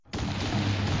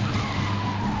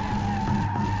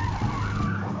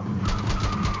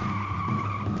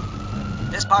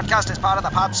podcast is part of the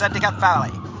Pod Syndicate family.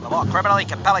 For more criminally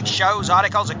compelling shows,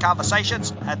 articles, and conversations,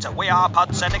 head to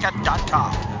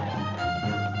wearepodsyndicate.com.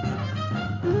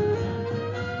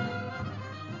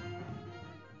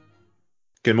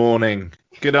 Good morning,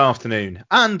 good afternoon,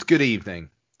 and good evening,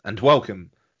 and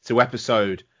welcome to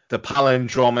episode the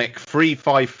palindromic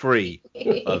 353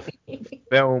 of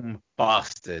Film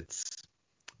Bastards.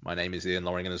 My name is Ian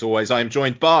Loring, and as always, I am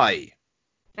joined by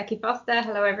Becky Foster.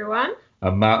 Hello, everyone.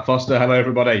 And Matt Foster. Hello,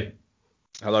 everybody.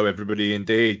 Hello, everybody.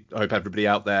 Indeed, I hope everybody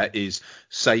out there is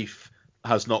safe,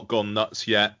 has not gone nuts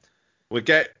yet.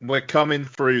 We're coming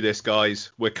through this,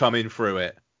 guys. We're coming through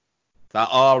it. That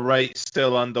R rate's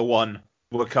still under 1.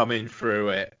 We're coming through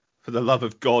it. For the love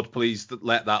of God, please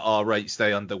let that R rate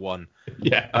stay under 1.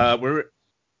 Yeah. We're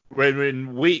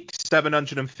in week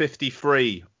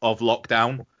 753 of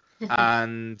lockdown,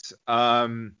 and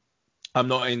I'm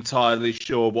not entirely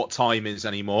sure what time is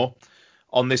anymore.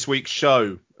 On this week's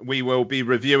show, we will be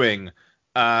reviewing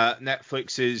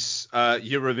Netflix's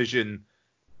Eurovision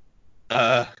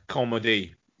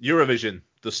comedy, Eurovision: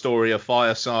 The Story of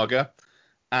Fire Saga,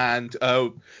 and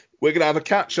we're going to have a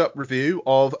catch-up review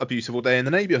of A Beautiful Day in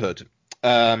the Neighborhood.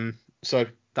 So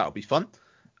that'll be fun.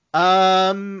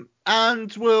 And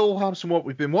we'll have some what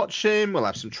we've been watching. We'll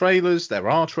have some trailers. There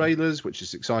are trailers, which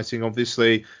is exciting,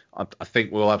 obviously. I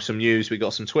think we'll have some news. We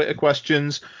got some Twitter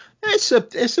questions. It's a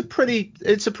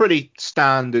pretty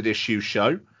standard issue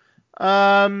show.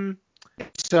 In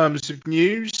terms of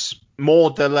news,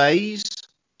 more delays.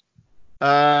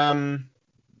 Unhinged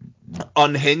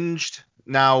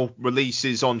now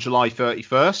releases on July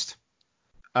 31st,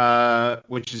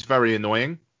 which is very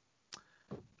annoying.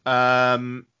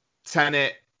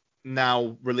 Tenet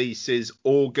now releases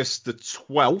August the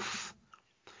 12th,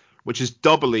 which is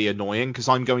doubly annoying because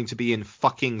I'm going to be in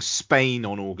fucking Spain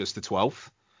on August the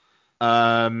 12th.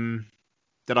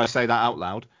 Did I say that out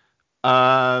loud?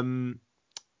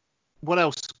 What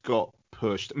else got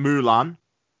pushed? Mulan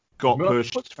got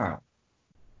pushed.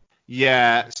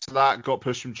 Yeah, so that got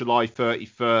pushed from July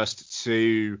 31st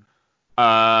to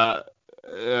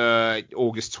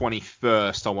August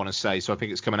 21st, I want to say. So I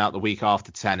think it's coming out the week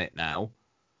after Tenet now.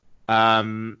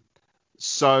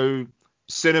 So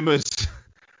cinemas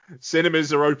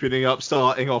are opening up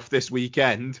starting off this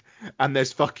weekend, and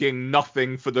there's fucking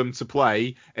nothing for them to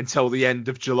play until the end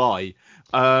of July.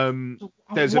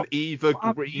 There's an Eva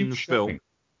Green film.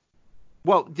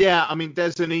 Well, yeah, I mean,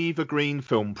 there's an Eva Green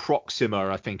film, Proxima,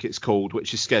 I think it's called,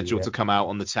 which is scheduled to come out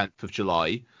on the 10th of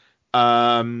July.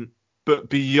 But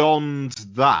beyond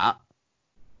that,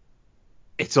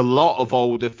 it's a lot of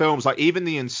older films. Like, even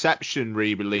the Inception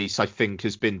re-release, I think,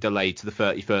 has been delayed to the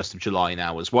 31st of July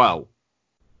now as well.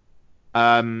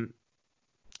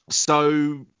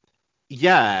 So,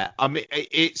 yeah, I mean,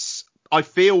 I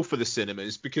feel for the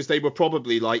cinemas because they were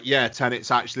probably like, yeah,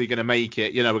 Tenet's actually going to make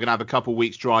it. You know, we're going to have a couple of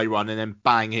weeks dry run and then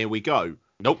bang, here we go.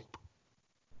 Nope.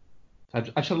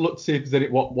 I should look to see if there's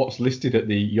what's listed at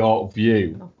the York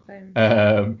View,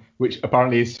 which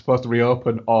apparently is supposed to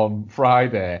reopen on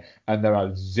Friday, and there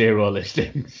are 0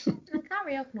 listings. They can't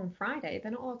reopen on Friday.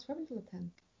 They're not all to open until the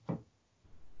 10th.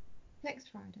 Next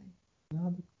Friday.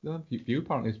 No, the View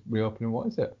apparently is reopening. What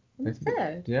is it? The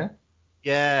 3rd? Yeah.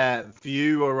 Yeah,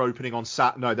 View are opening on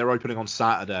they're opening on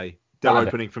Saturday. They're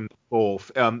opening from the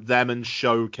 4th. Them and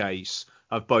Showcase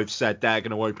have both said they're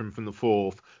going to open from the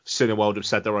 4th. Cineworld have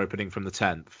said they're opening from the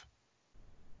 10th.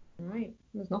 Right.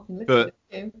 There's nothing listed.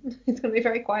 It's going to be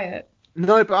very quiet.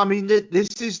 No, but I mean,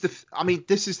 this is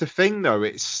the thing though.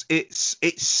 It's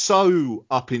so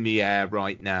up in the air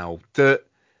right now that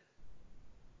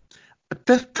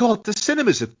the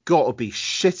cinemas have got to be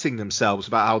shitting themselves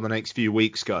about how the next few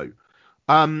weeks go.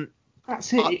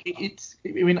 That's it. I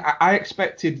mean, I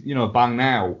expected, bang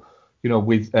now,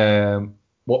 with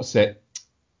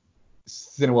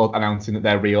Cineworld announcing that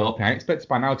they're reopening. I expected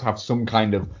by now to have some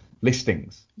kind of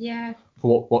listings. Yeah.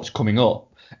 For what's coming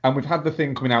up, and we've had the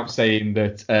thing coming out saying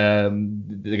that they're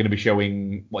going to be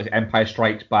showing Empire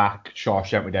Strikes Back,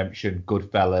 Shawshank Redemption,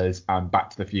 Goodfellas, and Back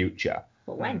to the Future.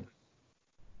 But when?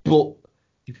 But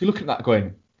if you look at that,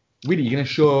 going, really, you're going to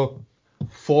show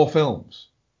 4 films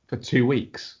for 2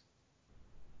 weeks?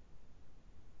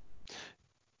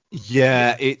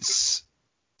 Yeah, it's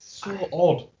so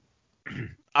odd.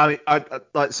 I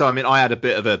had a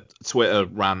bit of a Twitter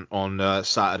rant on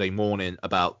Saturday morning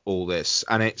about all this,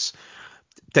 and it's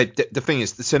the thing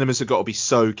is the cinemas have got to be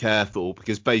so careful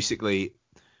because basically,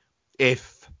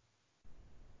 if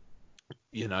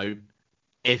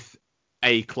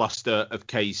a cluster of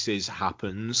cases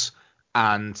happens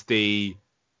and the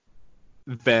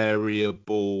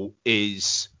variable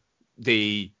is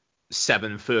the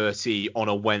 7:30 on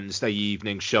a Wednesday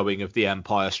evening showing of The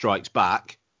Empire Strikes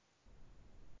Back,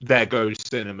 there goes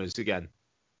cinemas again.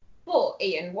 But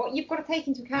Ian, what you've got to take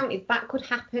into account is that could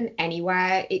happen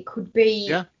anywhere. It could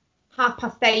be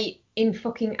 8:30 in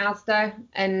fucking Asda,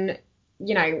 and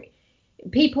you know,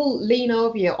 people lean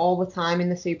over you all the time in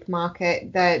the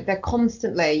supermarket. They're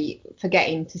constantly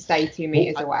forgetting to stay 2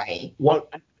 meters away.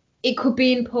 It could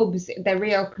be in pubs. They're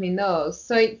reopening those,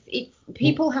 so it's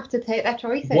people have to take their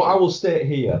choices. What I will state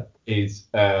here is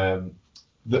that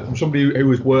from somebody who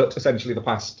has worked essentially the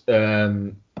past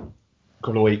couple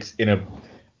of weeks in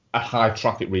a high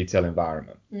traffic retail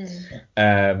environment,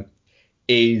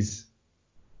 is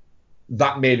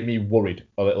that made me worried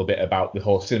a little bit about the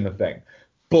whole cinema thing.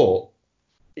 But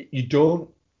you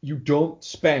don't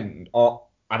spend, or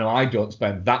I know I don't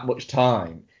spend that much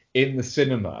time in the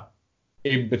cinema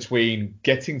in between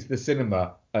getting to the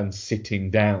cinema and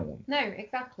sitting down. No,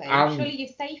 exactly. Surely you're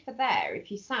safer there if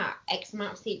you sat X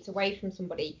amount of seats away from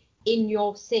somebody in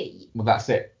your seat. Well, that's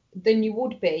it. Than you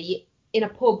would be in a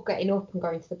pub getting up and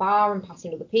going to the bar and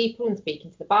passing other people and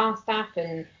speaking to the bar staff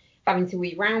and having to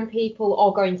wee round people,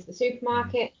 or going to the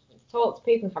supermarket to talk to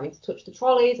people and having to touch the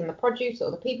trolleys and the produce that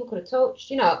other people could have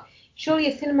touched. You know, surely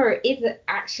a cinema is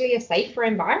actually a safer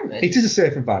environment. It is a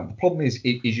safer environment. The problem is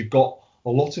you've got a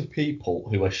lot of people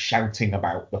who are shouting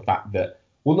about the fact that,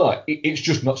 well, no, it's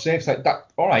just not safe. It's like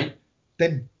that. All right,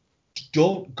 then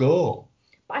don't go.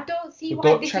 But I don't see why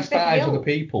don't this is the chastise other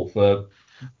people for.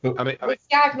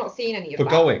 I've not seen any of for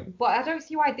that. Going. But I don't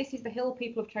see why this is the hill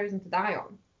people have chosen to die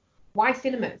on. Why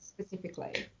cinemas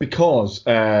specifically? Because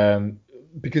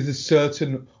there's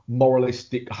certain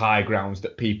moralistic high grounds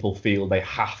that people feel they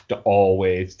have to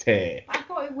always take. I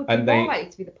thought it would be more likely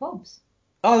to be the pubs.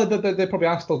 Oh, they probably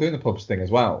are still doing the pubs thing as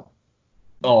well.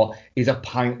 Or is a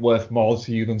pint worth more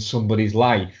to you than somebody's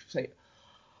life?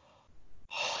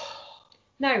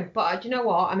 No, but do you know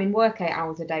what? I'm in work 8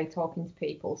 hours a day talking to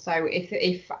people. So if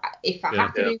I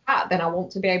have to do that, then I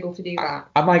want to be able to do that.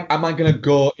 Am I going to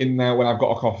go in there when I've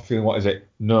got a coffee feeling, what is it?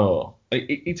 No.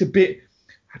 It's a bit,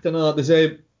 I don't know, there's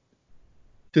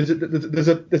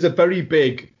a very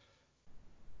big,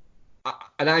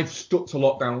 and I've stuck to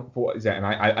lockdown for what is it, and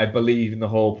I believe in the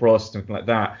whole process and everything like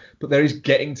that, but there is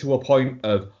getting to a point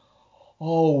of,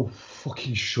 oh,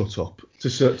 fucking shut up to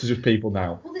just people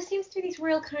now. Well, there seems to be this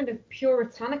real kind of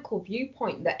puritanical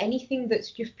viewpoint that anything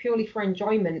that's just purely for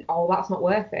enjoyment, oh, that's not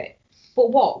worth it. But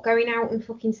what, going out and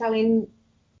fucking selling,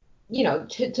 you know,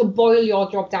 to boil your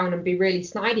job down and be really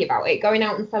snidey about it, going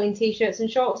out and selling T-shirts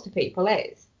and shorts to people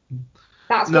is?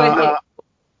 That's worth it.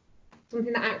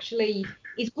 Something that actually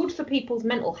is good for people's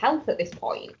mental health at this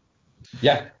point.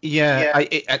 Yeah.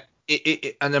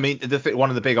 And I mean, one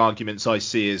of the big arguments I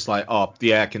see is like, oh,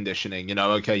 the air conditioning. You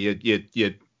know, okay,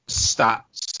 you sat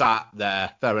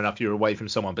there, fair enough, you're away from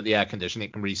someone, but the air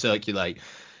conditioning can recirculate.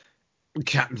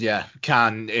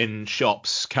 Can in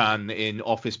shops, can in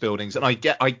office buildings, and I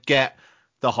get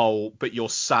the whole, but you're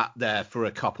sat there for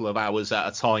a couple of hours at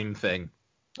a time thing.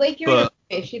 Well, if you're in a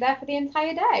fish, you're there for the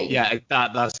entire day. Yeah,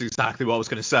 that's exactly what I was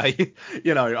going to say.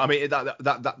 You know, I mean,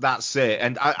 that's it.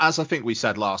 And as I think we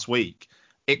said last week,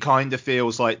 it kind of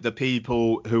feels like the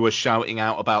people who are shouting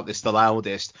out about this the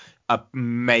loudest are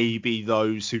maybe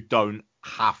those who don't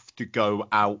have to go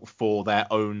out for their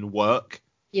own work.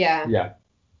 Yeah. Yeah.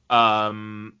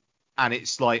 And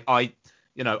it's like I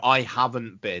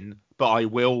haven't been, but I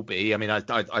will be. I mean, I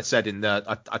said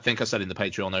I think I said in the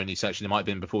Patreon only section, it might have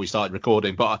been before we started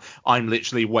recording, but I'm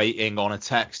literally waiting on a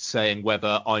text saying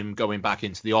whether I'm going back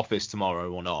into the office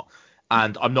tomorrow or not.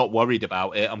 And I'm not worried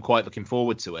about it. I'm quite looking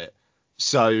forward to it.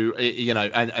 So, you know,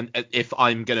 and if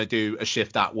I'm going to do a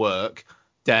shift at work,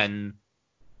 then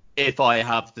if I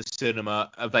have the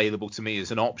cinema available to me as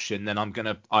an option, then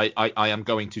I am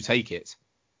going to take it.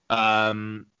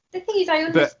 The thing is, I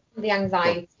understand the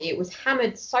anxiety. It was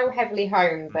hammered so heavily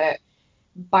home that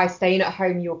by staying at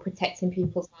home, you're protecting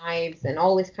people's lives and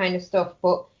all this kind of stuff.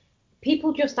 But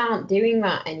people just aren't doing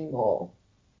that anymore.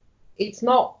 It's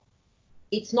not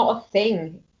a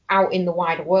thing out in the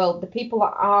wider world. The people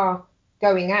that are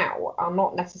going out are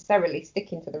not necessarily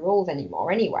sticking to the rules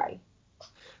anymore anyway.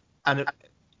 And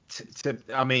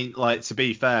to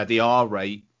be fair, the R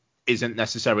rate isn't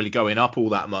necessarily going up all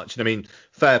that much. And I mean,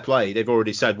 fair play. They've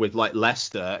already said with like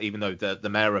Leicester, even though the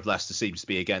mayor of Leicester seems to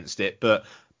be against it, but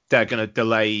they're going to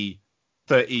delay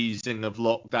the easing of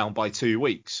lockdown by 2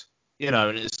 weeks. You know,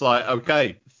 and it's like,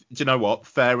 okay, do you know what?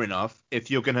 Fair enough. If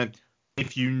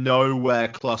you know where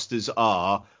clusters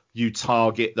are, you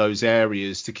target those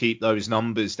areas to keep those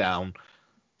numbers down.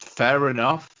 Fair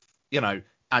enough, you know,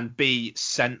 and be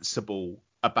sensible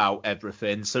about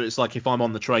everything. So it's like if I'm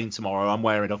on the train tomorrow, I'm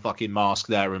wearing a fucking mask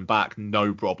there and back,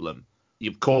 no problem.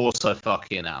 Of course I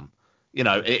fucking am. You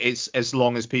know, it's as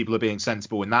long as people are being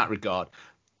sensible in that regard.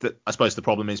 That I suppose the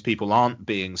problem is people aren't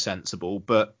being sensible,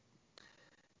 but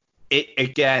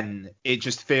it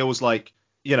just feels like,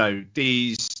 you know,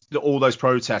 all those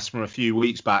protests from a few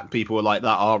weeks back, people were like,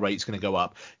 that R rate's going to go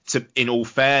up. In all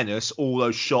fairness, all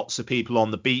those shots of people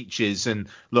on the beaches and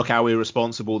look how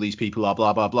irresponsible these people are,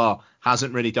 blah, blah, blah,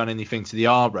 hasn't really done anything to the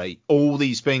R rate. All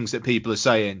these things that people are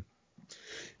saying,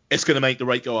 it's going to make the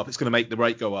rate go up, it's going to make the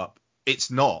rate go up. It's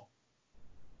not.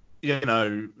 You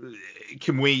know,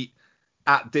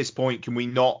 at this point, can we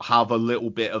not have a little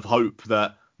bit of hope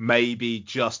that maybe,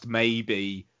 just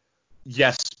maybe,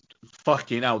 yes,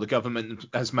 fucking hell, the government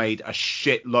has made a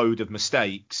shitload of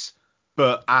mistakes,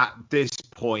 but at this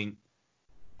point,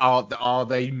 are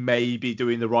they maybe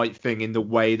doing the right thing in the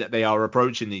way that they are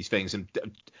approaching these things? And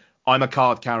I'm a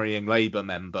card-carrying Labour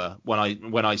member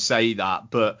when I say that,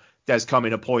 but there's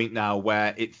coming a point now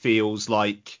where it feels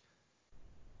like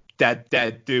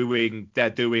they're doing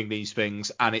these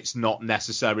things, and it's not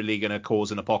necessarily going to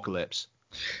cause an apocalypse.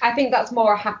 I think that's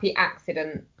more a happy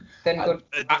accident than good.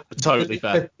 Totally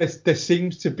fair. There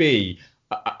seems to be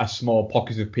a small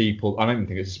pocket of people. I don't even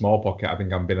think it's a small pocket. I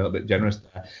think I'm being a little bit generous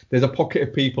there. There's a pocket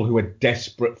of people who are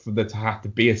desperate for there to have to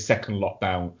be a second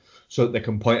lockdown so that they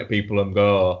can point at people and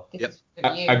go,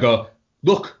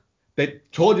 look, they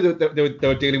told you that they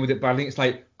were dealing with it badly. It's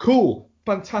like, cool.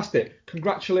 Fantastic.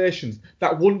 Congratulations.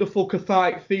 That wonderful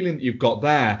cathartic feeling that you've got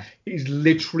there is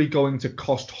literally going to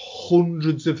cost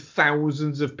hundreds of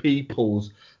thousands of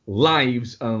people's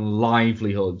lives and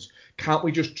livelihoods. Can't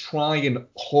we just try and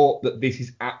hope that this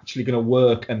is actually going to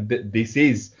work and that this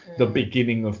is the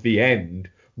beginning of the end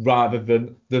rather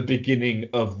than the beginning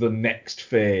of the next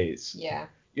phase? Yeah.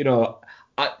 You know,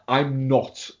 I'm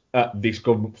not this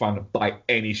government fan by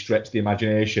any stretch of the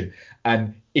imagination.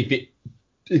 And if it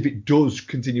does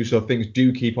continue, so things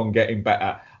do keep on getting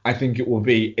better, I think it will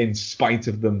be in spite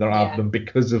of them rather than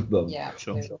because of them. Yeah,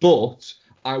 sure. But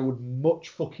I would much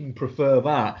fucking prefer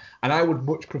that, and I would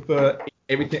much prefer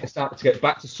everything to start to get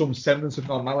back to some semblance of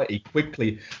normality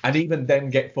quickly, and even then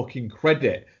get fucking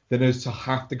credit, than us to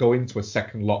have to go into a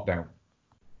second lockdown.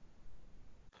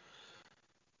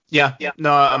 Yeah.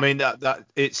 No, I mean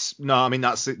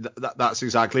that's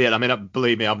exactly it. I mean,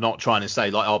 believe me, I'm not trying to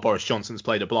say like, oh, Boris Johnson's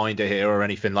played a blinder here or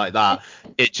anything like that.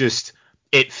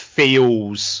 It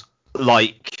feels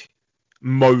like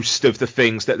most of the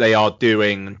things that they are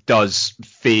doing does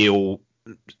feel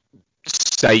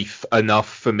safe enough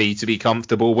for me to be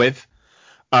comfortable with.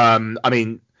 I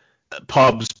mean,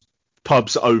 pubs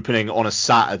opening on a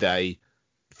Saturday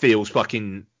feels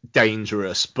fucking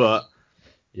dangerous, but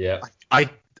yeah, I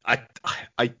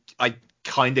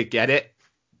kind of get it.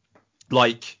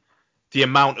 Like, the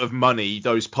amount of money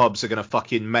those pubs are going to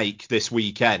fucking make this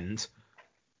weekend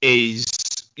is,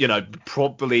 you know,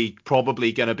 probably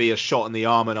going to be a shot in the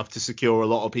arm enough to secure a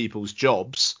lot of people's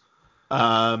jobs.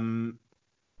 And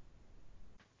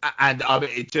I mean,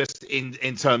 it just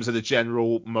in terms of the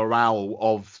general morale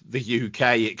of the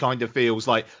UK, it kind of feels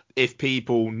like if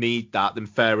people need that, then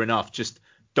fair enough. Just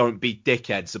don't be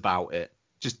dickheads about it.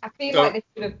 I feel like they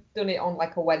should have done it on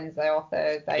like a Wednesday or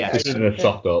Thursday. Yeah, they should have a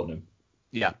soft opening.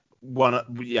 Yeah,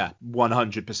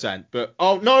 100%. But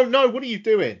oh no, what are you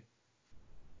doing?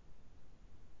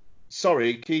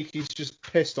 Sorry, Kiki's just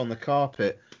pissed on the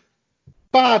carpet.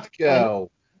 Bad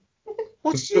girl.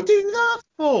 What did you do that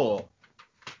for?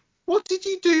 What did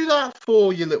you do that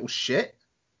for, you little shit?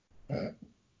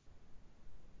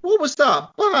 What was that?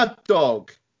 Bad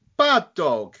dog. Bad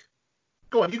dog.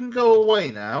 Go on, you can go away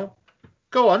now.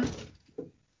 Go on.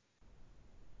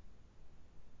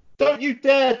 Don't you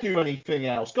dare do anything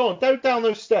else. Go on, go down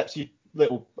those steps, you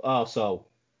little arsehole.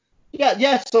 Yeah,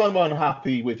 yes, I'm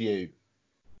unhappy with you.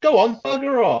 Go on,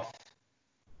 bugger off.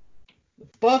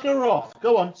 Bugger off.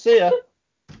 Go on, see ya.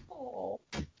 Oh.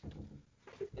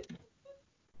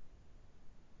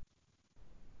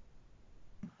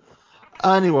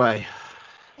 Anyway.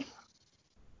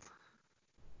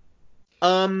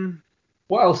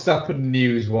 What else happened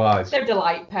news-wise? They're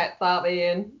delight pets, aren't they,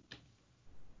 Ian?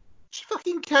 She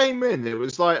fucking came in. It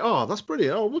was like, oh, that's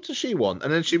brilliant. Oh, what does she want?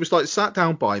 And then she was like sat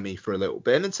down by me for a little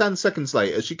bit. And then 10 seconds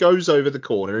later, she goes over the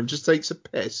corner and just takes a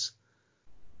piss.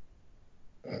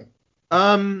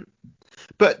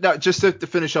 But no, just to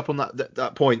finish up on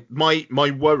that point, my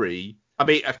worry, I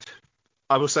mean,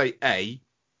 I will say,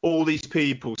 all these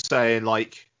people saying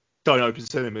like, don't open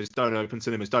cinemas, don't open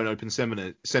cinemas, don't open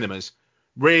cinemas.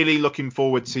 Really looking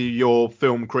forward to your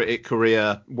film critic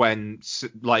career when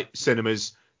like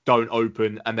cinemas don't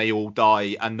open and they all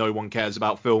die and no one cares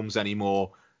about films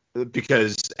anymore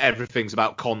because everything's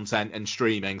about content and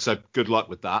streaming. So good luck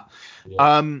with that.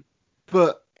 Yeah.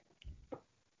 But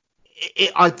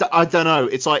I don't know.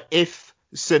 It's like if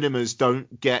cinemas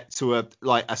don't get to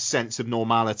a sense of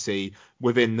normality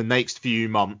within the next few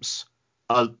months,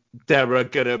 there are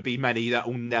gonna be many that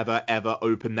will never ever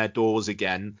open their doors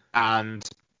again, and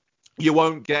you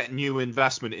won't get new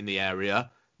investment in the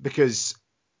area because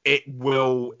it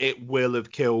will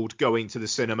have killed going to the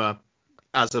cinema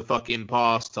as a fucking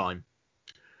pastime.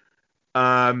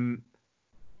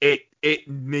 It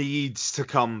needs to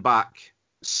come back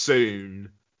soon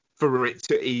for it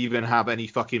to even have any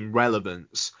fucking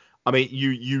relevance. I mean,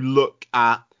 you look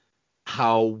at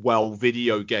how well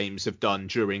video games have done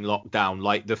during lockdown,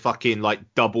 like the fucking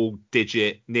like double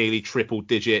digit, nearly triple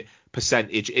digit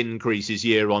percentage increases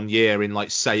year on year in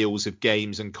like sales of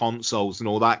games and consoles and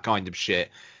all that kind of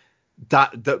shit.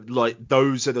 That like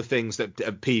those are the things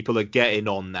that people are getting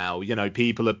on now. You know,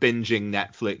 people are binging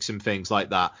Netflix and things like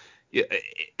that.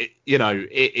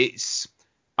 It's.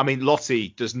 I mean, Lottie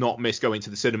does not miss going to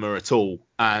the cinema at all,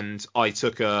 and I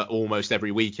took her almost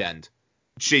every weekend.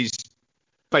 She's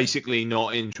basically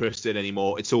not interested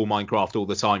anymore. It's all Minecraft all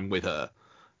the time with her.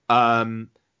 And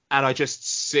I just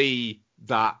see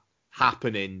that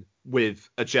happening with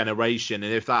a generation.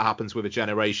 And if that happens with a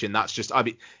generation, that's just, I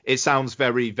mean, it sounds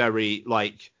very, very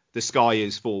like the sky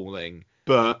is falling.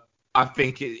 But I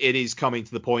think it is coming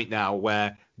to the point now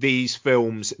where these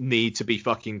films need to be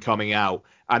fucking coming out,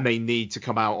 and they need to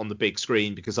come out on the big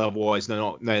screen because otherwise they're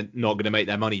not going to make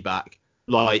their money back.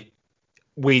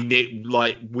 We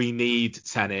need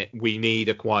Tenet, we need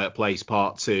A Quiet Place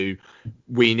Part 2,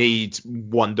 we need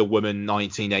Wonder Woman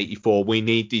 1984, we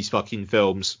need these fucking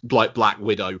films like Black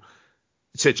Widow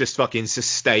to just fucking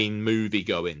sustain movie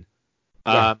going.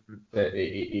 Yeah,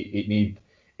 it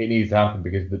needs to happen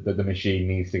because the machine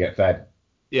needs to get fed.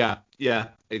 Yeah,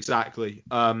 exactly.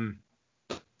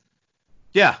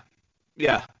 Yeah,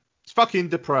 it's fucking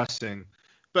depressing.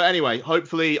 But anyway,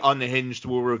 hopefully Unhinged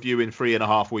will review in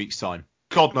 3.5 weeks' time.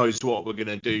 God knows what we're going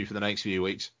to do for the next few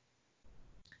weeks.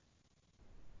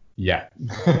 Yeah.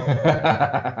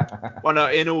 Well, no,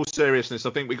 in all seriousness, I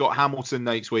think we got Hamilton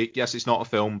next week. Yes, it's not a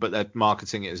film, but they're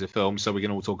marketing it as a film, so we're going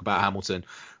to all talk about Hamilton.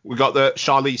 We got the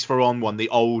Charlize Theron one, The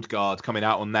Old Guard, coming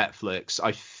out on Netflix.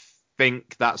 I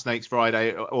think that's next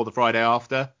Friday or the Friday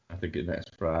after. I think it's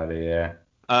next Friday, yeah.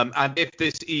 And if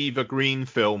this Eva Green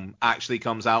film actually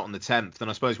comes out on the 10th, then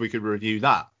I suppose we could review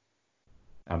that.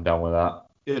 I'm down with that.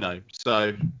 You know,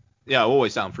 so yeah,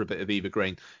 always down for a bit of Eva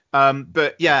Green.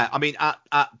 But yeah, I mean,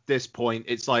 at this point,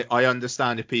 it's like I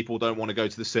understand if people don't want to go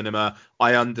to the cinema.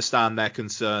 I understand their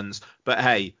concerns. But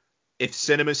hey, if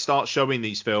cinemas start showing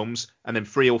these films and then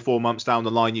 3 or 4 months down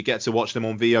the line you get to watch them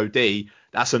on VOD,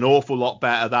 that's an awful lot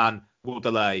better than we'll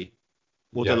delay.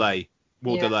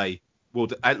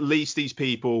 At least these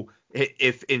people,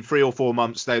 if in 3 or 4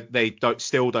 months they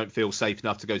still don't feel safe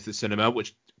enough to go to the cinema,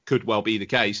 which could well be the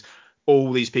case,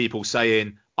 all these people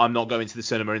saying, I'm not going to the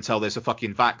cinema until there's a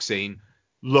fucking vaccine.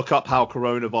 Look up how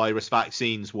coronavirus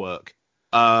vaccines work.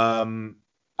 And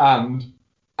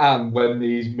when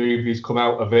these movies come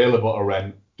out available to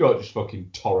rent, don't just fucking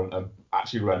torrent them.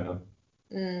 Actually rent them.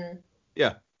 Mm.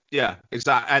 Yeah,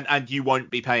 exactly. And you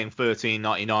won't be paying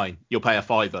 $13.99. You'll pay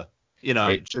 $5. You know,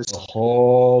 it's the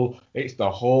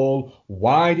whole.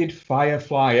 Why did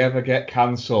Firefly ever get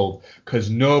cancelled? Because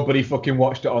nobody fucking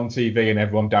watched it on TV and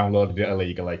everyone downloaded it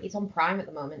illegally. It's on Prime at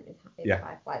the moment.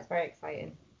 Firefly. It's very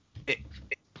exciting.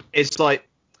 It's like,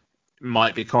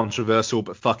 might be controversial,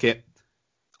 but fuck it.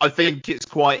 I think it's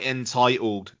quite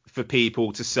entitled for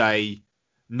people to say,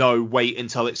 no, wait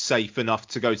until it's safe enough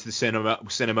to go to the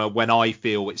cinema when I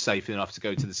feel it's safe enough to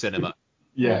go to the cinema.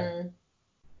 Yeah. Mm.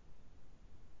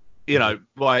 You know,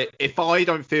 like if I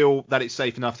don't feel that it's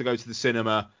safe enough to go to the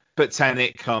cinema, but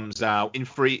Tenet comes out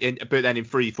but then in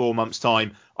 3-4 months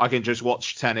time, I can just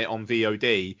watch Tenet on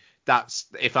VOD.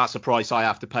 If that's the price I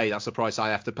have to pay, that's the price I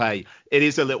have to pay. It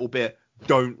is a little bit,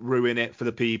 don't ruin it for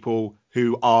the people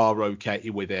who are okay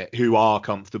with it, who are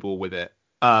comfortable with it.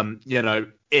 You know,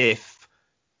 if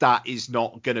that is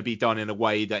not going to be done in a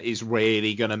way that is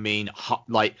really going to mean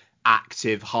like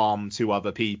active harm to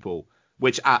other people,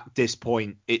 which at this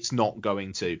point it's not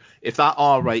going to. If that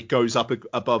R rate goes up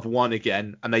above 1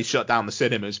 again and they shut down the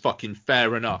cinemas, fucking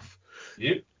fair enough.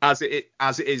 Yep. As it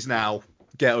is now,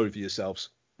 get over yourselves.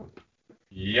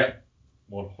 Yep.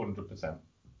 100%.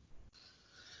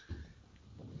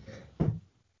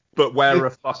 But wear a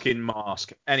fucking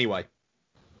mask. Anyway.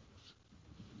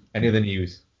 Any other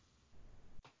news?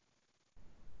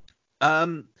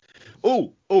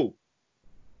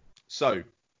 So,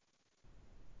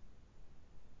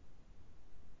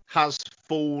 Has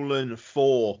Fallen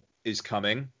 4 is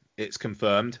coming. It's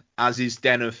confirmed, as is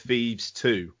Den of Thieves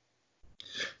 2.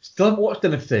 Still haven't watched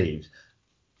Den of Thieves.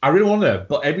 I really want to,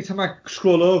 but every time I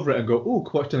scroll over it and go, "Ooh,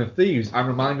 watch Den of Thieves," I'm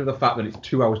reminded of the fact that it's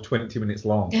 2 hours 20 minutes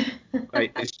long.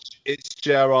 Hey, it's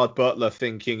Gerard Butler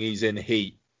thinking he's in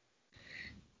Heat.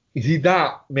 You see,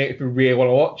 that makes me really want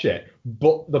to watch it.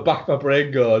 But the back of my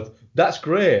brain goes, "That's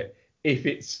great if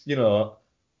it's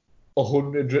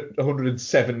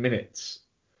 107 minutes,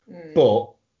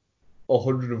 but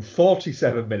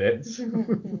 147 minutes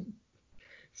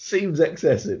seems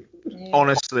excessive." Yeah.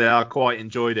 Honestly, I quite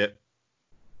enjoyed it.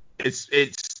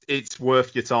 It's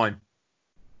worth your time.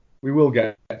 We will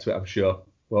get to it, I'm sure.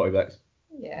 Won't we, Bex?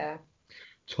 Yeah.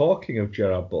 Talking of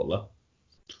Gerard Butler,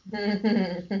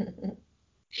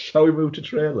 shall we move to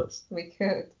trailers? We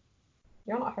could.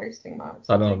 You're not hosting, Mark.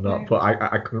 I know I'm not, but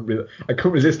I couldn't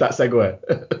resist that segue.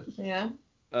 Yeah.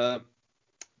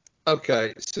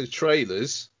 Okay, so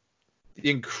trailers. The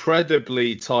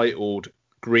incredibly titled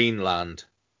Greenland.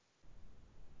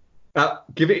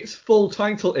 Give it its full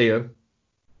title, Ian.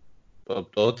 I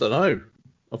don't know.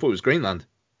 I thought it was Greenland.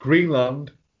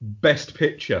 Greenland, Best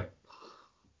Picture.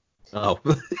 Oh.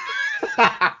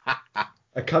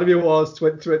 Academy Awards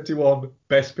 2021,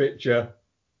 Best Picture,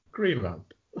 Greenland.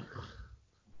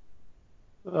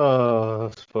 Oh,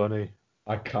 that's funny.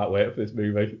 I can't wait for this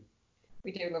movie.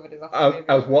 We do love a disaster movie.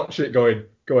 I was watching it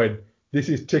going, this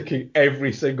is ticking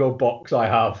every single box I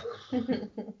have. I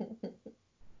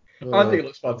think it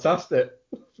looks fantastic.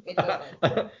 It does.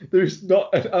 There's not,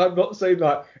 I'm not saying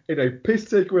that in a piss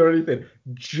take or anything.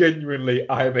 Genuinely,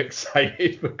 I am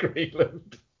excited for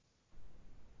Greenland.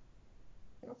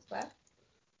 That's fair.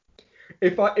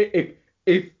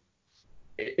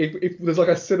 If there's like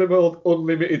a cinema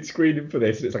unlimited screening for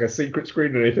this, and it's like a secret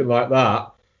screen or anything like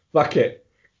that, fuck it.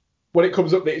 When it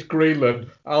comes up that it's Greenland,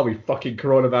 I'll be fucking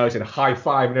coronavirus and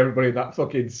high-fiving everybody in that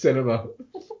fucking cinema.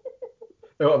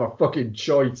 They don't have a fucking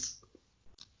choice.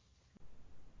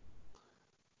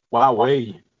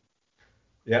 Wowee.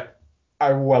 Yeah,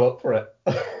 I'm well up for it.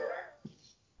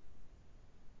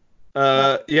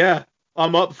 Yeah,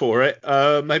 I'm up for it.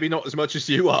 Maybe not as much as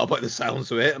you are by the sounds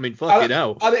of it. I mean, fucking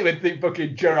hell. I don't even think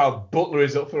fucking Gerard Butler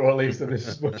is up for release of this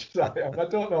as much as I am. I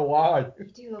don't know why. You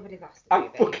do love a disaster I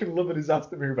movie. fucking love a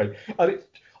disaster movie. And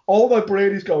all my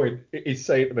brain is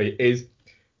saying to me is,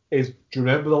 do you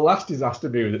remember the last disaster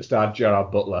movie that starred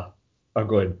Gerard Butler? I'm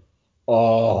going,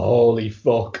 oh, holy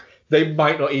fuck. They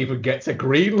might not even get to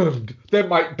Greenland. There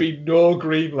might be no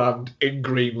Greenland in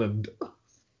Greenland.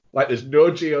 Like there's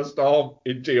no Geostorm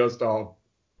in Geostorm.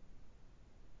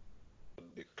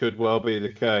 It could well be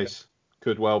the case.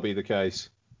 Could well be the case.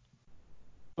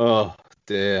 Oh,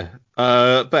 dear.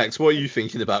 Bex, what are you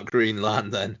thinking about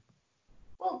Greenland then?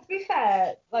 Well, to be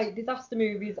fair, like disaster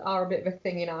movies are a bit of a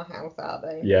thing in our house, aren't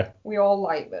they? Yeah. We all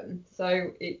like them.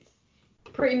 So it's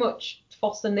pretty much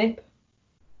toss and nip,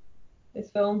 this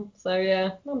film. So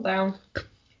yeah, I'm down.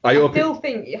 I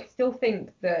still think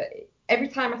that every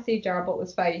time I see Gerard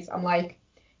Butler's face, I'm like,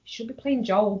 he should be playing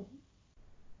Joel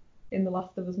in the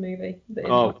Last of Us movie.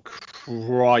 Oh,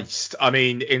 Christ. I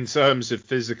mean, in terms of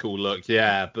physical look,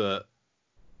 yeah, but...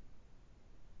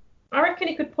 I reckon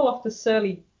he could pull off the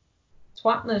surly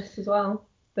twatness as well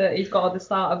that he's got at the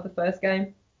start of the first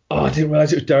game. Oh, I didn't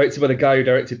realise it was directed by the guy who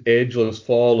directed Angel Has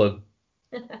Fallen.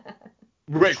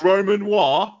 Rick Roman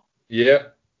what? Yeah.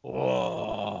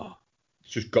 Oh. It's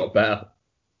just got better.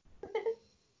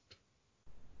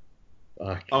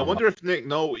 I wonder if Nick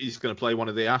Nolte's going to play one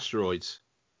of the asteroids.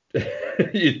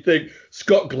 You'd think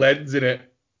Scott Glenn's in it.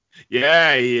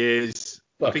 Yeah, he is.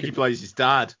 I think he plays his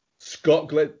dad. Scott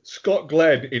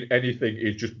Glenn in anything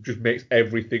is just makes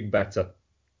everything better.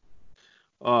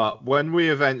 When we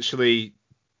eventually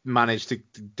manage to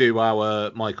do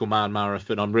our Michael Mann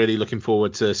marathon, I'm really looking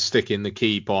forward to sticking the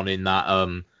keep on in that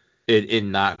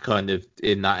in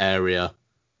that area.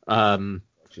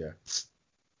 Yeah.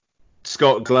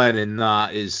 Scott Glenn in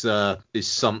that is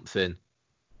something.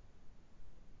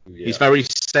 Yeah. He's very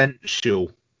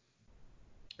sensual.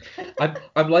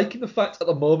 I'm liking the fact at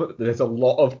the moment that there's a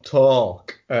lot of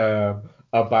talk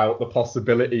about the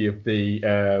possibility of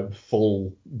the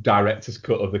full director's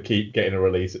cut of the Keep getting a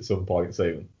release at some point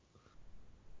soon.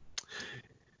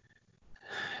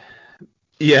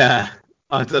 Yeah,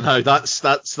 I don't know. That's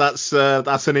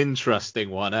an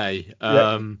interesting one, eh?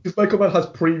 Because Michael Mann has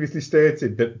previously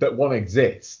stated that one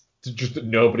exists, just that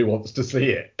nobody wants to see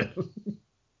it.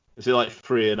 Is it like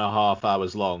 3.5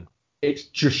 hours long? It's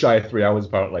just shy of 3 hours,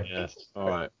 apparently. Yeah. All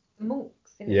right.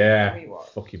 Monks. Yeah.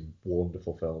 Fucking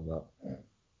wonderful film, that.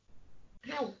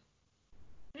 Ow.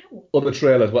 Other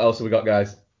trailers. What else have we got,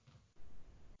 guys?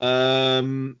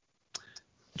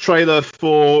 Trailer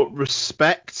for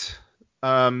Respect.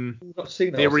 Not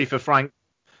seen The Aretha Frank.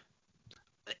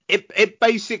 It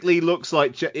basically looks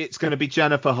like it's going to be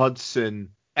Jennifer Hudson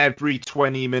every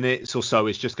 20 minutes or so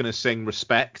is just going to sing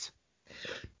Respect.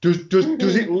 Does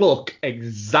it look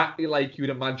exactly like you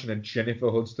would imagine a Jennifer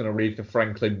Hudson Aretha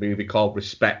Franklin movie called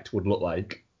Respect would look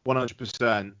like?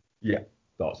 100%. Yeah,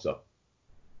 thought so.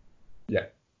 Yeah.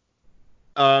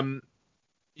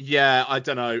 Yeah, I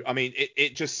don't know. I mean,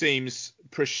 it just seems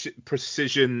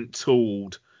precision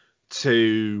tooled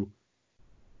to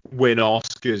win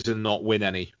Oscars and not win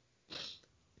any.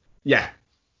 Yeah.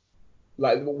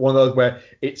 Like one of those where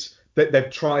it's that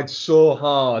they've tried so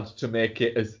hard to make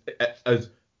it as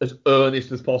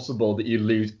earnest as possible that you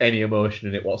lose any emotion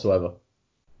in it whatsoever.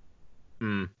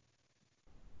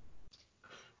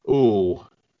 Oh.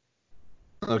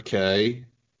 Okay.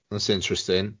 That's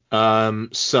interesting.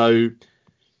 So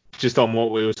just on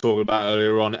what we were talking about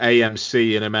earlier on,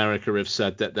 AMC in America have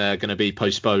said that they're going to be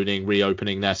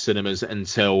reopening their cinemas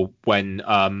until when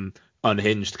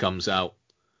Unhinged comes out.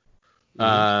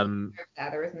 There,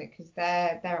 isn't it? Because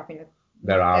they're having a.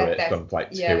 There are it's gone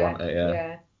like 2, aren't it?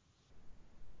 Yeah.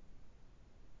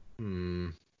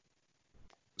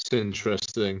 It's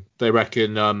interesting. They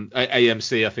reckon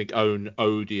AMC, I think, own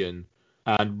Odeon,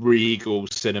 and Regal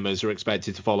Cinemas are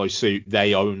expected to follow suit.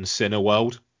 They own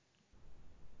Cineworld.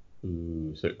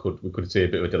 So we could see a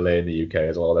bit of a delay in the UK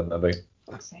as well, then maybe.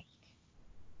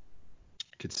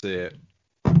 Could see it.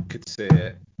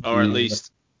 Or at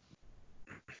least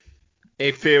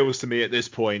it feels to me at this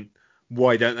point,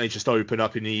 why don't they just open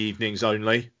up in the evenings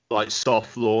only? Like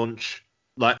soft launch.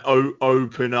 Like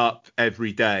open up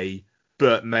every day,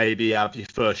 but maybe have your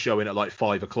first showing at like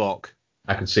 5 o'clock.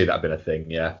 I can see that being a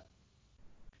thing, yeah.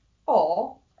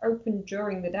 Or open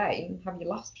during the day and have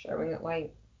your last showing at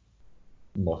like.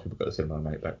 Most people go to cinema on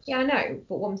night back. Yeah, I know,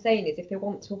 but what I'm saying is if they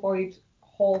want to avoid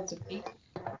hordes of people,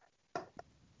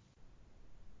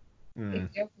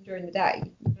 if they open during the day,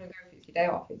 you're going to go if it's your day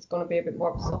off, it's going to be a bit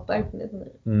more of a soft open, isn't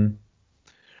it?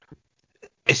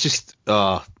 It's just,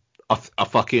 I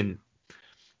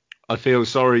feel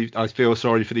sorry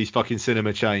for these fucking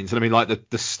cinema chains. And I mean, like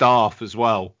the staff as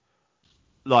well.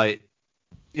 Like,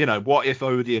 you know, what if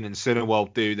Odeon and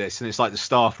Cineworld do this, and it's like the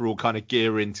staff are all kind of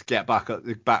gearing to get back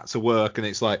to work, and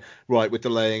it's like, right, we're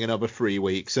delaying another 3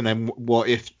 weeks, and then what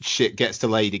if shit gets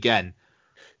delayed again?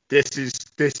 This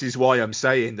is why I'm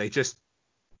saying they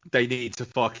need to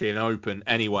fucking open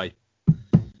anyway.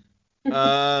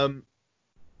 It's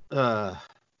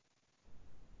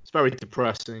very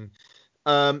depressing.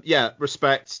 Yeah,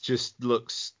 Respect just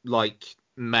looks like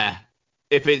meh.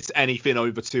 If it's anything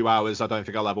over 2 hours, I don't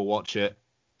think I'll ever watch it.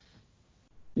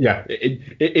 Yeah,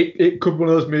 it could be one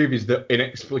of those movies that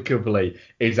inexplicably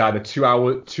is either 2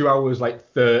 hours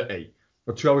like 30,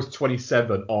 or 2 hours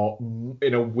 27, or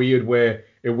in a weird way,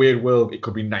 in a weird world, it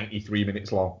could be 93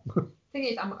 minutes long. The thing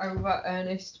is, I'm over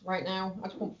Ernest right now. I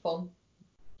just want fun.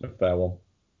 A fair one.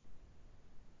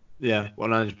 Yeah,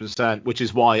 100%. Which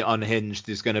is why Unhinged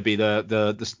is going to be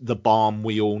the balm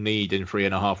we all need in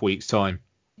 3.5 weeks' time.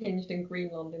 Hinged in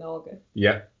Greenland in August.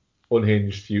 Yeah,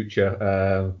 Unhinged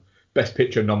future Best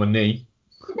Picture nominee,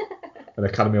 an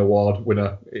Academy Award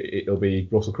winner. It'll be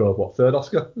Russell Crowe. What, third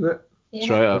Oscar? Is it? Yeah.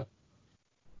 Straight up.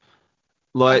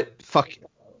 Like fuck.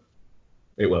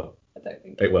 It will. I don't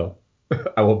think it will.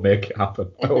 I will make it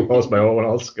happen. I will host my own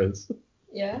Oscars.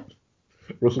 Yeah.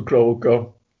 Russell Crowe will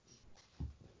come.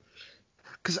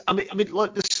 Because I mean,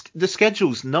 like the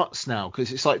schedule's nuts now.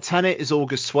 Because it's like Tenet is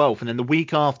August 12th, and then the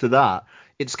week after that,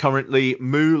 it's currently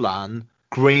Mulan,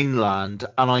 Greenland,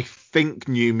 and I think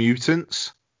New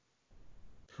Mutants.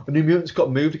 New Mutants got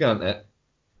moved again, hasn't it?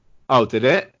 Oh, did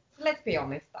it? Let's be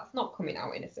honest, that's not coming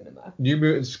out in a cinema. New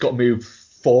Mutants got moved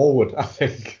forward, I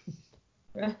think.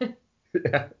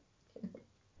 Yeah.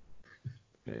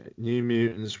 New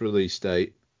Mutants release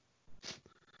date.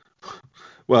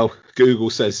 Well, Google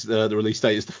says the release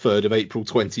date is the 3rd of April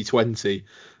 2020.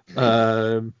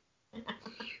 Google.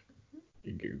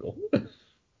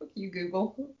 Fuck you,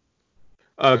 Google.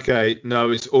 Okay,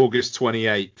 no, it's August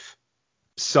 28th.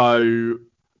 So,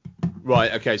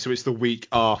 right, okay, so it's the week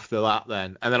after that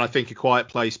then. And then I think A Quiet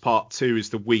Place Part 2 is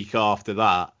the week after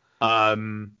that.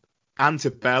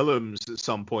 Antebellum's at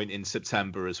some point in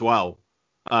September as well.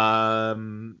 Or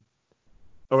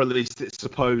at least it's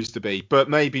supposed to be, but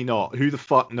maybe not. Who the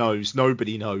fuck knows?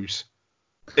 Nobody knows.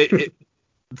 It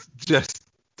just,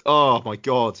 oh my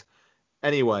god.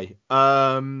 Anyway,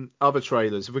 other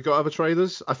trailers. Have we got other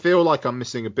trailers? I feel like I'm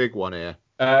missing a big one here.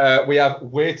 We have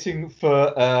Waiting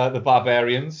for the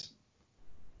Barbarians.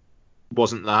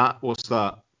 Wasn't that? What's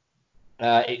that?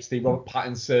 It's the Robert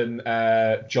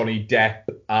Pattinson, Johnny Depp,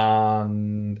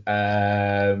 and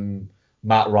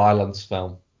Matt Rylance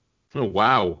film. Oh,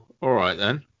 wow. All right,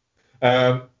 then.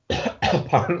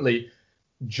 Apparently,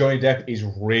 Johnny Depp is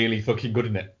really fucking good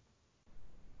in it.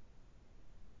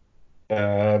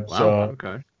 Wow, so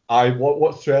okay. I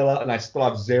watched the trailer and I still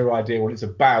have zero idea what it's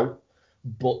about,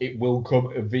 but it will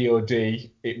come to VOD.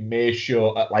 It may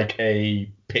show at like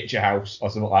a picture house or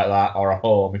something like that, or a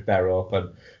home if they're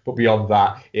open. But beyond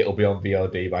that, it'll be on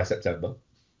VOD by September.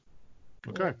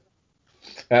 Okay.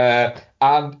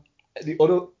 And the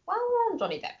other... While we're on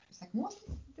Johnny Depp for a second, what's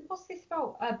this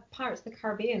about? Pirates of the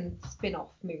Caribbean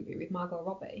spin-off movie with Margot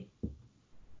Robbie?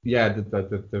 Yeah, they're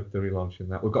relaunching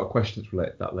that. We've got questions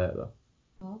related to that later, though.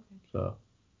 Oh, okay. So,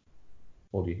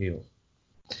 hold your heels.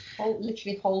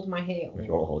 Literally hold my heels.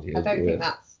 Hold your heels. I don't think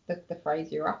that's the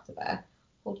phrase you're after there.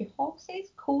 Hold your horses,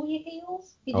 cool your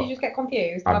heels. Did you just get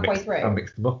confused halfway through? I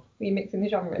mixed them up. Were you mixing the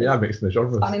genres? Yeah, I'm mixing the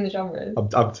genres. Spanning the genres.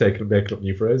 I'm making up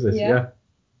new phrases. Yeah.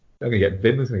 I'm going to get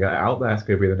Vin's going to get it out there. It's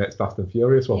going to be the next Fast and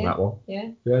Furious one, that one. Yeah.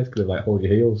 Yeah, it's going to be like, hold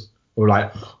your heels. We're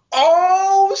like,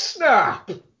 oh, snap!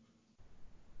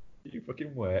 You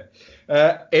fucking wait.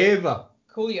 Ava.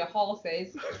 Cool your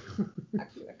horses.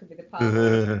 Actually, that could be the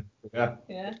part.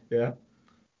 Yeah.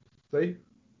 See?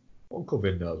 Uncle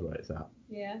Vin knows where it's at.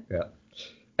 Yeah.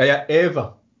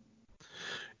 Ava.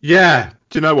 Yeah.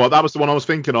 Do you know what? That was the one I was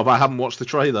thinking of. I haven't watched the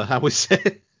trailer. How was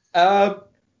it?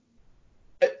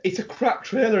 It's a crap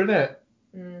trailer, isn't it?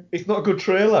 Mm. It's not a good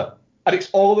trailer. And it's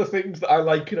all the things that I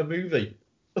like in a movie.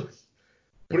 But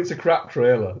it's a crap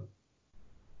trailer.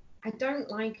 I don't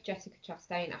like Jessica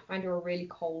Chastain. I find her a really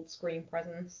cold screen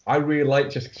presence. I really like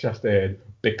Jessica Chastain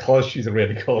because she's a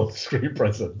really cold screen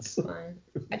presence. I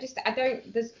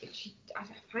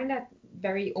find her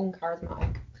very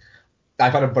uncharismatic.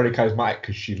 I find her very charismatic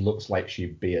because she looks like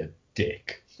she'd be a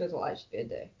dick. She does look like she'd be a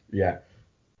dick. Yeah.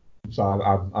 So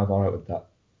I'm alright with that.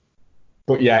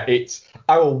 But yeah,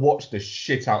 I will watch the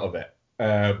shit out of it.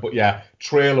 But yeah,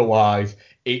 trailer wise,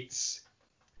 it's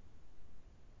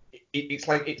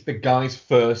like it's the guy's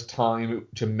first time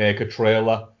to make a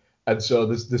trailer, and so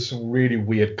there's some really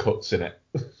weird cuts in it.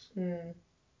 Mm.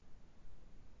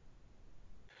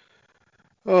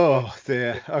 Oh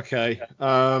dear. Okay.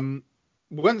 When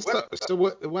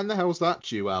the hell's that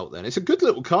due out then? It's a good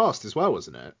little cast as well,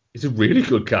 isn't it? It's a really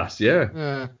good cast,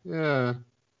 yeah. Yeah.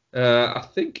 I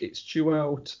think it's due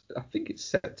out. I think it's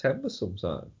September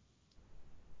sometime.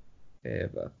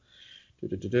 Ever.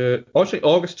 Actually,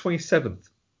 August 27th.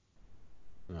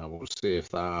 We'll see if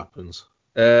that happens.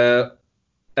 An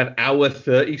hour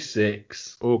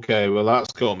 36. Okay, well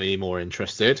that's got me more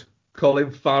interested.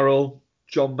 Colin Farrell,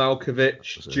 John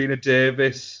Malkovich, Gina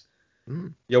Davis,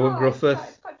 Johan Griffith.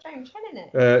 It's got Joan Chen in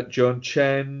it. Joan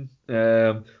Chen,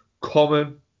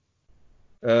 Common.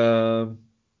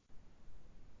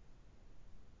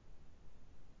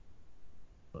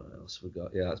 What else we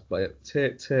got? Yeah, it's by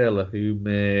Tate Taylor, who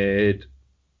made.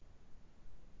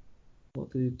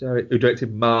 What did he direct? Who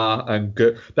directed Ma and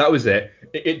Girl? That was it.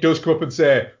 It does come up and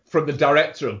say from the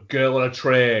director of Girl on a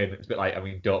Train. It's a bit like, I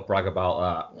mean, don't brag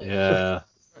about that. Yeah.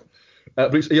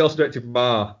 But he also directed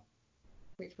Ma.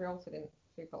 Which we also didn't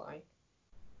super like.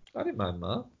 I didn't mind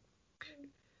Ma.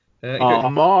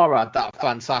 Ma had that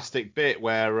fantastic bit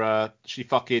where she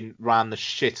fucking ran the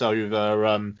shit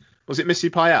over. Was it Missy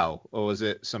Payel or was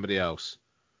it somebody else?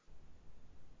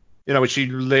 You know, when she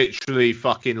literally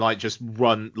fucking just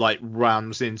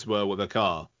rams into her with a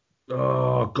car.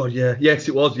 Oh god, yeah. Yes,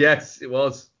 it was.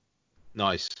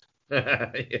 Nice.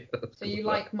 So you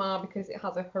like Ma because it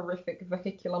has a horrific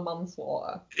vehicular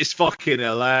manslaughter? It's fucking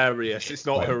hilarious. It's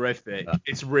not horrific.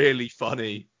 It's really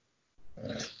funny.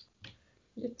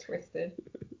 You're twisted.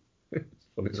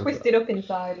 Twisted up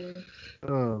inside you.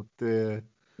 Oh dear.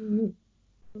 I'm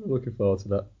looking forward to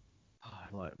that. I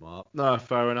like Mark. No,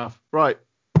 fair enough. Right,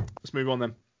 let's move on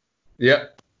then. Yeah.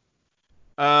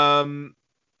 Eurovision,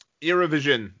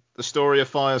 the Story of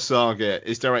Fire saga,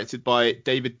 is directed by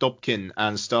David Dobkin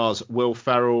and stars Will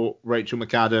Ferrell, Rachel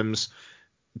McAdams,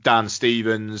 Dan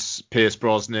Stevens, Pierce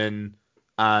Brosnan,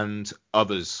 and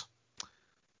others.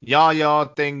 Ya ya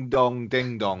ding dong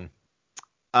ding dong.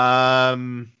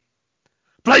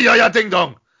 Play ya ya ding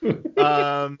dong.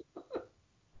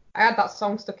 I had that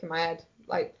song stuck in my head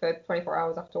for 24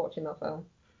 hours after watching that film.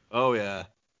 Oh yeah.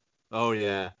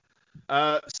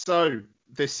 So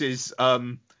this is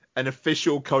an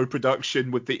official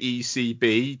co-production with the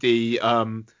ECB, the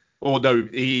EBU.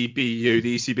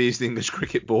 The ECB is the English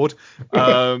Cricket Board.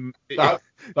 That'd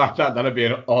be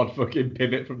an odd fucking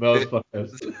pivot from those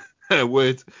fuckers.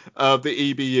 With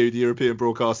the EBU, the European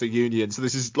Broadcasting Union. So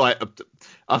this is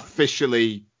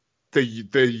officially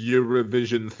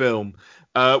Eurovision film.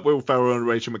 Will Ferrell and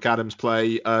Rachel McAdams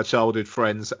play childhood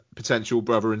friends, potential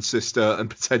brother and sister, and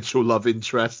potential love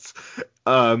interests,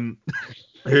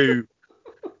 who,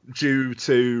 due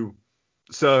to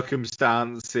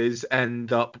circumstances,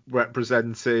 end up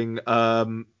representing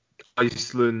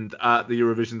Iceland at the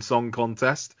Eurovision Song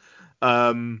Contest.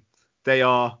 They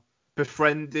are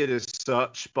befriended as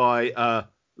such by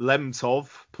Lemtov,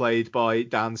 played by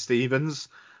Dan Stevens,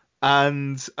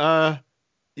 and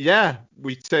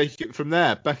we take it from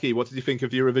there. Becky, what did you think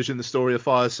of Eurovision: The Story of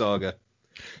Fire Saga?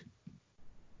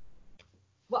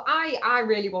 Well, I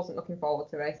really wasn't looking forward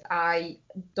to this. I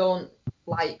don't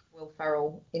like Will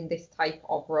Ferrell in this type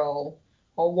of role,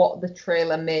 or what the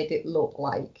trailer made it look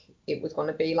like it was going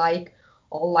to be like,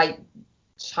 or like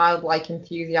childlike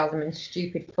enthusiasm and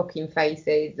stupid fucking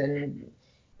faces, and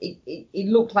it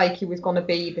looked like he was going to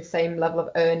be the same level of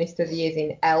earnest as he is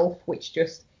in Elf, which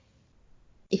just,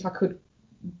 if I could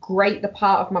grate the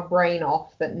part of my brain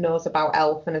off that knows about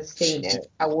Elf and has seen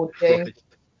it, I would do.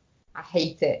 I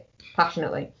hate it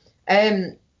passionately.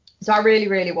 So I really,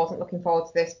 really wasn't looking forward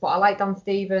to this, but I like Dan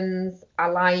Stevens, I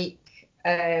like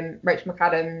Rachel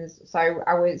McAdams, so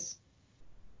I was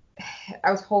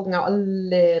holding out a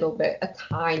little bit, a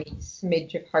tiny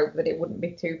smidge of hope that it wouldn't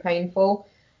be too painful.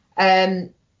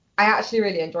 I actually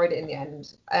really enjoyed it in the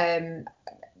end.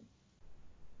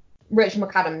 Rachel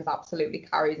McAdams absolutely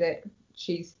carries it.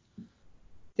 She's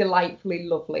delightfully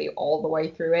lovely all the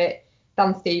way through it.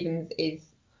 Dan Stevens is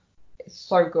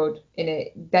so good in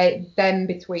it. Them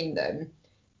between them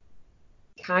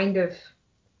kind of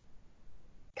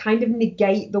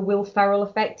negate the Will Ferrell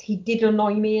effect. He did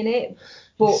annoy me in it,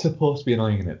 but he's supposed to be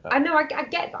annoying in it, though. I know, I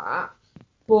get that,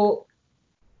 but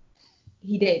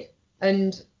he did.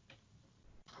 And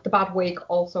the bad wig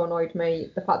also annoyed me.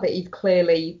 The fact that he's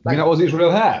clearly You mean that was his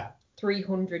real hair?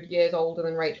 300 years older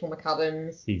than Rachel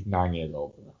McAdams. He's 9 years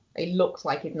older than her. He looks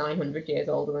like he's 900 years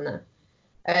older than her.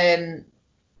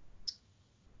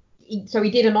 So he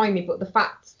did annoy me, but the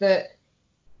fact that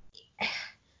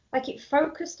like it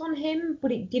focused on him,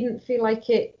 but it didn't feel like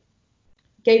it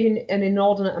gave him an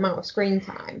inordinate amount of screen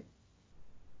time.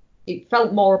 It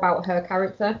felt more about her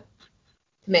character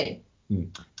to me.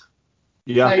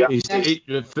 Yeah, so,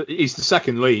 he's the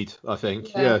second lead, I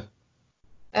think. Yeah.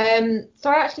 So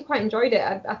I actually quite enjoyed it.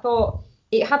 I thought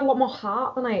it had a lot more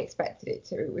heart than I expected it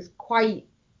to. It was quite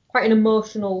an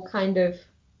emotional kind of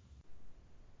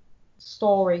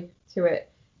story to it.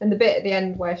 And the bit at the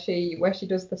end where she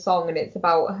does the song and it's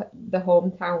about the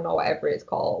hometown or whatever it's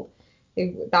called,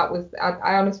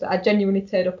 I genuinely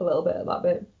teared up a little bit at that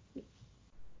bit,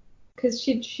 because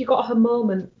she got her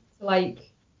moment to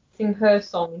like sing her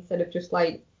song instead of just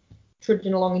like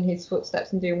trudging along in his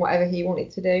footsteps and doing whatever he wanted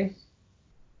to do.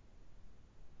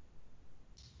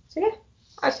 So yeah,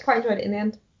 I actually quite enjoyed it in the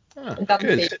end. And Dan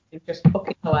Stevens is just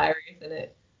fucking hilarious in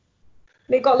it.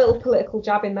 And it got a little political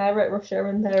jab in there at Russia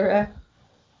and their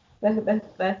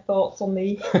thoughts on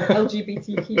the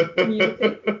LGBTQ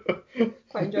community.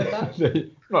 Quite enjoyed that.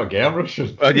 I'm not gay, I'm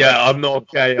Russian. Yeah, I'm not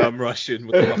gay, I'm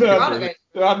Russian.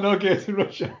 I'm not gay in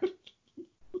Russia.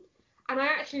 And I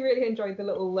actually really enjoyed the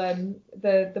little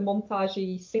the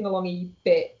montagey sing-alongy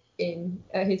bit in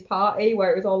his party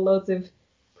where it was all loads of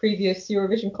previous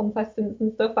Eurovision contestants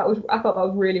and stuff. I thought that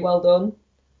was really well done.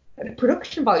 The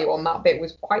production value on that bit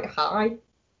was quite high.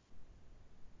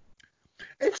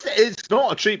 It's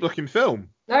not a cheap looking film.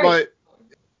 No. Like,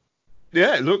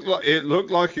 yeah, it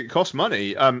looked like it cost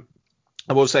money. I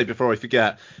will say before I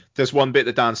forget, there's one bit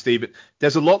that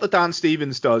there's a lot that Dan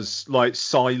Stevens does, like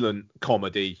silent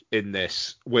comedy in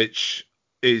this, which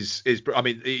is I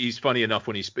mean, he's funny enough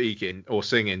when he's speaking or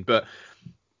singing, but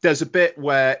there's a bit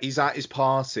where he's at his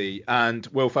party and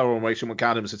Will Ferrell and Rachel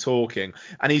McAdams are talking,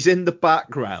 and he's in the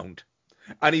background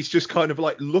and he's just kind of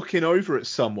like looking over at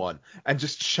someone and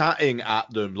just chatting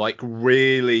at them, like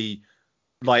really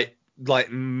like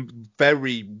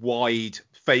very wide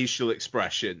facial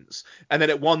expressions, and then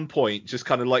at one point just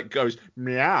kind of like goes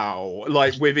meow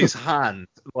like with his hand,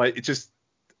 like it just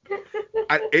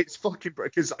and it's fucking,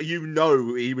 because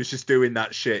he was just doing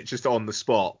that shit just on the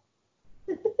spot.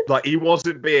 Like he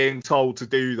wasn't being told to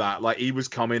do that, like he was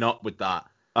coming up with that.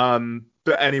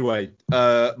 But anyway,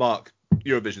 Mark,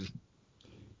 Eurovision.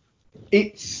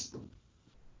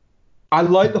 I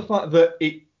like the fact that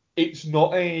it's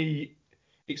not a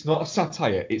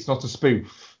satire, it's not a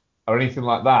spoof or anything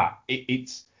like that.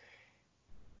 It's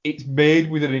made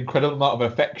with an incredible amount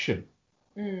of affection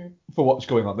for what's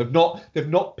going on. They've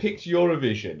not picked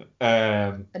Eurovision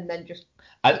and then just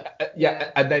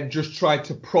and then just tried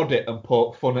to prod it and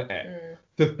poke fun at it.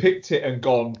 They've picked it and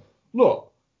gone,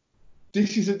 look,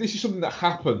 this is something that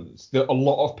happens that a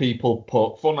lot of people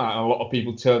poke fun at and a lot of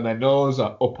people turn their nose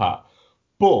up at,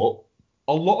 but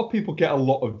a lot of people get a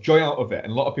lot of joy out of it,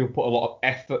 and a lot of people put a lot of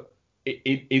effort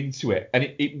into it,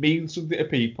 and it means something to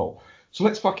people. So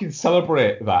let's fucking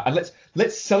celebrate that, and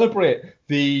let's celebrate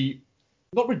the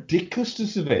not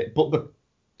ridiculousness of it, but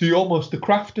the almost the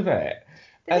craft of it.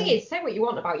 The thing is, say what you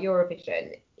want about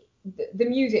Eurovision, the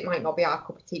music might not be our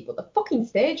cup of tea, but the fucking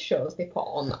stage shows they put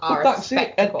on are a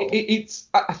spectacle.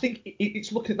 I think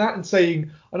it's looking at that and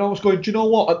saying, and I was going, do you know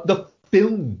what? The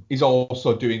film is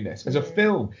also doing this. As a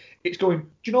film, it's going, do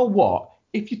you know what?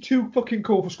 If you're too fucking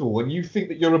cool for school and you think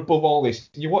that you're above all this,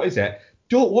 what is it?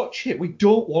 Don't watch it. We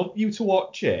don't want you to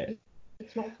watch it.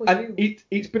 It's not for you.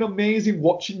 It's been amazing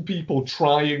watching people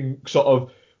try and sort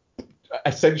of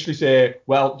essentially say,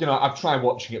 well, I've tried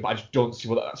watching it, but I just don't see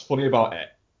what that's funny about it.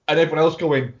 And everyone else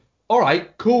going, all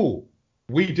right, cool,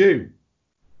 we do.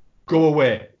 Go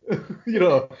away.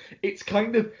 It's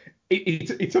kind of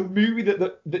it's a movie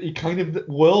that you kind of the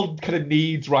world kind of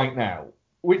needs right now,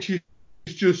 which is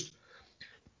just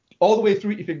all the way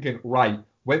through it. You're thinking, right,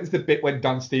 when's the bit when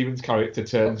Dan Stevens' character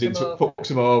fucks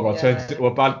him over, or turns into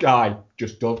a bad guy?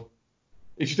 Just done.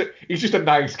 He's just a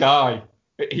nice guy.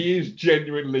 He is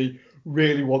genuinely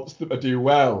really wants them to do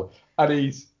well, and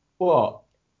he's what?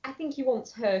 I think he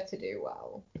wants her to do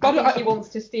well. I think he wants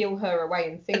to steal her away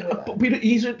and sing with her. But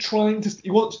he isn't trying to.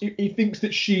 He thinks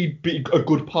that she'd be a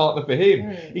good partner for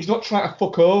him. He's not trying to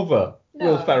fuck over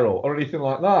Will Ferrell or anything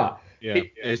like that. Yeah.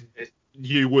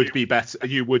 You would be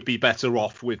better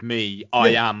off with me. I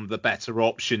am the better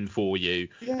option for you,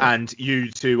 and you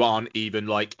two aren't even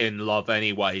like in love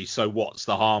anyway. So what's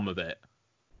the harm of it?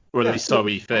 Or at least so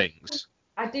he thinks.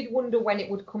 I did wonder when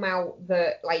it would come out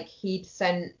that like he'd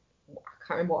sent.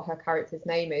 I can't remember what her character's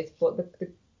name is, but the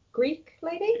Greek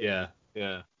lady? Yeah.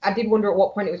 I did wonder at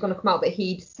what point it was going to come out that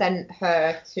he'd sent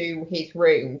her to his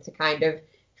room to kind of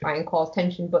try and cause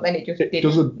tension, but then it just didn't.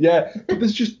 Doesn't, yeah. But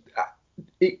there's just,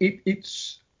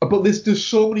 but there's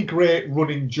so many great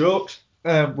running jokes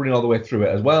running all the way through it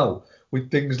as well,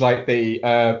 with things like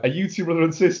are you two brother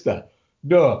and sister?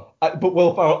 No, but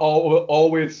Will Ferrell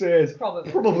always says,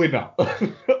 probably not.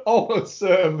 Almost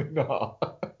certainly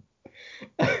not.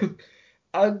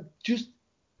 And just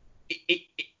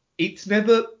it's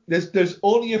never there's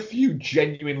only a few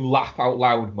genuine laugh out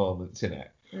loud moments in it,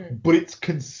 but it's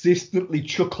consistently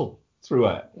chuckle through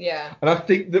it. Yeah. And I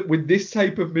think that with this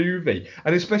type of movie,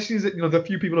 and especially as the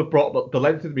few people have brought up the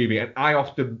length of the movie, and I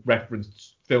often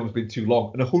reference films being too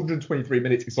long, and 123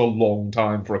 minutes is a long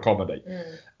time for a comedy.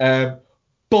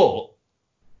 But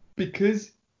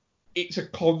because it's a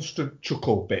constant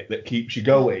chuckle bit that keeps you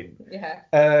going.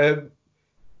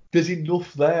 There's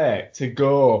enough there to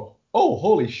go, oh,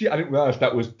 holy shit, I didn't realise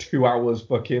that was 2 hours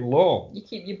fucking long. You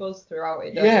keep your buzz throughout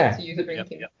it, don't you, to use a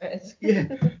drinking phrase. Yeah.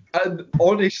 And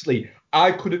honestly,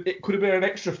 it could have been an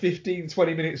extra 15,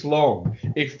 20 minutes long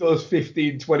if those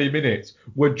 15, 20 minutes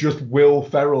were just Will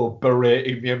Ferrell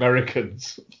berating the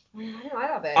Americans.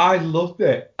 I love it. I loved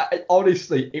it.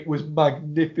 Honestly, it was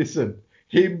magnificent.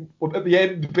 Him at the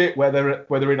end bit where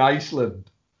they're in Iceland,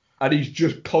 and he's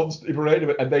just constantly berating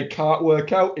it, and they can't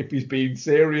work out if he's being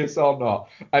serious or not,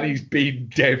 and he's being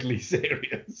deadly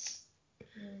serious.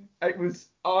 It was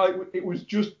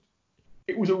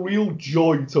a real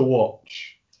joy to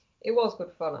watch. It was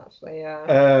good fun, actually.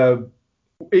 Yeah.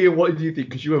 Ian, what did you think?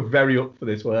 Because you were very up for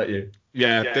this, weren't you?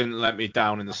 Yeah, it didn't let me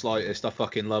down in the slightest. I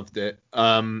fucking loved it.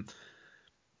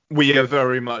 We are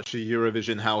very much a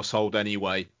Eurovision household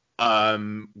anyway.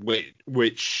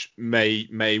 Which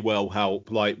may well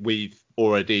help. Like, we've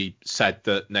already said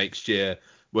that next year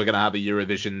we're going to have a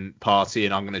Eurovision party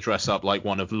and I'm going to dress up like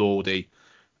one of Lordi.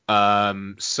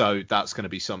 So that's going to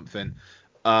be something.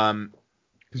 I'm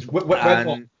one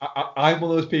of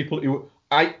those people who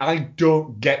I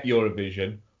don't get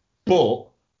Eurovision, but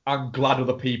I'm glad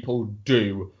other people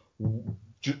do.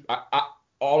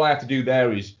 All I have to do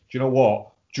there is, do you know what?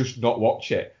 Just not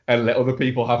watch it and let other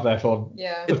people have their fun.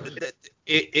 Yeah.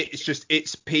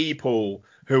 It's people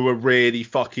who are really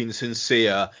fucking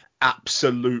sincere,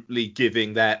 absolutely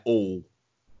giving their all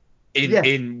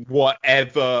in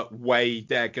whatever way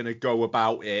they're gonna go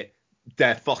about it.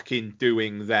 They're fucking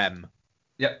doing them.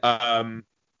 Yeah.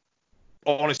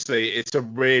 Honestly, it's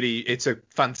a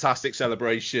fantastic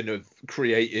celebration of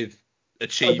creative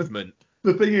achievement.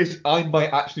 The thing is, I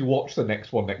might actually watch the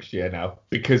next one next year now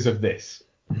because of this.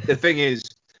 The thing is,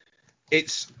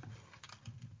 it's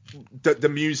the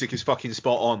music is fucking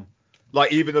spot on.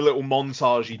 Like, even the little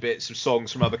montagey bits of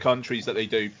songs from other countries that they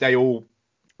do, they all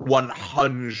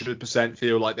 100%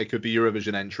 feel like they could be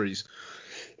Eurovision entries.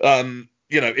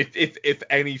 if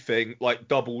anything, like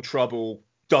Double Trouble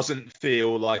doesn't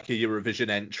feel like a Eurovision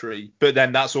entry, but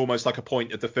then that's almost like a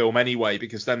point of the film anyway,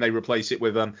 because then they replace it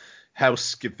with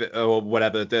Helskip or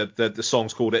whatever the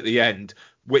song's called at the end,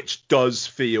 which does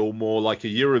feel more like a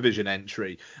Eurovision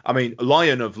entry. I mean,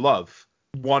 Lion of Love,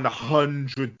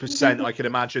 100% I can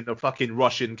imagine the fucking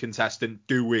Russian contestant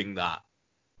doing that.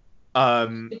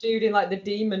 The dude in like the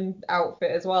demon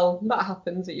outfit as well. That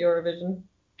happens at Eurovision.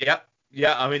 Yep.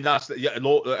 Yeah, I mean I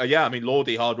mean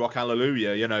Lordi, Hard Rock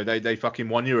Hallelujah, they fucking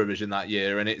won Eurovision that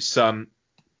year, and it's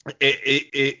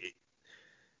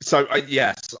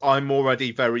yes, I'm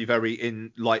already very very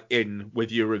in with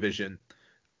Eurovision.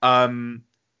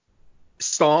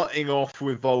 Starting off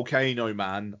with Volcano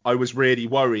Man, I was really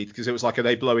worried because it was like, are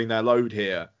they blowing their load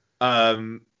here?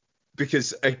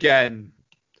 Because again,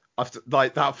 after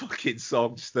like that fucking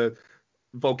song, just the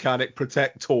Volcanic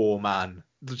Protector Man.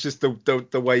 Just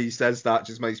the way he says that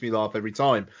just makes me laugh every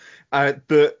time.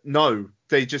 But no,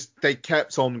 they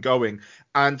kept on going.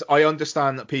 And I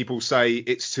understand that people say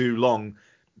it's too long.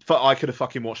 But I could have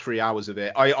fucking watched 3 hours of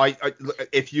it. I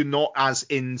if you're not as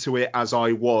into it as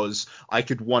I was, I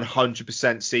could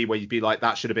 100% see where you'd be like,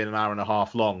 that should have been an hour and a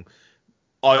half long.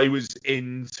 I was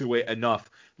into it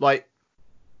enough. Like,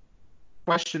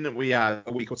 question that we had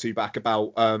a week or two back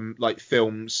about like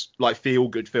films, like feel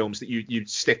good films that you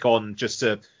stick on just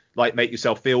to like make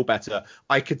yourself feel better.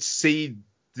 I could see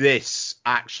this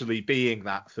actually being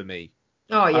that for me.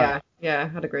 Oh yeah,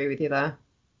 I'd agree with you there.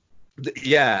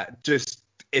 Yeah, just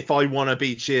if I want to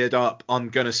be cheered up, I'm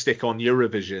gonna stick on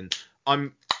Eurovision. I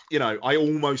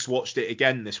almost watched it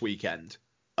again this weekend.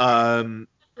 And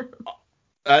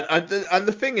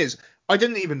the thing is, I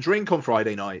didn't even drink on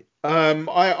Friday night.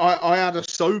 I had a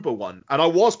sober one, and I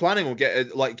was planning on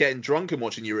getting drunk and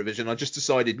watching Eurovision. I just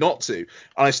decided not to, and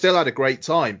I still had a great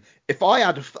time. If I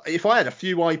had a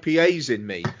few IPAs in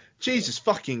me, Jesus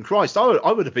fucking Christ,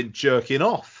 I would have been jerking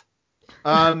off.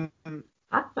 I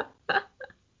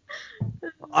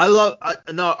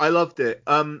loved it.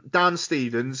 Dan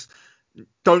Stevens,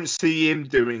 don't see him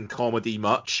doing comedy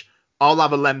much. I'll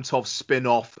have a Lemtov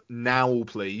spin-off now,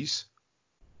 please.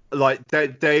 Like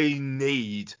they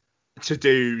need to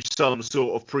do some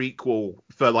sort of prequel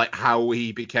for like how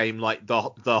he became like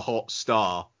the hot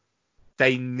star.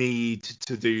 They need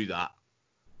to do that.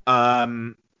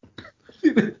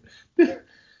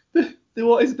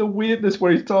 What is the weirdness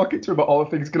where he's talking to him about all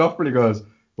the things get off, and he goes,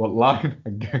 "What line?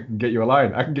 I can get you a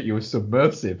line. I can get you a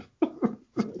submersive."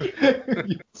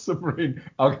 Submarine.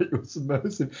 I'll get you a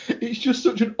submersive. It's just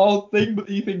such an odd thing, but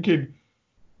you're thinking,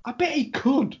 I bet he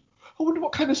could. I wonder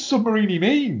what kind of submarine he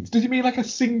means. Does he mean like a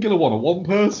singular one, a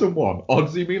one-person one? Or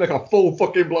does he mean like a full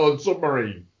fucking blown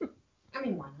submarine? I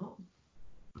mean, why not?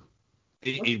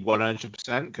 He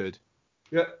 100% could.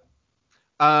 Yeah.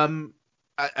 And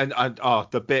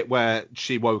the bit where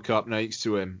she woke up next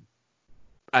to him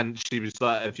and she was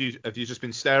like, have you just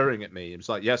been staring at me? It was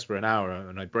like, yes, for an hour,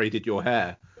 and I braided your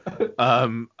hair.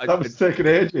 That was taking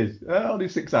ages. Only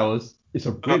 6 hours. It's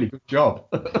a really good job.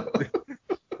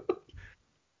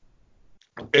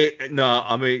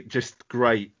 I mean, just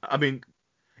great. I mean,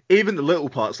 even the little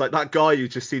parts, like that guy who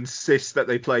just insists that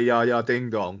they play Ya Ya Ding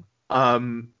Dong.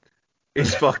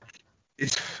 He's fucking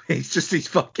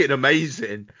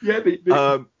amazing. Yeah,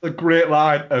 the great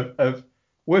line of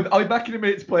when I'll be back in a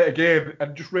minute to play it again,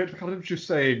 and just Rachel McAdams just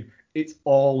saying it's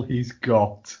all he's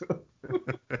got.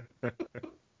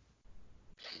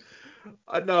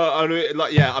 I mean,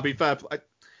 like, yeah, I mean, fair play.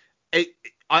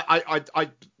 I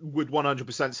would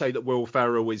 100% say that Will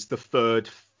Ferrell is the third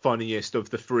funniest of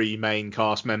the three main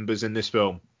cast members in this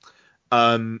film.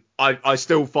 I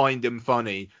still find him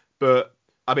funny, but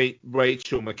I mean,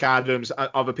 Rachel McAdams,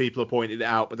 other people have pointed it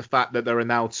out, but the fact that there are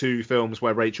now two films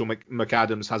where Rachel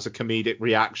McAdams has a comedic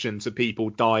reaction to people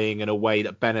dying in a way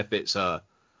that benefits her,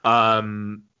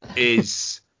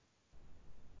 is...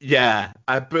 Yeah,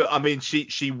 but I mean,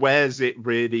 she wears it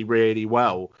really, really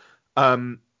well.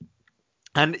 And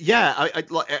yeah,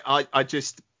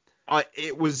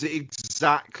 it was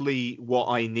exactly what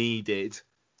I needed,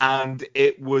 and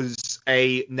it was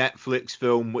a Netflix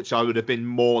film which I would have been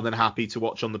more than happy to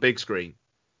watch on the big screen.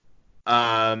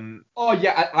 Oh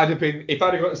yeah, I'd have been, if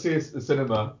I'd have got to see it at the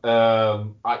cinema.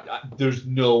 There's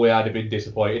no way I'd have been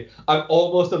disappointed. I'm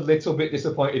almost a little bit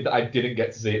disappointed that I didn't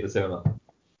get to see it at the cinema.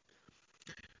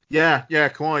 Yeah,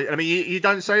 quite. I mean, you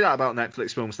don't say that about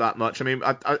Netflix films that much. I mean,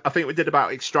 I think we did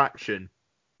about Extraction,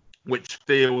 which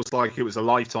feels like it was a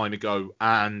lifetime ago,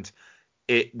 and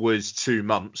it was 2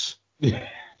 months. Fucking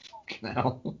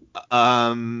hell.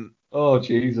 Oh,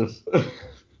 Jesus.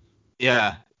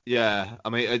 Yeah. I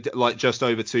mean, like just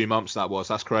over 2 months that was.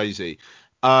 That's crazy.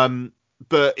 But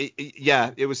But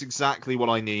it was exactly what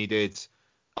I needed.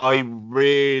 I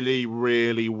really,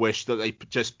 really wish that they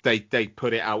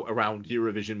put it out around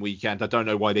Eurovision weekend. I don't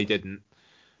know why they didn't.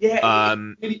 Yeah,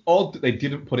 it's really odd that they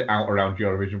didn't put it out around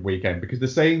Eurovision weekend, because they're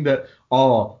saying that,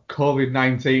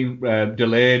 COVID-19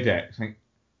 delayed it. It's like,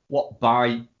 what,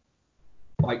 by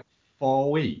like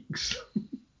 4 weeks?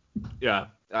 Yeah,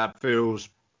 that feels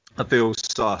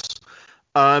sus.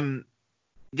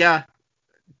 Yeah,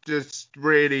 just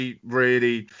really,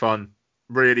 really fun.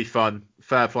 Really fun.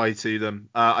 Fair play to them.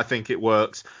 I think it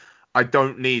works. I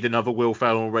don't need another Will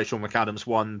Ferrell or Rachel McAdams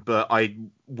one, but I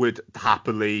would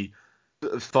happily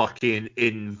fucking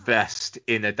invest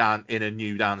in a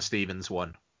new Dan Stevens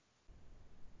one.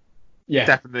 Yeah,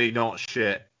 definitely not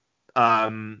shit.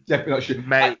 Definitely not shit.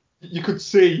 Mate, you could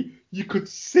see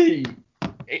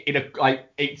in a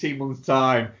 18 months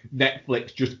time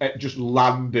Netflix just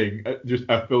landing just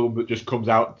a film that just comes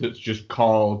out that's just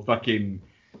called fucking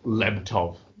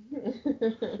Lemtov.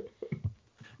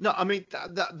 No, I mean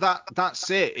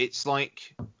that's it. It's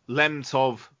like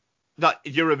Lemtov, that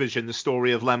Eurovision, the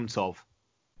story of Lemtov.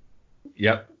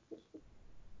 Yep.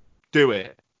 Do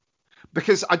it.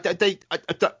 Because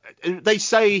they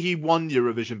say he won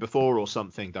Eurovision before or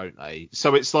something, don't they?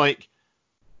 So it's like,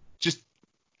 just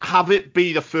have it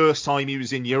be the first time he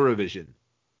was in Eurovision.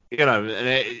 You know, and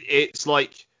it's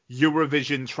like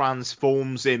Eurovision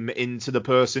transforms him into the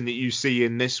person that you see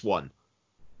in this one.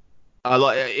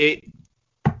 Like it.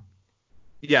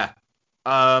 Yeah.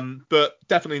 But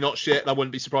definitely not shit. And I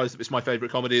wouldn't be surprised if it's my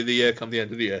favourite comedy of the year come the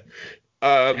end of the year.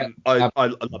 I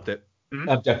loved it.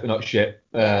 I'm definitely not shit.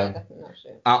 Definitely not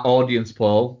shit. Our audience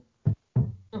poll,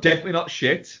 definitely not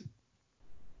shit.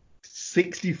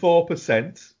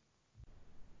 64%.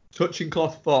 Touching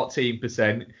Cloth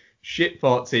 14%. Shit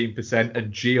 14%.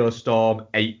 And Geostorm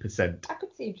 8%. I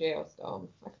could see Geostorm.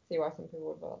 I could see why some people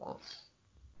would vote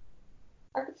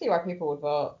that. I could see why people would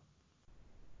vote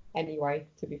anyway,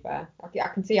 to be fair. I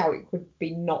can see how it could be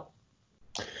not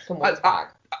someone's bag.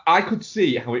 I could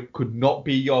see how it could not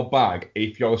be your bag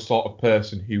if you're a sort of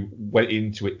person who went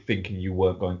into it thinking you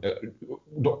weren't going,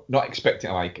 not expecting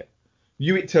to like it.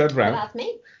 It turned around. Well, that's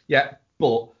me. Yeah,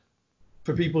 but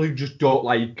for people who just don't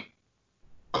like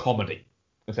comedy,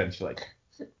 essentially.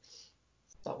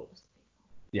 Soulless people.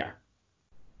 Yeah.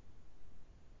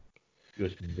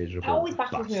 Just miserable. It always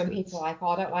baffles me when people are like,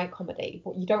 I don't like comedy,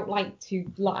 but you don't like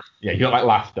to laugh. Yeah, you don't like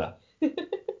laughter. You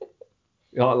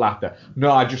don't like laughter.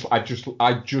 No, I just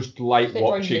like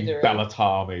watching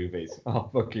Bellatar movies. Oh,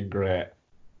 fucking great.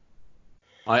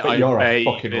 You're a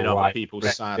fucking right.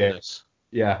 People's sadness.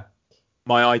 Yeah.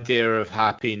 My idea of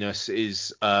happiness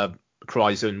is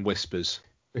cries and whispers.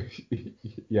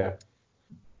 Yeah.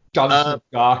 Dance in the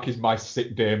Dark is my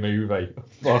sick day movie.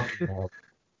 Fucking hell.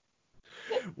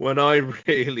 When I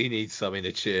really need something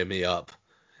to cheer me up,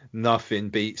 nothing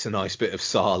beats a nice bit of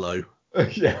Sarlo.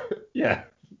 Yeah.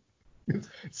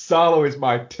 Sarlo is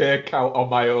my takeout on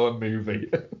my own movie.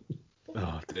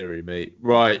 Oh, dearie me.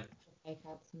 Right.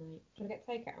 Takeout tonight. Should we get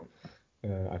takeout?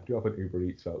 I do have an Uber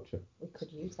Eats voucher. We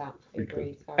could use that. Uber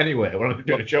Eats voucher. Anyway, what I'm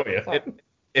going to show you.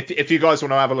 If you guys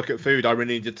want to have a look at food, I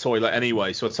really need a toilet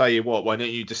anyway. So I'll tell you what, why don't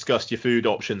you discuss your food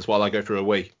options while I go through a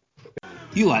wee?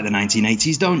 You like the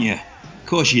 1980s, don't you? Of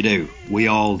course you do. We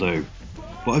all do.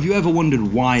 But have you ever wondered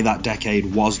why that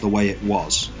decade was the way it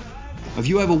was? Have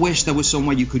you ever wished there was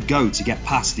somewhere you could go to get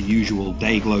past the usual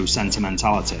day-glow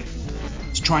sentimentality?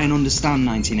 To try and understand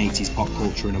 1980s pop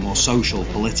culture in a more social,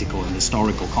 political and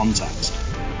historical context?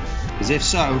 Because if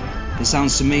so, it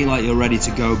sounds to me like you're ready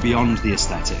to go beyond the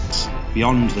aesthetics,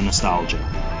 beyond the nostalgia.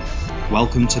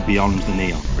 Welcome to Beyond the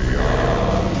Neon.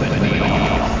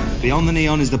 Beyond the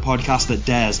Neon is the podcast that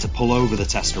dares to pull over the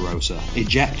Testarossa,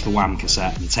 eject the Wham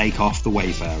cassette and take off the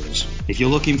Wayfarers. If you're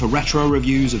looking for retro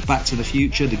reviews of Back to the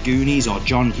Future, The Goonies or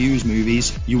John Hughes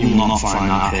movies, you will not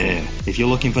find that here. If you're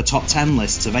looking for top 10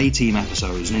 lists of A-Team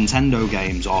episodes, Nintendo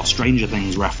games or Stranger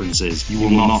Things references, you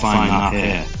will not find that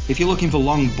here. If you're looking for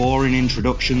long boring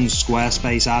introductions,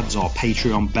 Squarespace ads or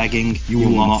Patreon begging, you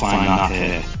will not find that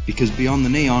here. Because Beyond the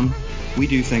Neon, we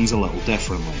do things a little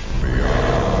differently.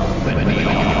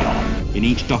 In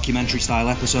each documentary-style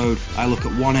episode, I look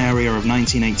at one area of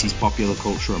 1980s popular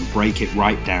culture and break it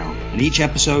right down. And each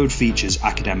episode features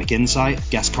academic insight,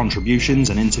 guest contributions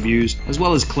and interviews, as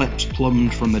well as clips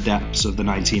plumbed from the depths of the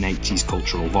 1980s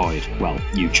cultural void. Well,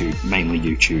 YouTube, mainly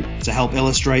YouTube, to help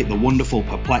illustrate the wonderful,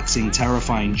 perplexing,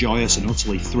 terrifying, joyous and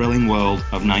utterly thrilling world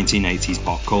of 1980s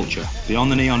pop culture.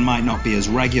 Beyond the Neon might not be as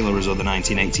regular as other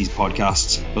 1980s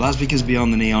podcasts, but that's because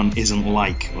Beyond the Neon isn't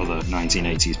like other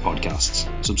 1980s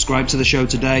podcasts. Subscribe to the the show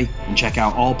today and check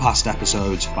out all past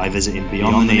episodes by visiting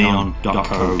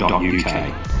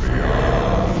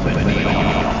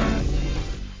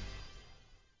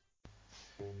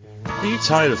beyondtheneon.co.uk. Are you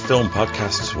tired of film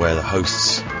podcasts where the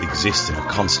hosts exist in a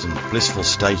constant blissful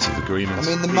state of agreement? I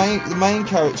mean, the main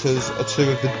characters are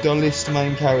two of the dullest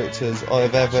main characters I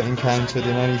have ever encountered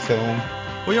in any film.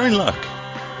 Well, you're in luck.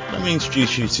 Let me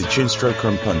introduce you to Chinstroker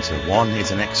and Punter. One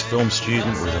is an ex-film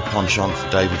student with a penchant for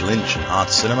David Lynch and art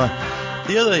cinema.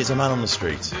 The other is a man on the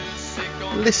street.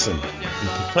 Listen in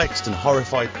perplexed and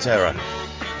horrified terror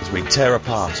as we tear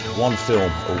apart one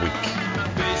film a week.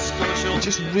 It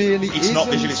just really It's isn't. not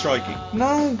visually striking.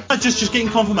 No. Just getting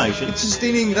confirmation. It's just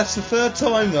that's the third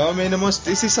time though. I mean, is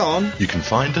this on? You can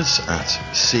find us at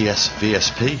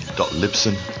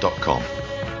csvsp.libsyn.com.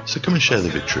 So come and share the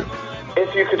victory.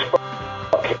 If you could fuck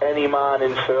any man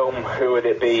in film, who would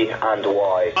it be and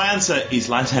why? My answer is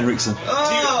Lance Henriksen.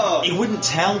 Oh! He wouldn't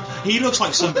tell. He looks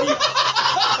like somebody.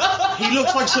 He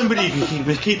looks like somebody who can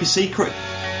keep a secret.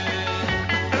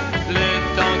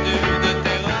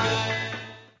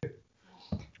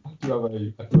 I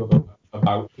do have a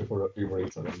voucher for Uber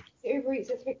Eats. I think. Uber Eats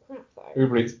is a bit crap though.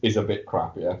 Uber Eats is a bit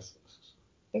crap, yes. I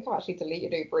think I've actually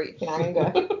deleted Uber Eats in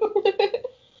anger.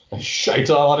 Shite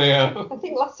on here. I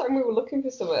think last time we were looking for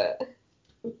something, I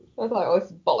was like, oh, this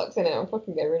is bollocks in it, I'm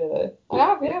fucking getting rid of it.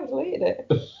 I've deleted it.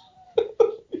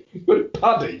 But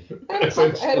Paddy. I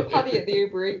had a Paddy at the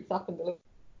Uber Eats app and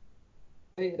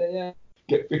deleted it, yeah.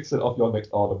 Get 50% off your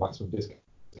next order, maximum discount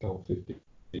 50.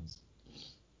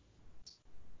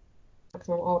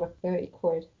 Maximum order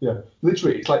 £30. Yeah,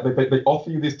 literally, it's like they offer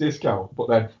you this discount, but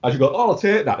then as you go, oh, I'll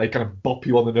take that, they kind of bop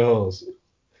you on the nose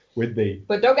with the.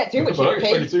 But don't get too much, don't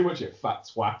spend too much, you fat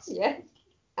twat. Yeah.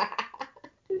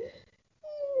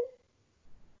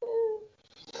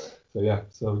 So yeah,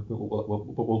 so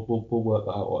we'll work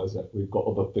that out. What is it? We've got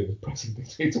other things, pressing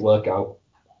things we need to work out.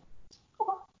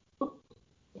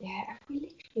 Yeah, have we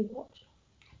literally watched?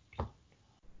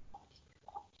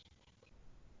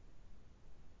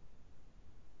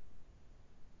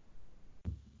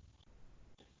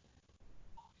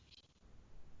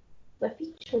 The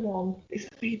feature one. It's a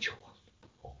feature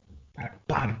one. Had a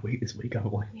bad week this week,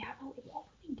 haven't we? We haven't. What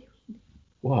have we been doing?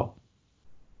 What?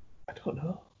 I don't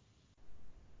know.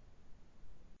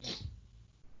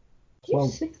 Did you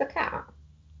sniff the cat?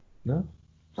 No.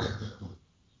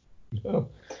 No.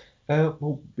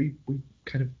 Well, we won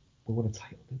a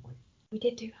title, didn't we? We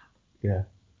did do that. Yeah.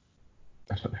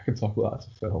 I don't know if I can talk about that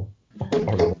as a film.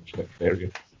 Or a watch it,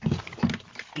 period.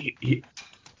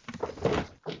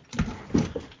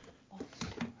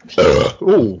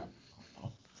 Ooh.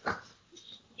 Yeah,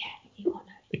 he won't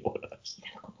know. He's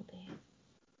had a couple of beers.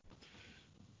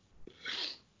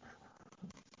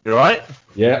 You alright?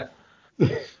 Yeah.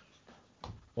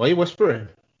 Why are you whispering?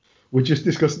 We're just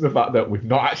discussing the fact that we've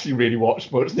not actually really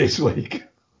watched much this week.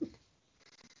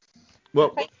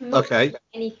 Well, okay.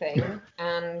 Anything,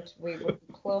 and we were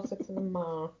closer to the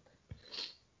mark.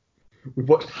 We've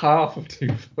watched half of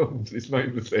two films. It's not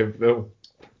even the same film.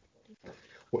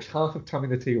 Watched half of Tammy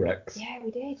the T-Rex. Yeah, we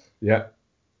did. Yeah.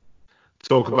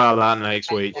 Talk about that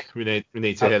next week. We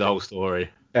need to hear the whole story.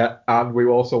 And we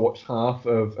also watched half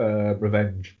of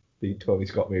Revenge, the Tony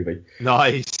Scott movie.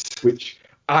 Nice. Which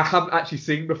I haven't actually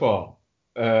seen before.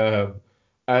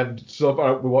 And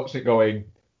so we watched it going,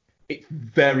 it's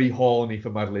very horny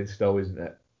for Madeleine Stowe, isn't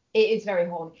it? It is very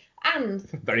horny. And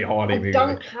very horny movie. I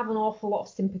don't have an awful lot of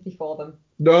sympathy for them.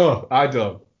 No, I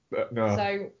don't. No.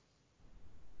 So,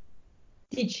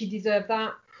 did she deserve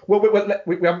that? Well,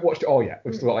 we haven't watched it all yet.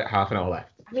 We've still got like half an hour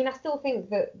left. I mean, I still think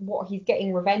that what he's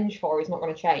getting revenge for is not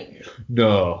going to change.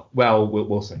 No. Well,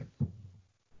 we'll see.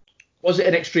 Was it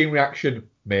an extreme reaction?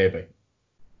 Maybe.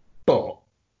 But.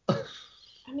 I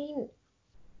mean,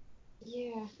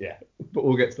 yeah. Yeah, but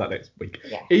we'll get to that next week.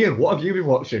 Yeah. Ian, what have you been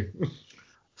watching?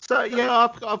 So yeah,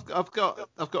 I've got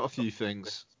a few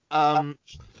things. We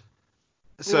watched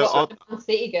the Man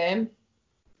City game.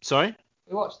 Sorry?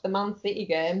 We watched the Man City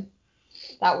game.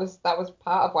 That was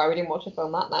part of why we didn't watch a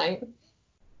film that night.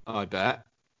 I bet.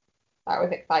 That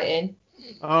was exciting.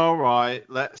 All right,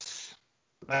 let's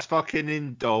fucking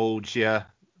indulge you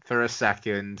for a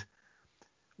second.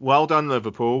 Well done,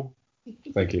 Liverpool.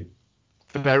 Thank you.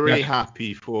 Very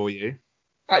happy for you.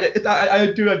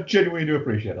 I genuinely do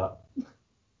appreciate that.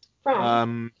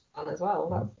 France as well.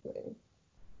 That's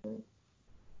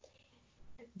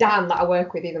Dan that I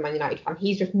work with is a Man United fan.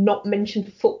 He's just not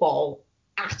mentioned football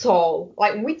at all.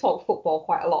 Like, we talk football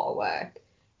quite a lot at work,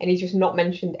 and he's just not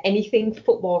mentioned anything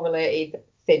football related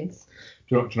since.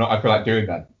 Do you know what I feel like doing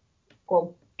then? Go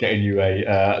on. Getting you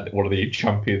one of the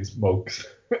Champions mugs.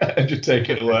 and just take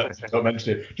it to work. Don't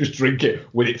mention it. Just drink it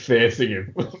with it facing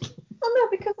him. Well, no,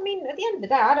 because I mean, at the end of the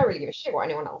day, I don't really give a shit what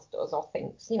anyone else does or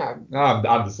thinks, you know. I'm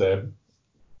the same.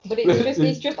 But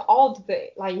it's just odd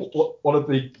that, like... One of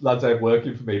the lads I have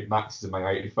working for me, Max, is a Man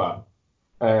United fan.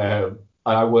 And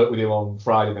I worked with him on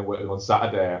Friday and then worked with him on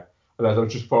Saturday. And as I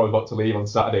was just before I was about to leave on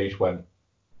Saturday, he just went,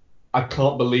 I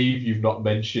can't believe you've not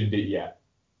mentioned it yet.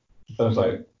 And I was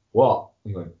like, what?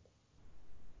 And he went,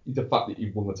 the fact that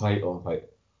you've won the title. I'm like,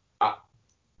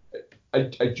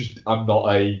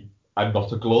 I'm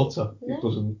not a gloater. No.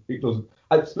 It doesn't.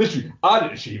 I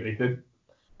didn't achieve anything.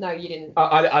 No, you didn't.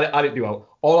 I didn't do well.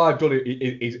 All I've done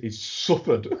is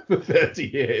suffered for 30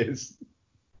 years.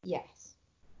 Yes.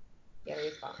 Yeah, there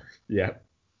is that. Yeah.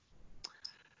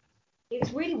 It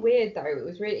was really weird though.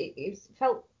 It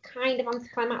felt kind of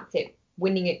anticlimactic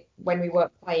winning it when we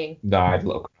weren't playing. No, I had a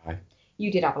little cry.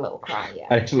 You did have a little cry, yeah.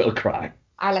 I had a little cry.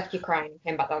 I left you crying and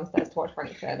came back downstairs to watch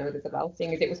Frank Turner with Isabel,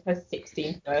 seeing as it was her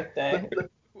 16th birthday.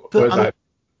 I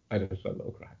had a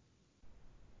little cry.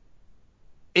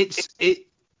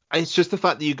 It's just the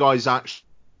fact that you guys actually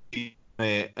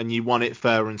it and you won it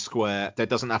fair and square. There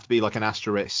doesn't have to be like an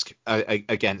asterisk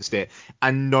against it,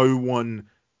 and no one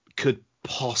could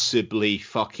possibly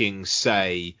fucking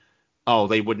say, oh,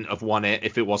 they wouldn't have won it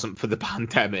if it wasn't for the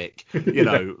pandemic. You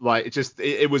know, like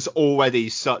it was already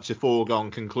such a foregone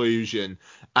conclusion,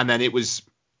 and then it was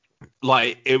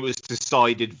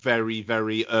decided very,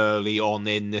 very early on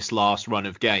in this last run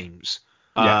of games.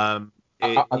 Yeah.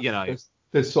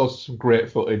 There's some great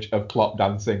footage of Klopp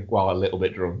dancing while a little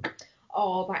bit drunk.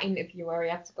 Oh, that interview where he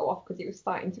had to go off because he was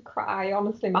starting to cry.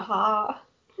 Honestly, my heart.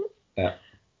 Yeah.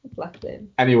 Bless him.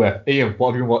 Anyway, Ian,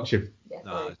 what have you been watching?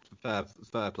 Yeah,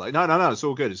 fair play. No, it's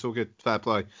all good. It's all good. Fair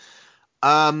play.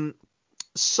 I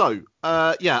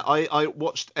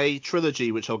watched a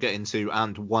trilogy which I'll get into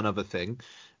and one other thing.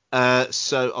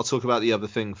 So I'll talk about the other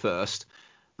thing first.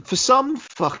 For some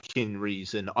fucking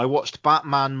reason, I watched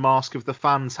Batman: Mask of the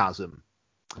Phantasm.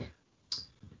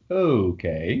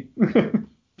 Okay.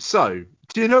 So,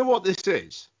 do you know what this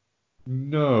is?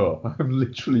 No, I'm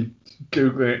literally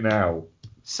Googling it now.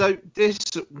 So, this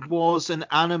was an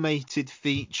animated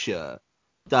feature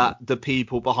that the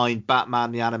people behind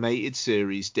Batman the Animated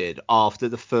Series did after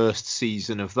the first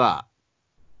season of that.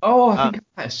 Oh, I think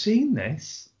I might have seen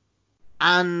this.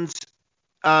 And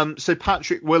so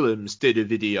Patrick Willems did a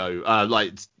video,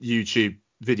 like YouTube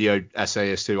video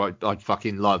essayist who I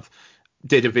fucking love,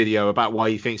 did a video about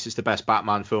why he thinks it's the best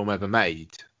Batman film ever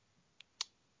made.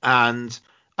 And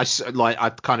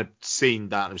I'd kind of seen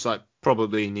that and was like,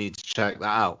 probably need to check that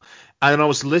out. And then I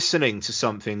was listening to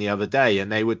something the other day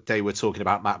and they were talking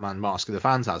about Batman: Mask of the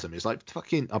Phantasm. It's like,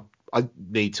 fucking, I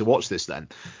need to watch this then.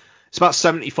 It's about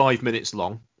 75 minutes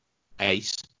long.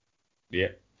 Ace. Yeah.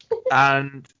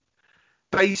 And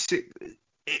basically,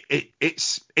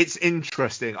 it's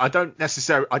interesting. I don't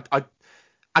necessarily.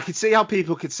 I could see how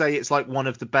people could say it's like one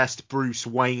of the best Bruce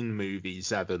Wayne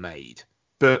movies ever made,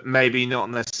 but maybe not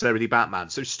necessarily Batman.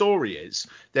 So story is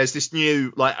there's this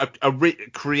new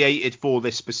created for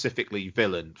this specifically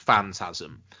villain,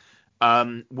 Phantasm,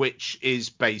 which is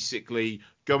basically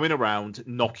going around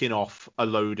knocking off a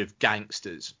load of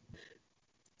gangsters,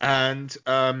 and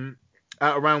at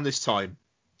around this time,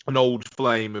 an old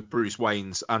flame of Bruce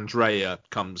Wayne's, Andrea,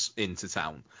 comes into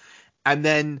town. And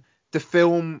then the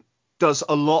film does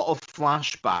a lot of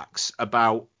flashbacks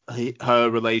about her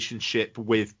relationship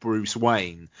with Bruce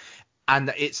Wayne.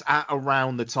 And it's at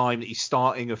around the time that he's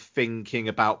starting of thinking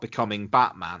about becoming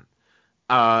Batman.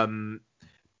 And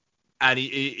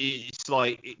he's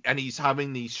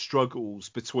having these struggles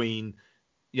between,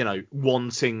 you know,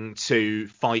 wanting to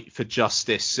fight for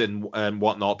justice and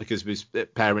whatnot because of his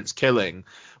parents' killing,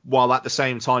 while at the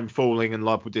same time falling in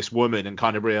love with this woman and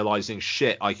kind of realizing,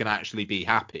 shit, I can actually be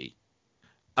happy.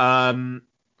 And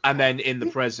then in the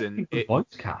present, voice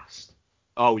cast.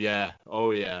 Oh yeah.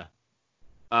 Sorry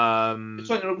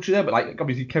to interrupt you there, but like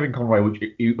obviously Kevin Conroy,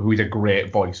 who is a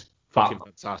great voice,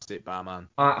 fantastic Batman.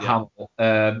 Hamill.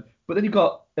 But then you've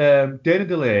got Dana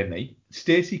Delaney,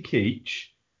 Stacey Keach.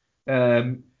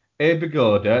 Abe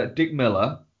Vigoda, Dick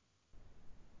Miller.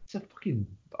 It's a fucking...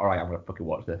 Alright, I'm going to fucking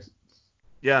watch this.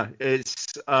 Yeah,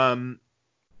 it's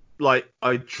like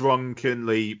I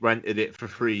drunkenly rented it for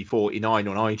 $3.49 on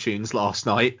iTunes last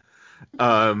night,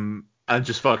 and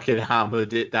just fucking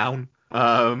hammered it down.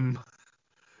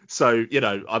 So, you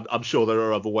know, I'm sure there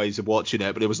are other ways of watching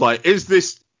it, but it was like,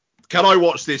 can I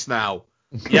watch this now?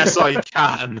 Yes, I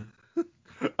can.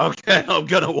 Okay, I'm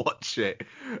going to watch it.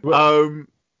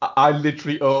 I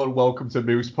literally own Welcome to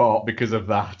Moose Park because of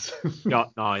that. Yeah,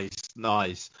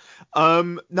 nice.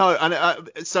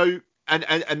 So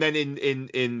And then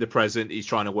in the present, he's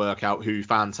trying to work out who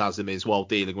Phantasm is while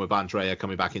dealing with Andrea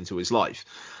coming back into his life.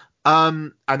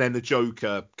 And then the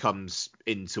Joker comes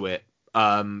into it.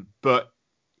 But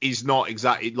he's not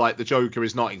exactly like the Joker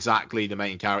is not exactly the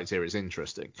main character. It's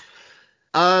interesting.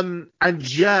 And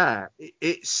yeah,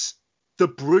 it's the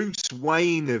Bruce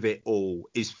Wayne of it all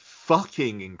is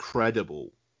fucking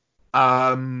incredible.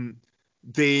 The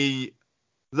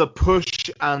push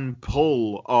and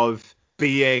pull of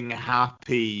being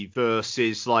happy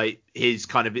versus like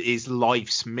his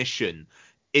life's mission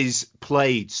is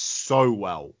played so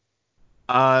well.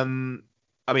 I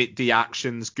mean, the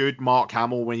action's good. Mark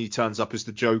Hamill, when he turns up as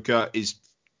the Joker, is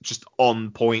just on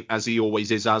point as he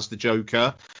always is as the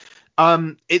Joker.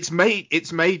 It's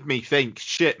made me think,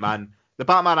 shit, man, the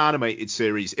Batman animated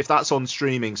series, if that's on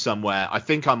streaming somewhere, I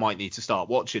think I might need to start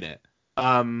watching it.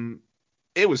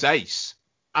 It was ace.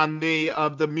 And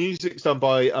the music's done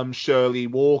by Shirley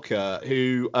Walker,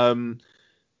 who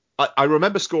I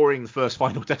remember scoring the first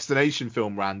Final Destination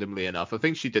film randomly enough. I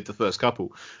think she did the first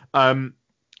couple.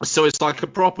 So it's like a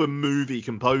proper movie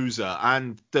composer,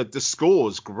 and the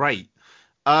score's great.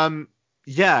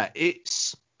 Yeah,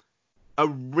 it's a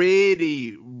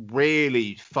really,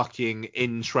 really fucking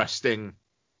interesting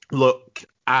look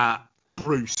at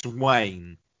Bruce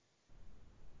Wayne.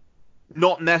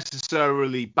 Not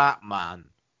necessarily Batman.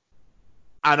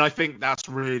 And I think that's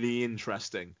really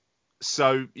interesting.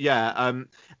 So yeah,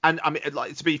 and I mean,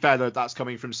 like, to be fair though, that's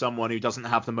coming from someone who doesn't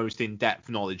have the most in-depth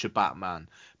knowledge of Batman.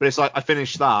 But it's like I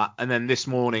finished that, and then this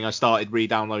morning I started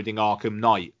re-downloading Arkham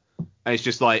Knight, and it's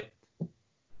just like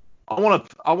I want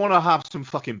to have some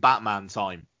fucking Batman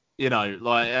time, you know,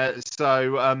 like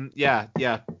yeah,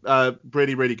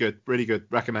 really, really good,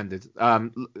 recommended.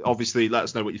 Obviously, let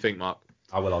us know what you think, Mark.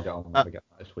 I will. I'll get on when I get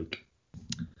that this week.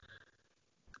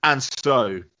 And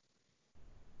so,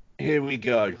 here we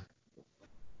go.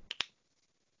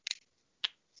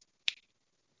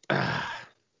 I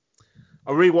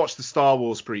rewatched the Star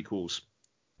Wars prequels.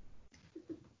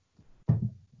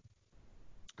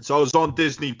 So I was on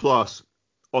Disney Plus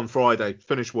on Friday,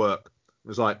 finished work. I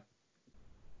was like,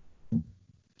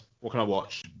 what can I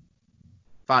watch?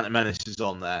 Phantom Menace is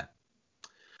on there.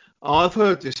 Oh, I've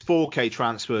heard this 4K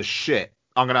transfer shit.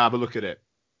 I'm going to have a look at it.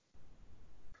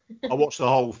 I watched the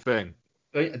whole thing.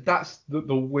 That's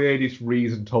the weirdest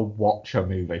reason to watch a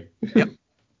movie. Yep.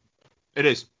 It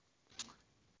is.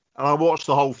 And I watched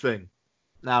the whole thing.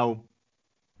 Now,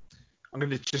 I'm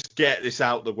going to just get this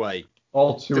out the way.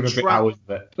 All 2.5 hours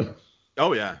of it.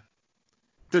 Oh, yeah.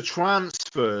 The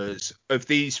transfers of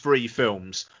these three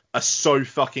films are so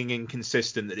fucking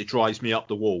inconsistent that it drives me up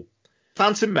the wall.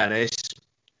 Phantom Menace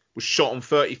was shot on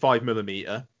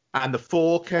 35mm, and the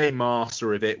 4K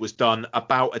master of it was done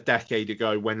about a decade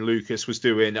ago when Lucas was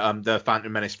doing the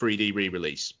Phantom Menace 3D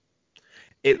re-release.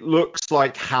 It looks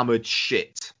like hammered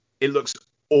shit. It looks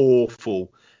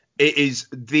awful. It is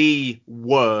the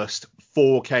worst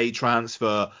 4K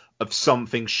transfer of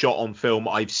something shot on film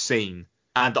I've seen.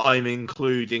 And I'm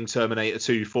including Terminator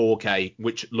 2 4K,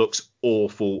 which looks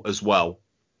awful as well.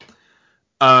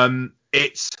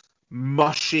 It's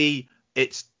mushy.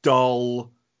 It's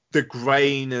dull. The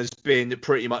grain has been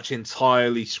pretty much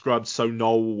entirely scrubbed, so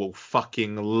Noel will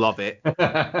fucking love it.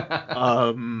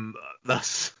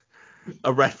 That's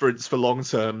a reference for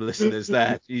long-term listeners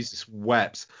there. Jesus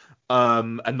wept.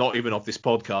 And not even off this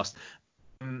podcast.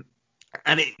 And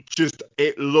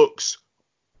it looks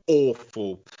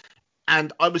awful.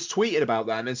 And I was tweeting about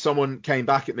that, and then someone came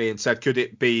back at me and said, could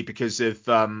it be because of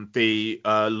the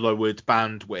lowered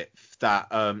bandwidth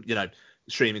that,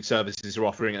 streaming services are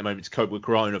offering at the moment to cope with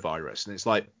coronavirus? And it's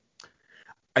like,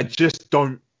 I just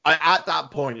don't. At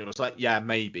that point, it was like, yeah,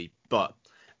 maybe. But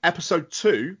episode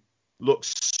 2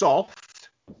 looks soft,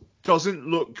 doesn't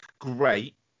look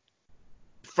great.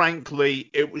 Frankly,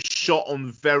 it was shot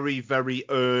on very, very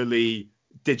early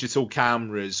digital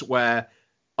cameras where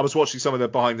I was watching some of the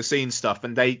behind the scenes stuff,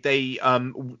 and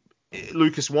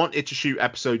Lucas wanted to shoot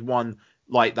episode 1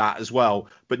 like that as well,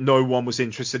 but no one was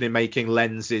interested in making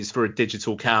lenses for a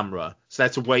digital camera, so they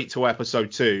had to wait till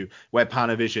episode 2 where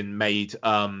Panavision made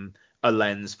a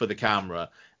lens for the camera,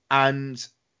 and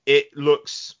it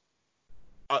looks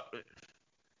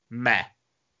meh,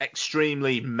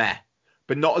 extremely meh,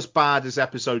 but not as bad as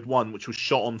episode 1, which was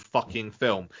shot on fucking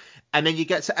film. And then you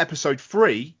get to episode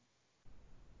 3,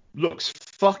 looks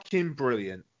fucking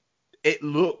brilliant. It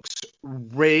looks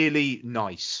really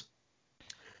nice.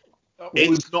 What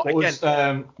was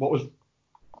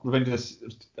Revenge of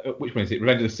the which one is it?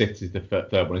 Revenge of the Sith is the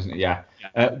third one, isn't it? Yeah.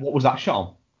 What was that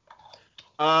shot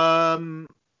on?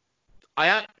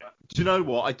 Do you know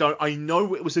what? I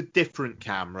know it was a different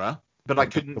camera, but I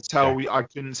couldn't tell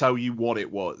you what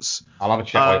it was. I'll have a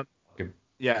check.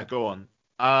 Yeah, go on.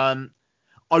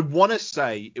 I want to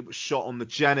say it was shot on the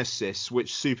Genesis,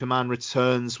 which Superman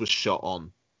Returns was shot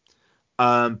on.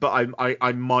 But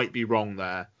I might be wrong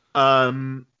there.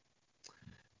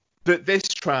 But this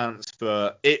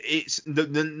transfer, it's the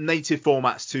native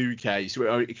format's 2K,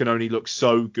 so it can only look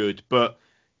so good. But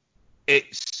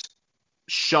it's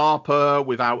sharper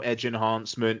without edge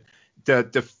enhancement.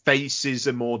 The faces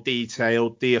are more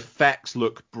detailed. The effects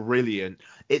look brilliant.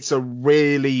 It's a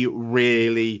really,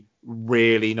 really,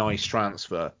 really nice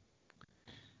transfer.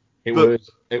 It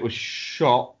was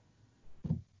shot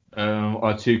on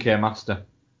a 2K Master.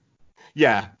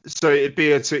 Yeah, so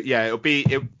it's a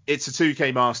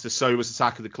 2K Master. So was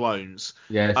Attack of the Clones.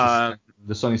 Yeah,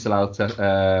 the Sony still out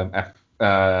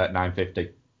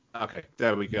F950. Okay,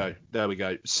 there we go.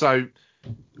 So,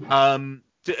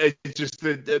 just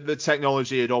the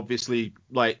technology had obviously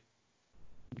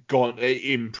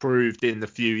improved in the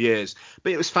few years,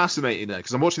 but it was fascinating there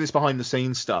because I'm watching this behind the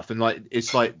scenes stuff, and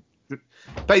it's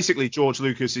basically George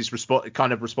Lucas is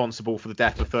kind of responsible for the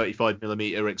death of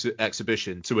 35mm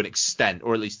exhibition to an extent,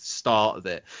 or at least the start of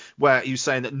it, where he was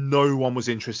saying that no one was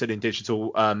interested in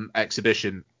digital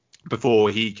exhibition before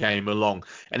he came along,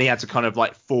 and he had to kind of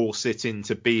force it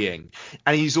into being.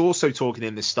 And he's also talking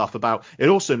in this stuff about it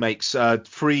also makes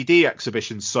 3D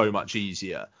exhibitions so much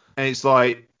easier. And it's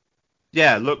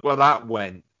yeah, look where that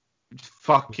went.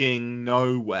 Fucking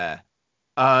nowhere.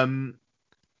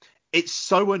 It's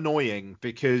so annoying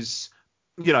because,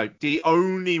 the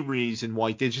only reason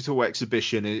why digital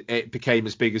exhibition it became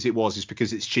as big as it was is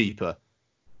because it's cheaper.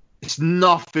 It's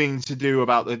nothing to do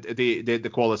about the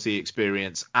quality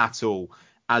experience at all.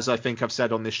 As I think I've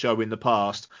said on this show in the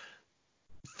past,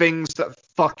 things that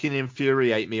fucking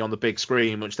infuriate me on the big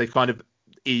screen, which they've kind of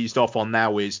eased off on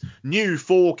now, is new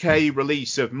 4K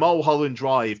release of Mulholland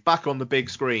Drive back on the big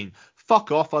screen.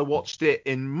 Fuck off, I watched it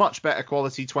in much better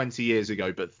quality 20 years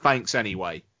ago, but thanks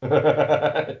anyway.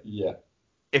 Yeah.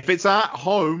 If it's at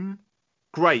home,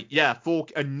 great. Yeah,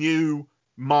 a new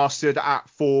mastered at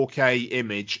 4K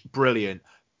image, brilliant.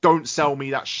 Don't sell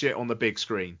me that shit on the big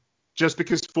screen. Just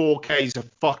because 4K is a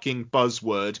fucking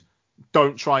buzzword,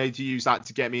 don't try to use that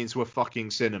to get me into a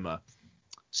fucking cinema.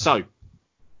 So,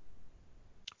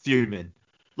 fuming.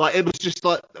 It was just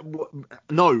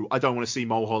no, I don't want to see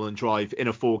Mulholland Drive in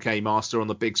a 4K master on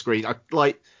the big screen.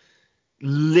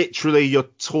 Literally, you're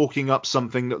talking up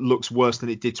something that looks worse than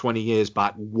it did 20 years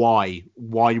back. Why?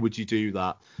 Why would you do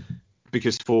that?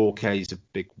 Because 4K is a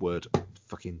big word.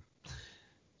 Fucking.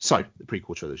 So, the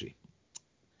prequel trilogy.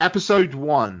 Episode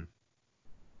 1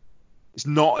 is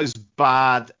not as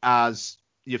bad as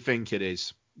you think it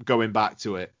is. Going back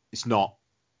to it, it's not.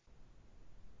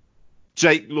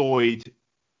 Jake Lloyd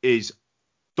is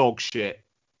dog shit.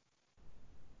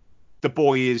 The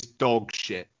boy is dog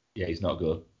shit. Yeah, he's not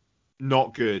good.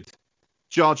 Not good.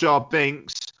 Jar Jar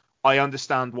Binks, I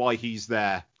understand why he's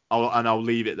there. I'll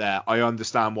leave it there. I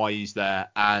understand why he's there,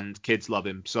 and kids love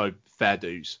him, so fair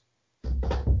dues.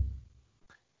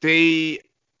 The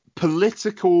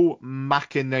political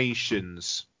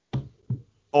machinations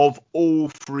of all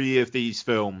three of these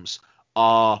films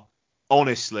are,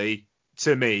 honestly,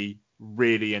 to me,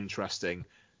 really interesting.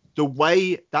 The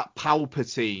way that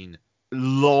Palpatine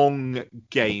long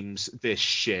games this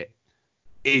shit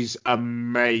is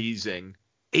amazing.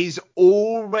 He's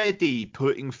already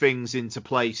putting things into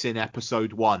place in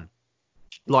episode 1.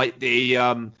 Like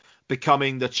the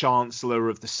becoming the Chancellor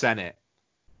of the Senate.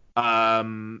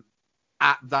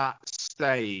 At that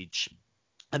stage,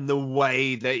 and the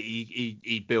way that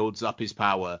he builds up his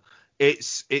power,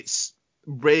 it's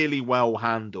really well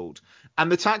handled.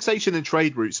 And the taxation and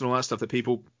trade routes and all that stuff that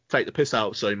people take the piss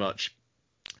out so much,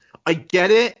 I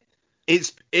get it.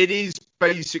 It is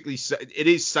basically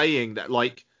saying that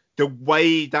the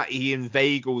way that he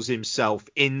inveigles himself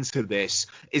into this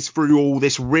is through all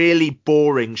this really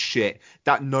boring shit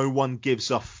that no one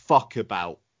gives a fuck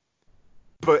about.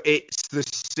 But it's the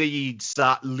seeds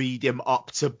that lead him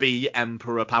up to be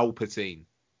Emperor Palpatine.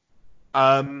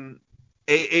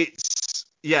 It's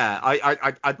yeah.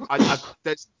 I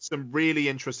there's some really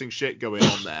interesting shit going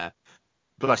on there.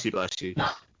 Bless you.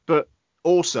 But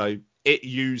also, it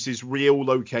uses real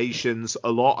locations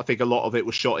a lot. I think a lot of it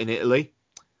was shot in Italy.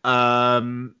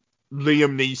 Liam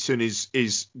Neeson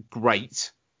is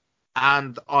great,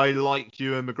 and I like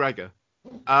Ewan McGregor.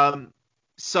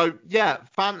 So yeah,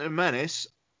 Phantom Menace,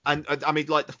 and I mean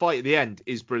the fight at the end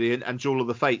is brilliant, and Duel of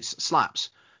the Fates slaps.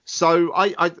 So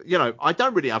I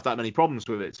don't really have that many problems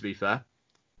with it, to be fair.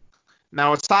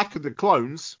 Now, Attack of the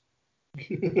Clones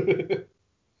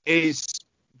is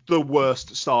the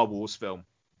worst Star Wars film.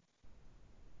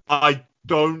 I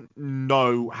don't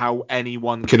know how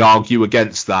anyone can argue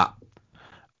against that.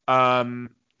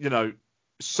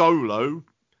 Solo,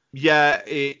 yeah,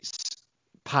 it's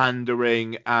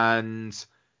pandering and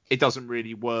it doesn't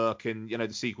really work, and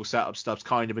the sequel setup stuff's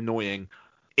kind of annoying.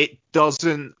 It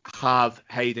doesn't have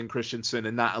Hayden Christensen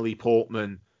and Natalie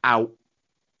Portman out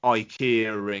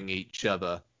IKEA-ing each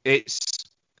other. It's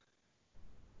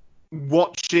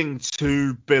watching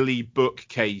two Billy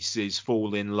bookcases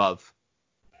fall in love.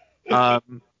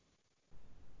 And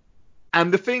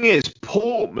the thing is,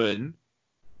 Portman,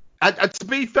 and to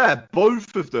be fair,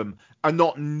 both of them are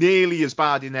not nearly as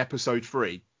bad in episode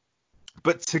 3,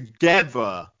 but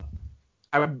together,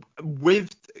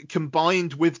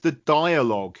 combined with the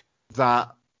dialogue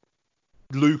that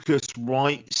Lucas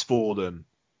writes for them,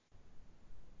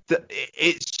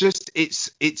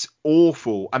 it's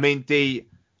awful. I mean,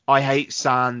 I hate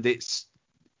sand. It's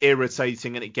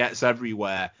irritating and it gets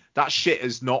everywhere. That shit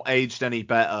has not aged any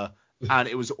better, and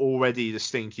it was already the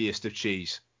stinkiest of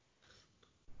cheese.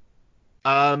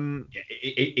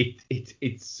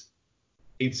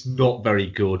 It's not very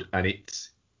good, and it's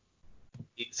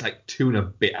like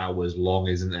 2.5 hours long,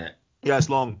 isn't it? Yeah, it's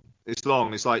long. It's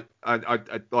long. It's like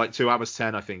like 2 hours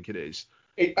 10, I think it is.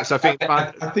 I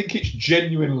think it's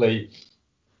genuinely.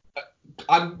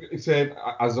 I'm saying,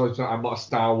 as I said, I'm not a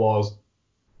Star Wars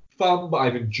fan, but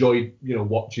I've enjoyed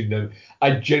watching them.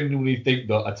 I genuinely think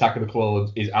that Attack of the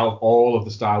Clones is, out of all of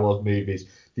the Star Wars movies,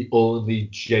 the only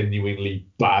genuinely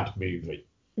bad movie.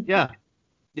 Yeah.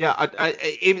 But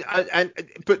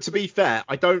to be fair,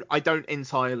 I don't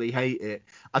entirely hate it.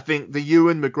 I think the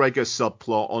Ewan McGregor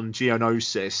subplot on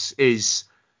Geonosis is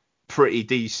pretty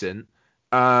decent.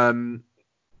 Ewan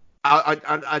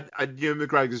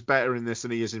McGregor's better in this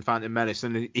than he is in Phantom Menace,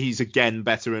 and he's again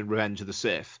better in Revenge of the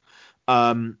Sith.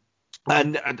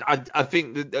 And I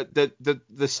think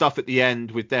the stuff at the end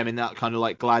with them in that kind of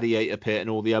like gladiator pit and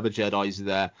all the other Jedis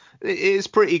there, it is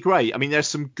pretty great. I mean, there's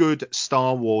some good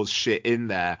Star Wars shit in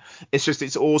there. It's just,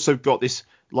 it's also got this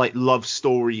like love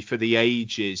story for the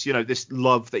ages, this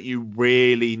love that you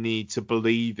really need to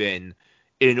believe in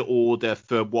order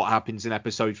for what happens in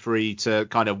episode 3 to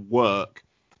kind of work.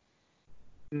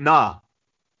 Nah.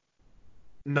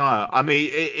 I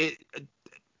mean,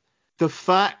 the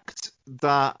fact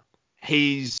that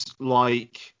he's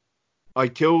like, I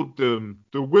killed them,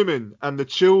 the women and the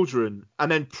children,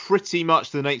 and then pretty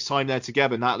much the next time they're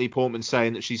together, Natalie Portman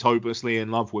saying that she's hopelessly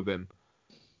in love with him.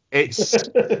 It's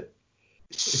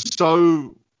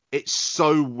so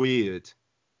weird.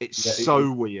 It's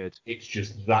weird. It's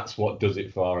just, that's what does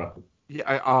it for her.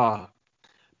 Yeah.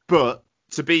 But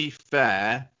to be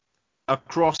fair,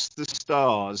 Across the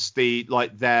Stars,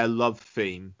 their love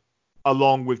theme,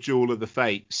 along with Duel of the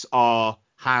Fates, are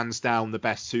hands down the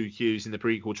best 2 cues in the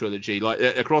prequel trilogy. Like,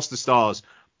 Across the Stars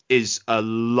is a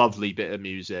lovely bit of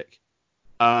music.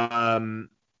 So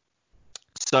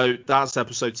that's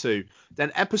episode 2.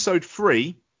 Then episode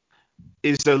 3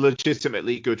 is a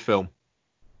legitimately good film.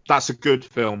 That's a good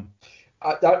film.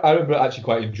 I remember actually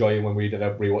quite enjoying, when we did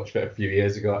a rewatch of it a few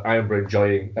years ago, I remember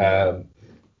enjoying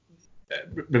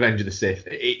Revenge of the Sith.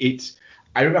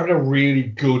 I remember having a really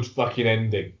good fucking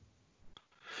ending.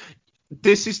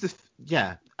 This is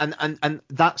and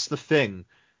that's the thing.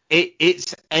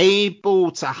 It's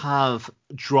able to have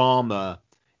drama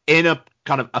in a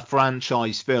kind of a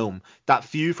franchise film that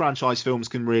few franchise films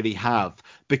can really have,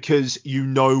 because you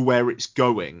know where it's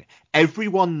going.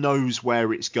 Everyone knows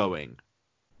where it's going.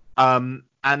 And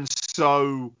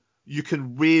so you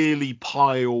can really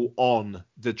pile on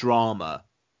the drama.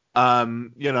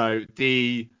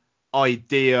 The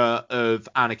idea of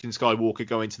Anakin Skywalker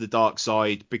going to the dark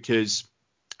side because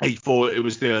he thought it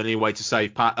was the only way to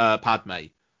save Padme.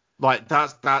 Like,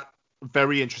 that's that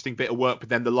very interesting bit of work. But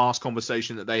then the last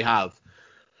conversation that they have,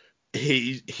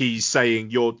 he's saying,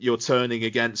 you're turning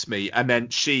against me, and then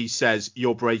she says,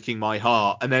 you're breaking my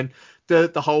heart. And then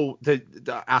the whole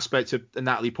aspect of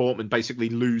Natalie Portman basically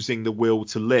losing the will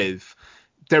to live.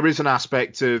 There is an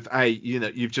aspect of, hey,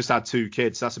 you've just had 2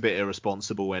 kids. That's a bit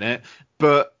irresponsible in it,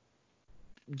 but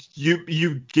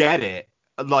you get it.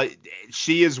 Like,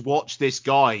 she has watched this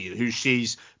guy who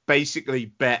she's basically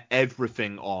bet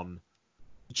everything on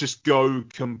just go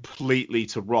completely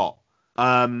to rot.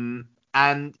 And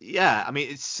yeah, I mean,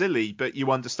 it's silly, but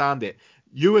you understand it.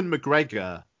 Ewan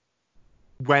McGregor,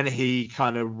 when he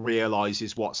kind of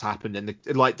realizes what's happened, and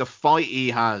the fight he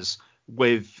has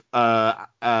with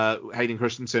Hayden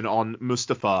Christensen on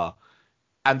Mustafar,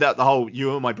 and that the whole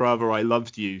 "you are my brother, I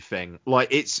loved you" thing, like,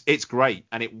 it's great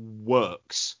and it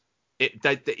works.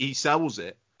 He sells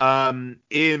it. Ian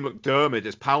McDiarmid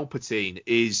as Palpatine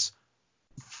is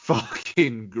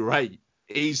fucking great.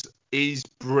 He's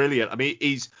brilliant. I mean,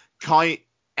 he's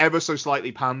ever so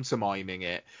slightly pantomiming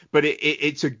it, but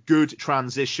it's a good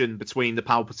transition between the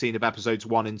Palpatine of episodes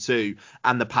 1 and 2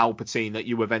 and the Palpatine that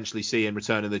you eventually see in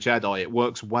Return of the Jedi. It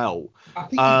works well. I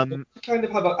think you kind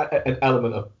of have an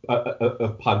element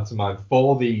of pantomime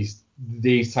for these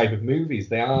type of movies.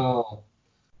 They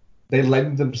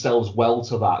lend themselves well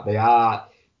to that. They are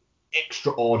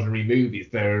extraordinary movies.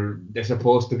 They're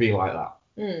supposed to be like that.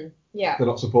 Yeah. They're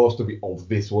not supposed to be of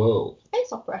this world.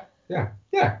 Space opera. Yeah.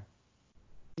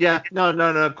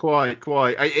 No, quite.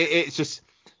 It's just,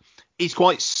 he's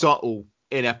quite subtle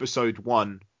in episode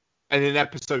 1, and in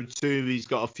episode 2 he's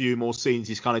got a few more scenes.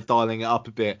 He's kind of dialing it up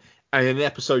a bit, and in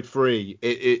episode 3,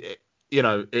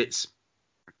 it's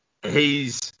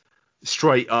he's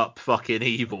straight up fucking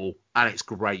evil, and it's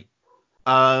great.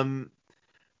 But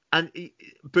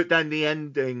then the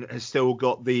ending has still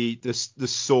got the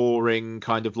soaring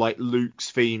kind of like Luke's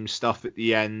theme stuff at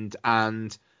the end,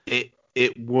 and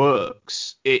it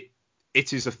works. It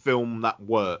is a film that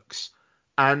works.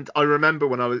 And I remember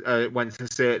when I went to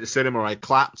see it at the cinema, I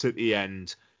clapped at the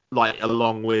end, like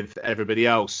along with everybody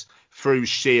else, through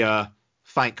sheer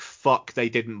thank fuck they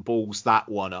didn't balls that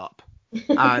one up.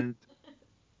 And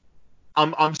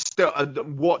I'm still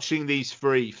watching these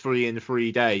three in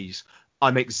 3 days.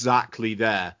 I'm exactly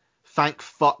there. Thank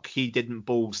fuck he didn't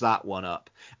balls that one up.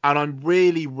 And I'm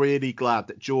really, really glad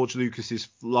that George Lucas's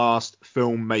last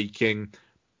filmmaking,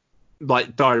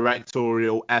 like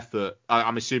directorial effort,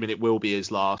 I'm assuming it will be his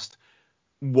last,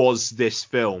 was this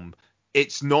film.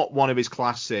 It's not one of his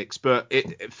classics, but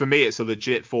for me it's a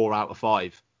legit 4 out of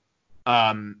 5.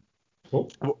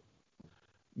 Cool.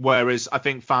 Whereas I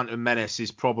think Phantom Menace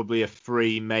is probably a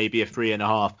 3, maybe a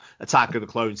 3.5. Attack of the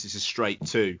Clones is a straight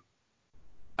 2.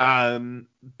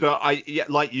 But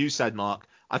like you said, Mark,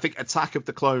 I think Attack of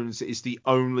the Clones is the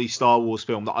only Star Wars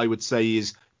film that I would say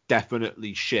is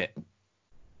definitely shit.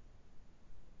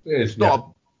 It is,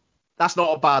 That's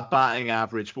not a bad batting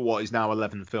average for what is now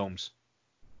 11 films.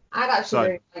 I'd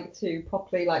actually like to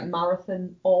properly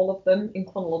marathon all of them in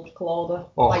chronological order.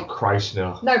 Oh, Christ,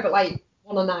 no. No, but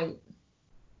one a night.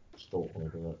 Just don't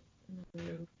want to do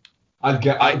it.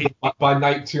 By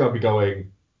night 2, I'd be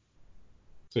going.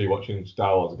 So you're watching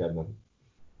Star Wars again then?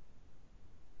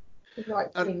 You're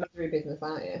doing misery business,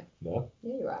 aren't you? No.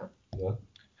 Yeah, you are. No.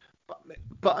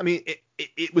 But I mean,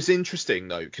 it was interesting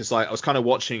though, because I was kind of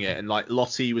watching it, and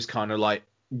Lottie was kind of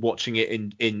watching it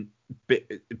in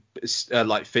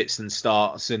fits and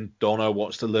starts, and Donna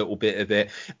watched a little bit of it,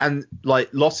 and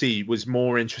Lottie was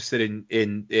more interested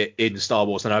in Star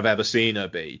Wars than I've ever seen her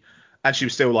be. And she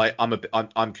was still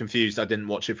I'm confused. I didn't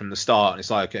watch it from the start. And it's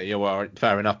okay, yeah, well,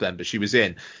 fair enough then. But she was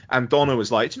in. And Donna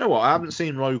was like, do you know what? I haven't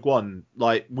seen Rogue One.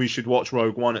 We should watch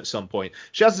Rogue One at some point.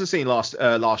 She hasn't seen Last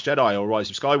Jedi or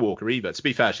Rise of Skywalker either. To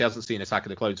be fair, she hasn't seen Attack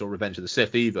of the Clones or Revenge of the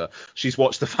Sith either. She's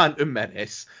watched The Phantom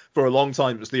Menace for a long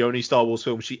time. It was the only Star Wars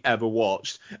film she ever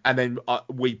watched. And then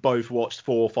we both watched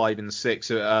 4, 5, and 6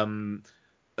 a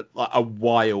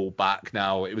while back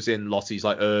now. It was in Lottie's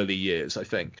early years, I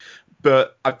think.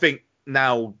 But I think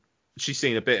now she's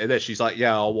seen a bit of this. She's like,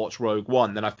 yeah, I'll watch Rogue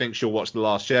One. Then I think she'll watch The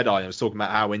Last Jedi. I was talking about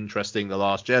how interesting The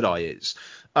Last Jedi is.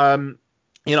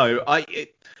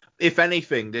 If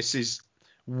anything, this is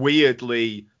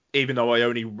weirdly, even though I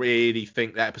only really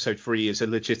think that episode 3 is a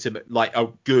legitimate, a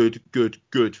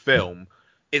good film,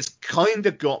 it's kind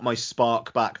of got my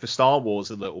spark back for Star Wars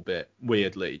a little bit,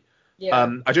 weirdly.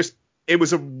 Yeah. It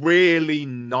was a really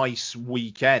nice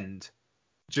weekend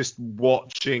just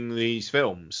watching these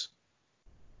films.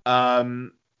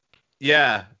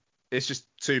 Yeah, it's just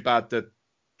too bad that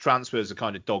transfers are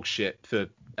kind of dog shit for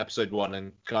episode 1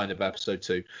 and kind of episode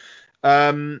 2.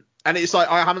 And it's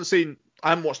I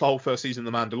haven't watched the whole first season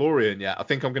of The Mandalorian yet. I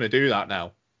think I'm going to do that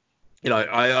now.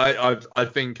 I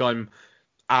think I'm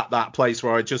at that place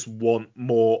where I just want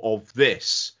more of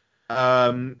this.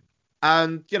 And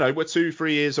we're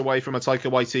 2-3 years away from a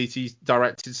Taika Waititi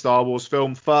directed Star Wars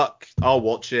film. Fuck, I'll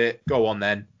watch it. Go on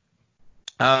then.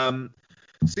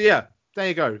 So yeah, there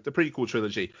you go, the prequel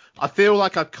trilogy. I feel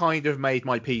like I've kind of made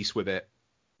my peace with it,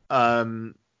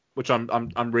 which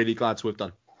I'm really glad to have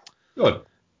done. Good.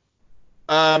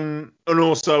 And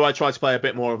also I tried to play a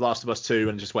bit more of Last of Us 2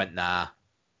 and just went nah.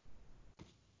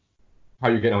 How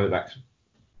are you getting on with it, Bex?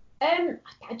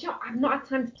 I've not had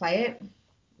time to play it,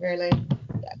 really.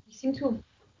 You seem to have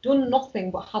done nothing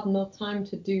but had no time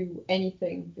to do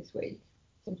anything this week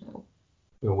somehow.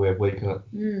 Been a weird week, isn't it?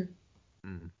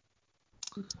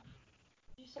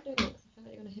 You stop doing that, 'cause I feel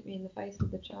like you're gonna hit me in the face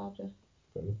with the charger.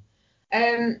 Okay.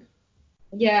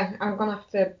 Yeah, I'm gonna have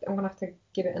to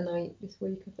give it a night this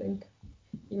week, I think.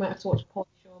 You might have to watch a Paul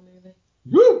Shaw movie.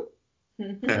 Woo!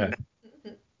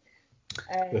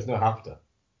 There's no have to.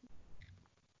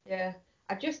 Yeah,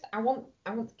 I want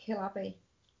to kill Abby.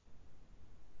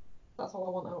 That's all I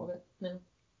want out of it now.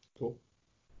 Cool.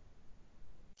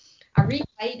 I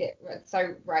replayed it.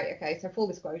 So full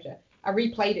disclosure, I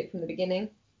replayed it from the beginning.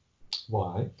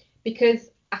 Why? Because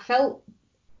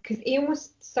Ian was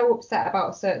so upset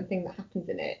about a certain thing that happens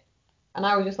in it, and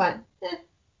I was just like,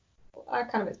 I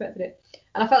kind of expected it,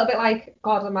 and I felt a bit like,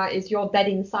 God almighty, is your dead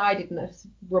insidedness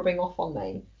rubbing off on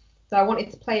me? So I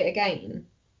wanted to play it again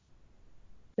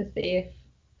to see if,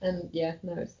 and yeah,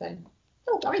 no, it's the same.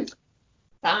 Oh, I mean,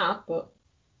 sad, but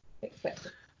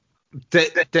expected.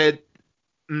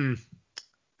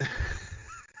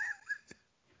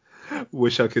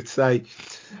 Wish I could say.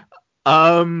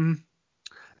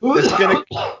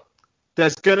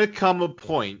 There's gonna come a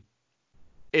point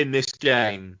in this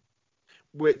game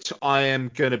which I am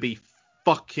gonna be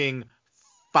fucking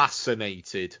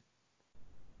fascinated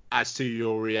as to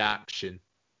your reaction.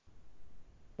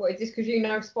 What, is this because you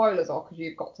know spoilers or because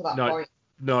you've got to that point?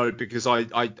 No, because I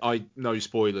know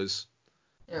spoilers.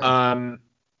 Yeah.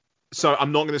 So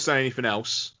I'm not going to say anything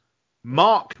else.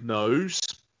 Mark knows.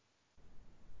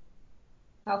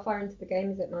 How far into the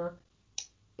game is it, Mark?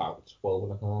 About 12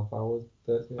 and a half hours,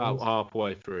 13 hours. About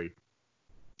halfway through.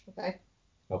 Okay.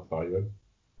 How far are you in?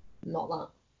 Not that.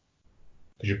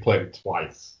 Because you played it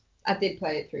twice. I did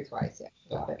play it through twice, yeah.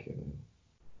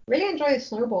 Really enjoy the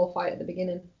snowball fight at the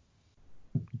beginning.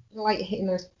 I like hitting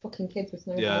those fucking kids with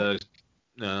snowballs.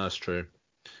 Yeah, that's true.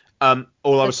 All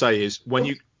I would say is when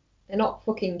you... They're not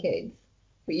fucking kids,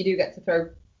 but you do get to throw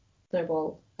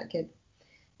snowballs at kids.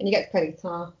 And you get to play the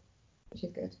guitar, which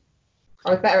is good.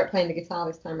 I was better at playing the guitar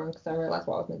this time around because I realised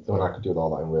what I was meant to do. I could do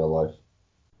all that in real life.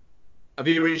 Have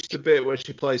you reached the bit where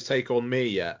she plays Take On Me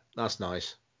yet? That's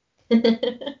nice. No,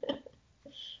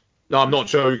 I'm not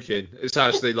joking. It's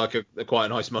actually like a quite a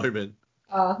nice moment.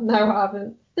 No, I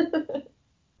haven't.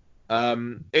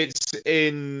 It's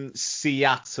in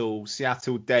Seattle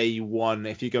Day 1.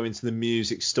 If you go into the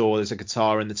music store, there's a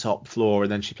guitar in the top floor,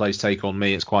 and then she plays Take On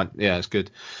Me. It's it's good.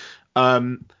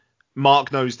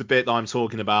 Mark knows the bit that I'm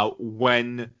talking about.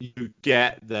 When you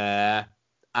get there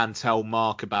and tell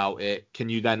Mark about it, can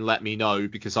you then let me know,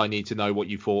 because I need to know what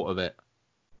you thought of it?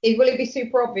 Will it be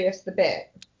super obvious, the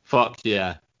bit? Fuck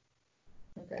yeah.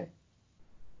 Okay.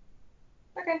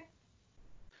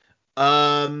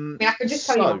 I mean, I could just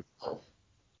tell you myself.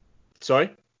 Sorry?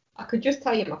 I could just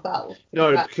tell you myself.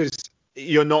 No, because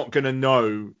you're not going to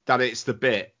know that it's the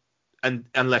bit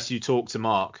unless you talk to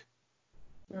Mark.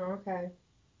 Oh,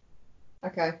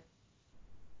 okay.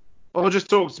 Well, just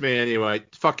talk to me anyway.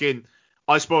 Fucking,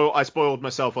 I spoiled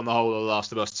myself on the whole of The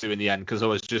Last of Us 2 in the end, because I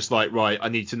was just like, right, I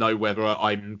need to know whether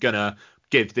I'm going to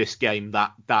give this game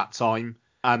that time.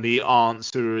 And the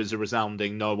answer is a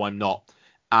resounding no, I'm not.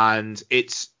 And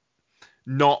it's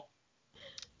not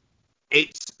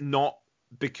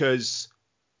because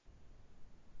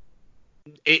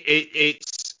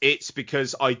it's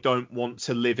because I don't want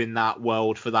to live in that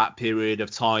world for that period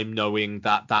of time, knowing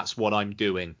that that's what I'm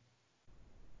doing.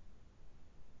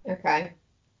 Okay.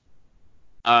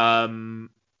 But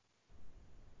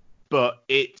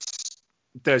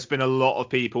there's been a lot of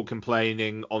people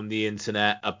complaining on the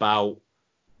internet about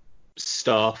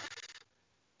stuff,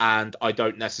 and I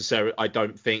don't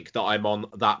think that I'm on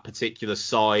that particular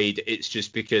side. It's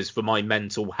just because for my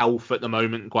mental health at the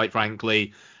moment, quite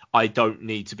frankly, I don't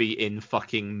need to be in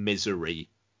fucking misery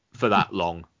for that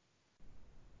long.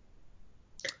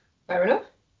 Fair enough.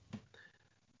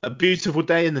 A Beautiful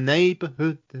Day in the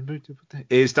Neighborhood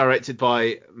is directed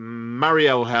by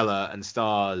Marielle Heller and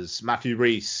stars Matthew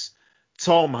Rhys,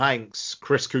 Tom Hanks,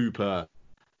 Chris Cooper,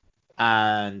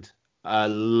 and a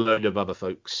load of other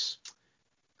folks.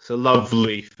 It's a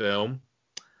lovely film,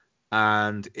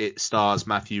 and it stars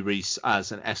Matthew Rhys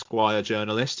as an Esquire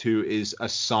journalist who is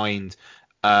assigned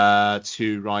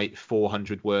to write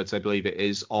 400 words, I believe it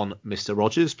is, on Mr.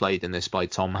 Rogers, played in this by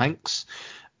Tom Hanks.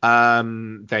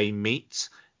 They meet,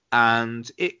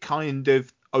 and it kind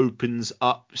of opens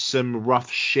up some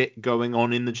rough shit going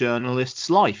on in the journalist's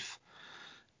life,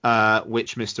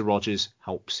 which Mr. Rogers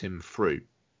helps him through.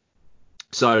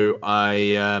 So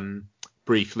I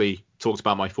briefly talked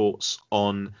about my thoughts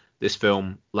on this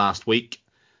film last week.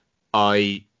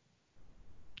 I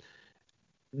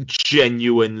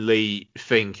genuinely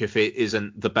think if it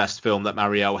isn't the best film that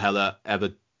Marielle Heller ever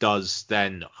does,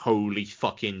 then holy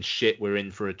fucking shit, we're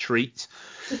in for a treat.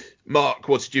 Mark,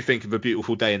 what did you think of A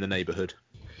Beautiful Day in the Neighborhood?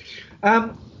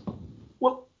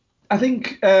 Well, I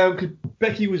think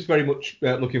Becky was very much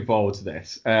looking forward to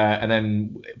this, and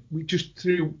then we just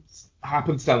through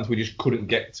happenstance we just couldn't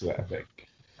get to it, I think.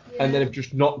 and then have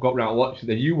just not got round to watching it.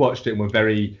 Then you watched it and were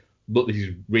very, look, this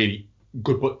is really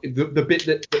good. But the bit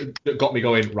that got me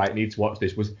going, right, need to watch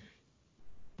this was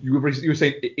you were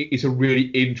saying it's a really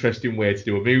interesting way to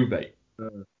do a movie.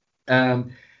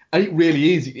 And it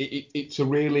really is. It's a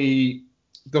really,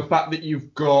 the fact that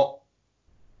you've got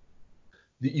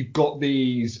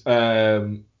these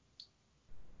out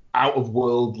of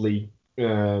worldly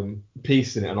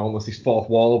piece in it, and almost this fourth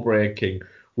wall breaking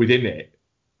within it,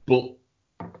 but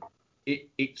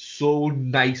it's so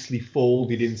nicely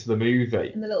folded into the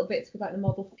movie. And the little bits with like the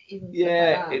model cities and stuff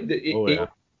like that.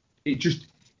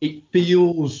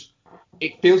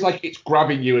 It feels like it's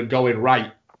grabbing you and going,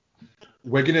 right,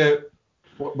 we're gonna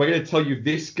tell you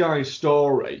this guy's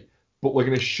story, but we're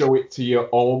gonna show it to you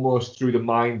almost through the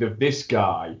mind of this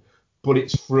guy, but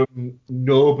it's from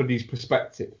nobody's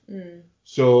perspective.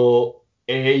 So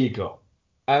here you go.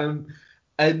 And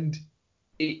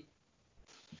it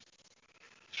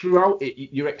throughout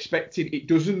it, you're expecting, it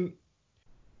doesn't,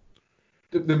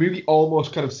 the movie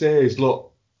almost kind of says,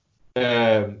 look,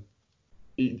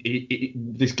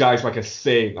 this guy's like a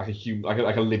saint, like a human,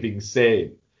 like a living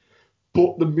saint.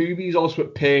 But the movie is also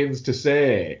at pains to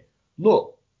say,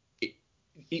 look,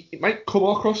 it might come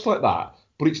across like that,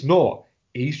 but it's not.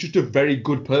 He's just a very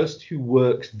good person who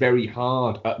works very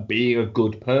hard at being a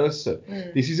good person.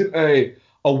 This isn't a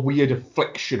weird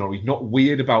affliction, or he's not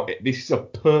weird about it. This is a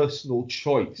personal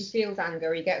choice. He feels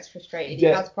anger, he gets frustrated, he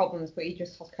has problems, but he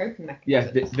just has coping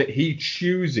mechanisms. Yeah, that he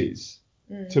chooses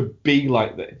to be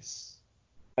like this.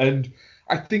 And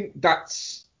I think that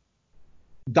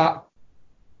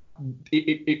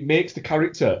it makes the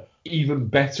character even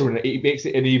better, and it makes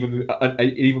it an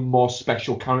even more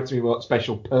special character, a more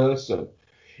special person.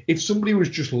 If somebody was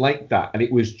just like that, and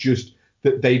it was just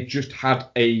that they just had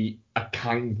a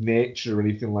kind nature or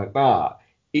anything like that,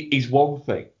 it is one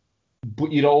thing.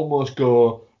 But you'd almost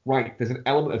go, right, there's an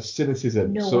element of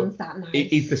cynicism. No one's that nice.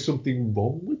 Is there something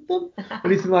wrong with them?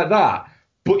 Anything like that?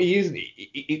 But he isn't.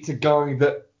 It's a guy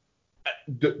that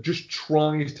just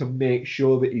tries to make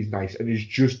sure that he's nice, and is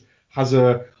just has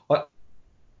an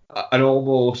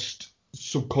almost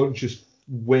subconscious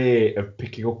way of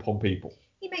picking up on people.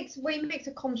 He makes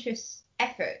a conscious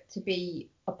effort to be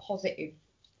a positive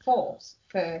force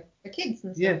for kids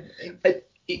and stuff. Yeah,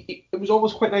 it was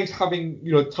almost quite nice having,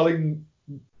 telling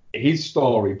his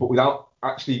story, but without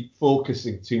actually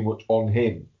focusing too much on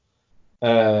him.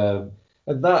 But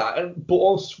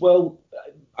also, well,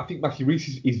 I think Matthew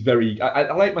Rhys is very.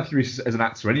 I like Matthew Rhys as an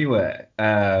actor anyway,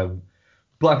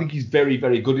 but I think he's very,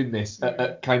 very good in this.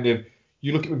 At kind of,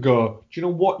 you look at him and go, do you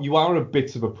know what? You are a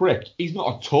bit of a prick. He's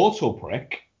not a total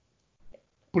prick,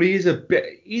 but he is a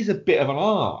bit. He's a bit of an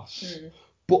arse,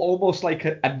 but almost like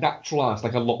a natural arse.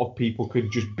 Like a lot of people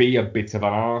could just be a bit of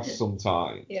an arse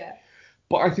sometimes. Yeah.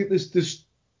 But I think there's.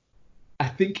 I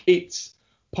think it's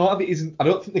part of it isn't. I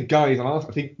don't think the guy is an arse.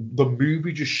 I think the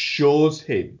movie just shows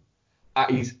him at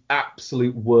his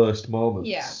absolute worst moments.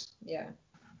 Yeah.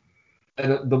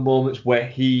 And at the moments where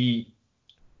he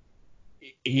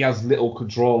has little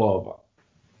control over.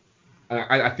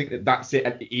 And I think that's it.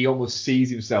 And he almost sees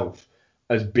himself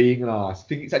as being an arse. I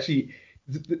think it's actually...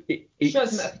 It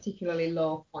shows him at a particularly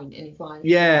low point in his life.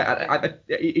 Yeah,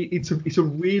 it's a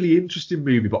really interesting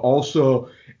movie, but also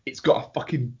it's got a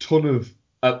fucking ton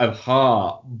of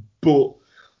heart, but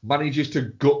manages to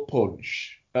gut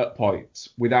punch at points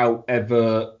without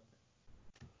ever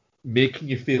making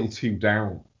you feel too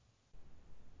down.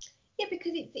 Yeah,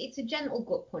 because it's a gentle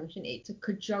gut punch, and it's a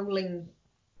cajoling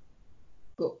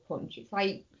gut punch. It's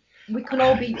like we can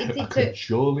all be. It's a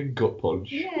cajoling gut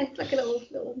punch. Yeah, it's like a little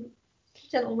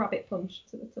gentle rabbit punch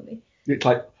to the tummy. It's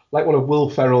like one of Will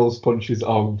Ferrell's punches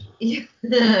on. Yeah,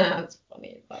 that's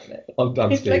funny about it. On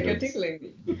Dan It's Stevens. like a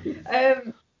tickling.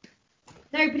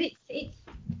 No, but it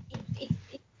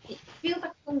feels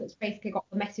like a film that's basically got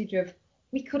the message of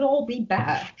we could all be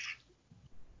better.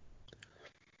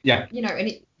 Yeah.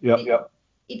 And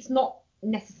it's not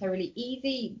necessarily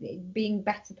easy. Being a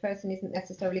better person isn't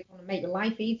necessarily going to make your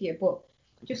life easier, but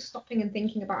just stopping and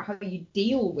thinking about how you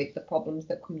deal with the problems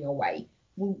that come your way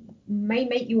may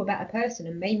make you a better person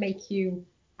and may make you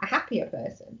a happier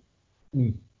person.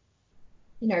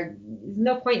 There's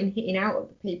no point in hitting out at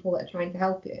the people that are trying to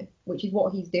help you, which is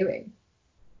what he's doing.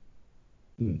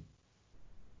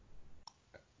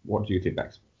 What do you think,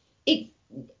 Max? It's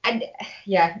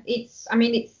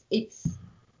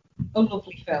a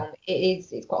lovely film.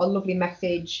 It's got a lovely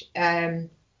message. His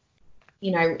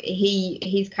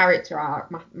character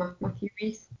arc, Matthew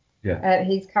Rhys. Yeah.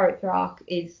 His character arc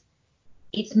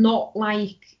it's not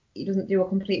like he doesn't do a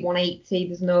complete 180.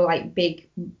 There's no like big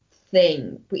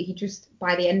thing, but he just,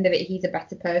 by the end of it, he's a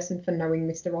better person for knowing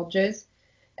Mr. Rogers.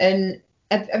 And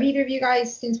have either of you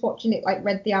guys, since watching it, like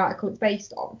read the article it's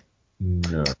based on?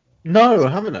 No, I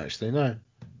haven't actually. No.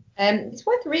 It's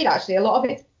worth a read actually. A lot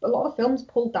of the films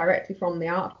pulled directly from the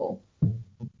article.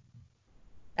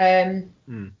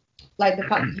 Like the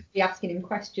fact that you'd be asking him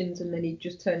questions and then he'd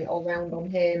just turn it all round on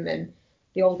him, and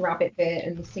the old rabbit bit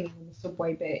and the singing on the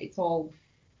subway bit, it's all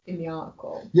in the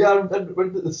article. Yeah, I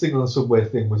read that the singing on the subway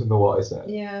thing was in the what is it?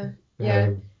 Yeah.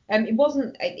 It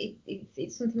wasn't.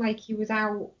 It's something like he was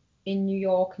out in New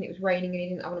York and it was raining and he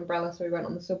didn't have an umbrella, so he went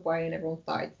on the subway and everyone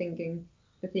started singing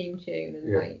the theme tune,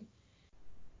 and like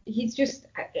he's just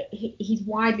he's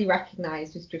widely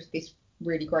recognised as just this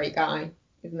really great guy,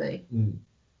 isn't he?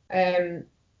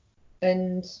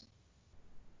 And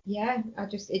yeah, I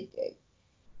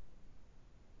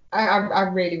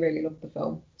really loved the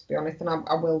film, to be honest, and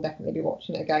I will definitely be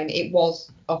watching it again. It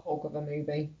was a hug of a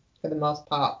movie for the most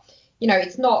part. You know,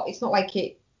 it's not like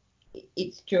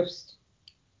it's just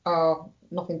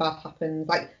nothing bad happens.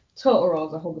 Like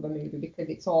Totoro's a hug of a movie because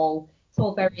it's all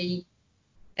very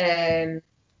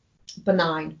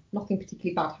benign. Nothing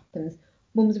particularly bad happens.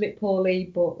 Mum's a bit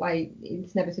poorly, but like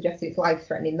it's never suggested it's life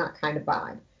threatening, that kind of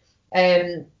vibe.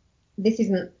 This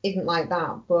isn't like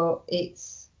that, but it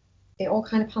all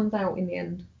kind of pans out in the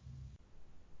end.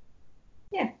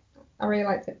 Yeah, I really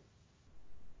liked it.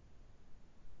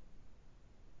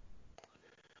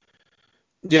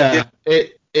 Yeah,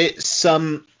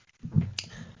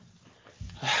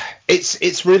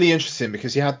 it's really interesting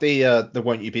because you had the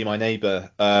Won't You Be My Neighbor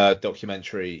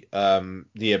documentary the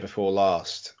year before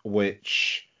last,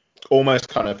 which almost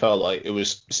kind of felt like it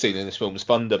was stealing this film's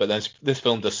thunder, but then this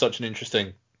film does such an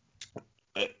interesting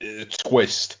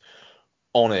twist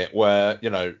on it, where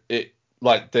it,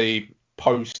 like, the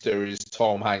poster is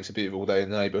Tom Hanks, A Beautiful Day in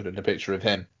the Neighborhood, and a picture of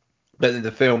him, but then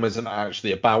the film isn't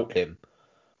actually about him.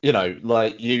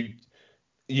 Like you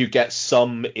get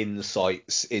some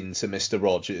insights into Mr.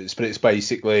 Rogers, but it's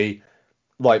basically,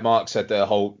 like Mark said, the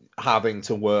whole having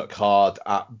to work hard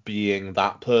at being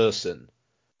that person.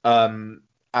 And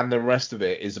the rest of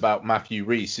it is about Matthew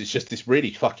Rhys. It's just this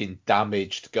really fucking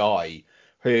damaged guy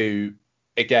who,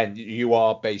 again, you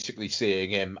are basically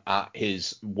seeing him at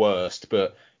his worst,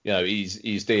 but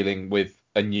he's dealing with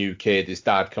a new kid, his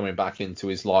dad coming back into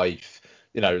his life.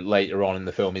 Later on in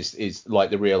the film is like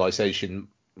the realization,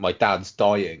 my dad's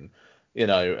dying,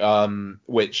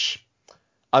 which,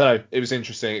 I don't know, it was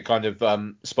interesting. It kind of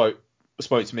spoke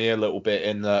to me a little bit,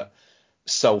 in that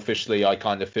selfishly I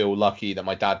kind of feel lucky that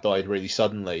my dad died really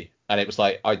suddenly, and it was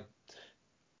like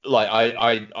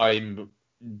I'm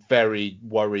very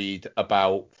worried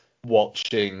about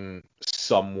watching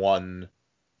someone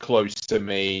close to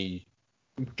me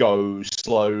go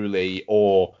slowly,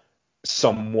 or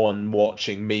someone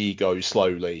watching me go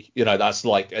slowly. That's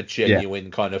like a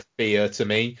genuine kind of fear to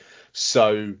me.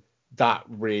 So that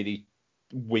really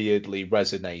weirdly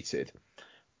resonated.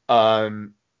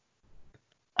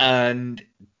 And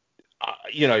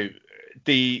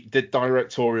the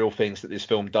directorial things that this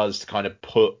film does to kind of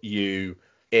put you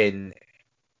in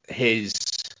his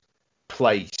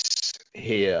place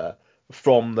here,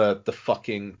 from the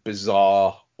fucking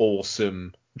bizarre,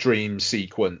 awesome dream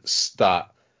sequence that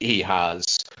he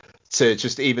has, to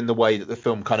just even the way that the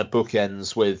film kind of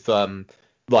bookends with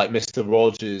like Mr.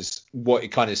 Rogers, what it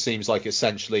kind of seems like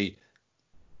essentially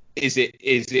is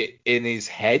it in his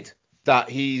head that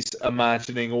he's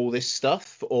imagining all this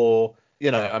stuff, or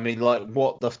I mean, like,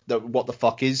 what the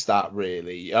fuck is that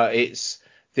really? It's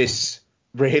this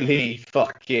really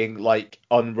fucking like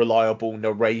unreliable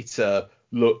narrator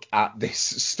look at this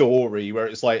story, where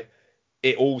it's like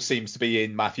it all seems to be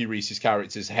in Matthew Rhys's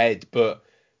character's head, but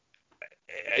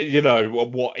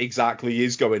what exactly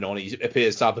is going on? He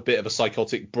appears to have a bit of a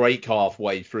psychotic break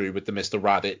halfway through with the Mr.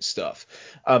 Rabbit stuff.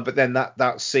 But then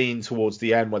that scene towards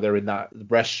the end where they're in that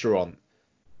restaurant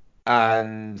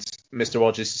and Mr.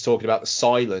 Rogers is talking about the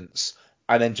silence,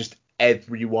 and then just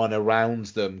everyone around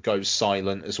them goes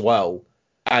silent as well.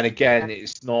 And again,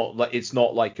 it's not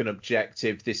like an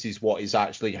objective, this is what is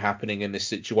actually happening in this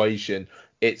situation.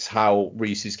 It's how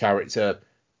Rhys's character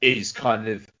is kind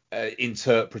of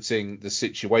interpreting the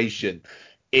situation.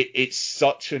 It's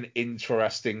such an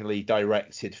interestingly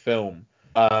directed film,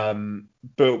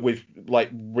 but with like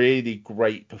really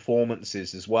great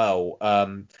performances as well.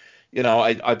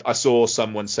 I saw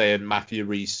someone saying Matthew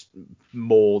Rhys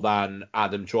more than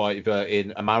Adam Driver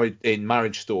in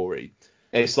Marriage Story.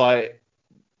 It's like,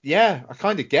 yeah, I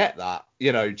kind of get that,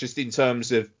 just in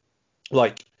terms of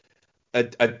like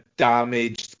a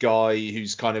damaged guy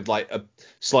who's kind of like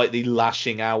slightly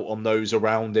lashing out on those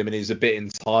around him and is a bit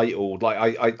entitled.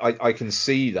 Like I can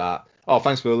see that. Oh,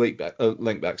 thanks for the link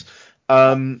backs.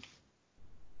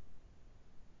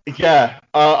 Yeah,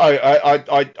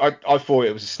 I thought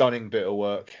it was a stunning bit of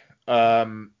work.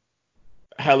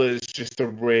 Hella's just a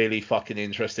really fucking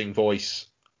interesting voice.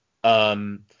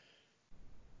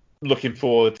 Looking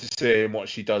forward to seeing what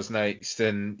she does next,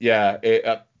 and yeah,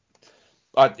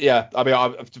 I mean,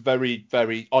 I'm very,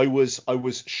 very. I was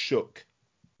shook.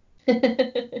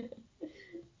 Yeah,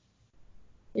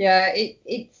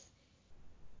 it's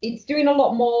doing a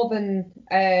lot more than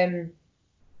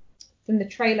the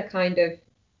trailer kind of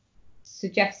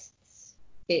suggests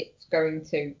it's going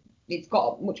to. It's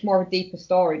got much more of a deeper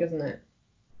story, doesn't it?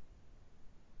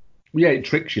 Yeah, it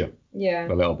tricks you. Yeah.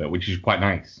 A little bit, which is quite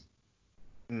nice.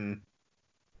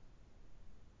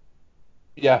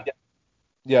 Yeah,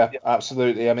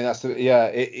 absolutely. I mean, that's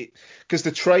because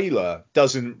the trailer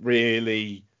doesn't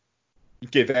really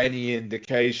give any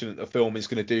indication that the film is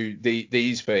going to do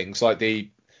these things, like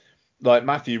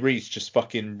Matthew Rhys just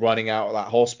fucking running out of that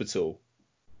hospital.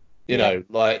 You know,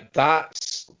 like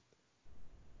that's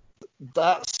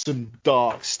some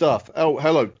dark stuff. Oh,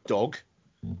 hello, dog.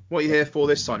 What are you here for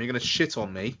this time? You're going to shit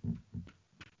on me?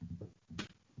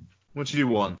 What do you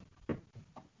want? Do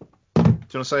you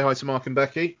want to say hi to Mark and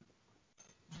Becky?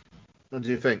 What do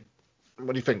you think?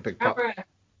 What do you think, Big Pup?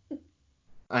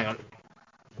 Hang on.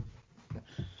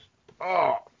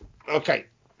 Oh, okay.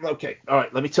 All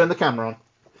right, let me turn the camera on.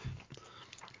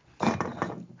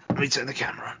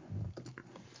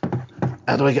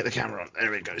 How do I get the camera on?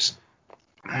 There it goes.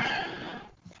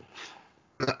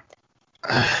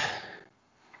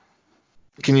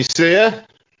 Can you see her?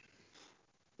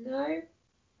 No.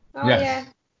 Oh, yes. Yeah.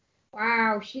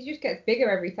 Wow, she just gets bigger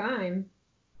every time.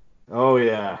 Oh,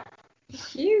 yeah.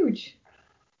 She's huge.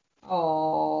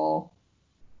 Oh,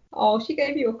 she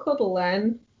gave you a cuddle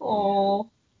then. Oh.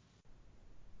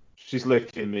 She's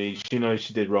licking me. She knows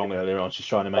she did wrong earlier on. She's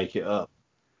trying to make it up.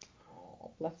 Oh,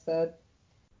 bless her.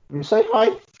 You say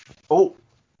hi? Oh.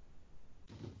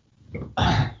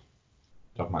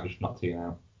 Dog might just not to you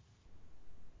now.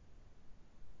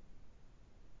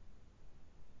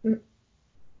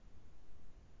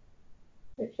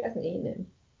 If she hasn't eaten him.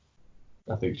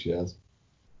 I think she has.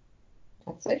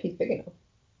 I'd say she's big enough.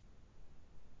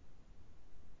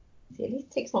 See, at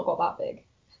least Tick's not got that big.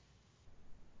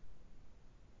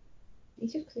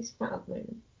 He's just because he's fat at the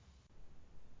moment.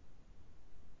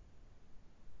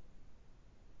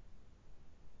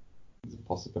 There's a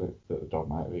possibility that the dog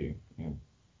might be. Yeah. I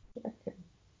reckon.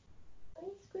 Are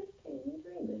you squeaking? Are you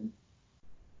dreaming?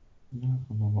 No,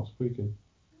 I'm not squeaking.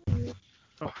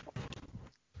 Oh.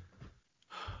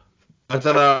 I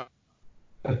don't know.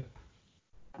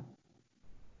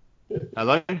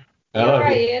 Hello? Hello.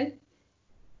 Hi, Ian.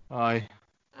 Hi.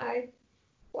 Hi.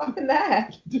 What happened there?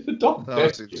 Did the dog That deck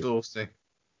was exhausting.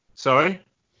 Sorry?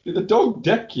 Did the dog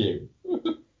deck you?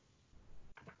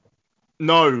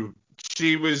 No,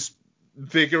 she was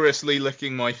vigorously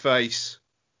licking my face.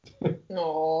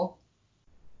 No.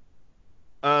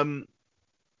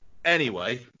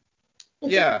 Anyway,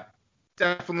 yeah,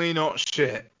 definitely not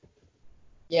shit.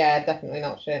 Yeah, definitely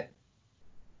not shit.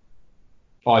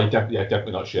 Oh,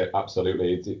 definitely not shit.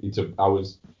 Absolutely. I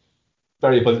was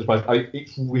very pleasantly surprised.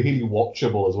 It's really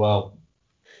watchable as well.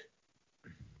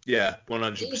 Yeah,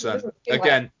 100%. It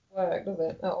Again. Work, does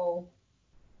it? At all?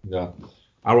 Yeah.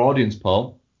 Our audience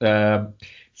poll,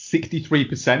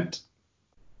 63%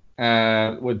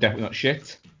 were definitely not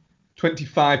shit,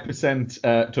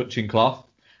 25% touching cloth,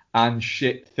 and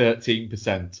shit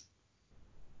 13%.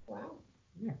 Wow.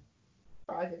 Yeah.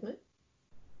 Surprises me.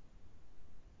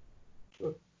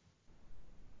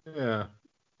 Yeah.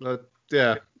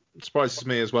 Yeah, it surprises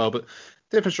me as well, but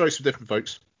different strokes for different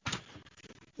folks.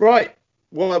 Right,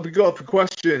 what have we got for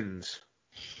questions?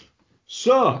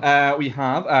 So, we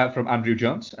have from Andrew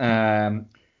Jones.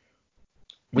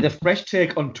 With a fresh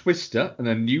take on Twister and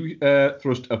a new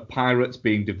thrust of pirates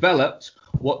being developed,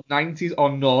 what 90s or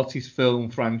noughties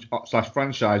film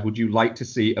franchise would you like to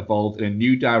see evolved in a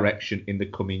new direction in the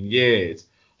coming years?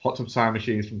 Hot Tub Time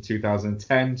Machine is from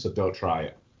 2010, so don't try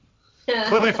it.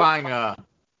 Cliffhanger.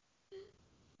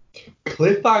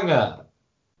 Cliffhanger.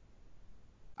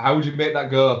 How would you make that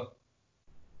go?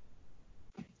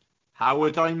 How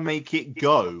would I make it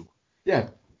go? Yeah.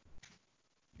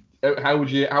 How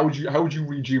would you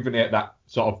rejuvenate that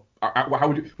sort of? How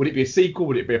would it be a sequel?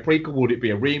 Would it be a prequel? Would it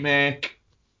be a remake?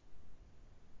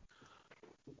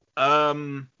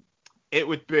 It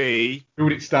would be. Who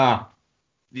would it star?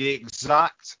 The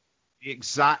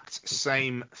exact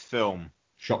same film.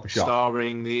 shot for shot.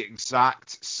 Starring the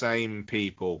exact same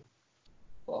people.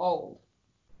 Old.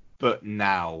 But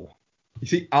now. You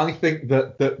see, I think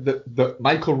that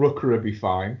Michael Rooker would be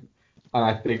fine, and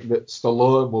I think that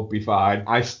Stallone would be fine.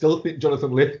 I still think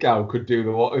Jonathan Lithgow could do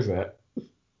the what is it?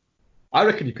 I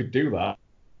reckon you could do that.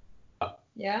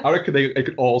 Yeah. I reckon they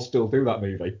could all still do that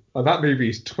movie, and that movie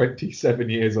is 27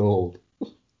 years old.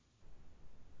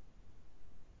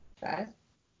 Fair.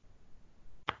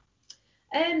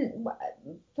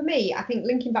 For me, I think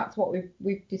linking back to what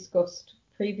we've discussed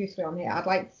previously on here, I'd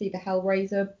like to see the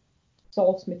Hellraiser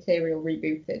source material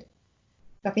rebooted.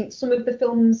 I think some of the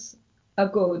films are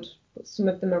good, but some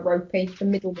of them are ropey. The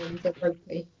middle ones are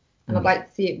ropey, and I'd like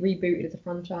to see it rebooted as a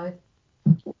franchise,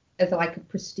 as like a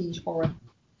prestige horror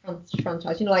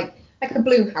franchise. You know, like a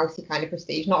Blumhouse kind of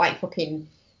prestige, not like fucking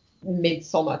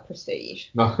Midsommar prestige.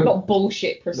 No. Not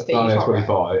bullshit prestige. Not horror.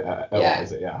 A24, Yeah.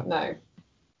 is it? Yeah. No.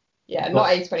 Yeah, not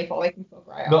A24. They can fuck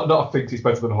right off. Not thinks it's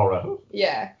better than horror.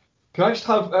 Yeah. Can I just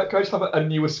have a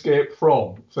new Escape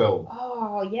From film?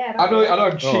 Oh yeah. I know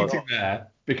I'm cheating there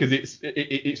because it's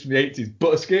from the 80s,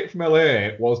 but Escape from LA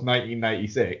was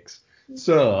 1996,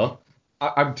 so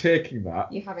I'm taking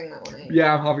that. You're having that one, eh?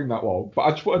 Yeah, I'm having that one, but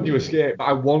I just want a new Escape.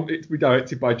 I want it to be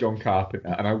directed by John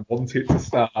Carpenter, and I want it to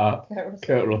star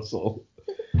Kurt Russell,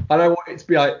 and I want it to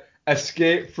be like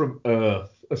Escape from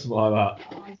Earth or something like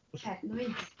that. Oh, yeah,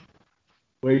 nice.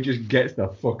 Where he just gets the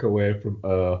fuck away from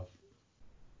Earth.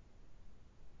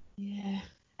 Yeah.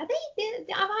 Have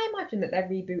I imagined that they're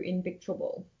rebooting Big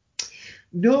Trouble?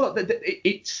 No, I think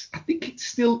it's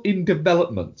still in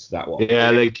development, that one.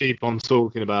 Yeah, they keep on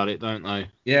talking about it, don't they?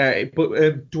 Yeah, but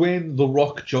Dwayne The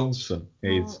Rock Johnson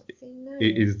is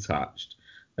attached.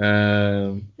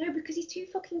 No, because he's too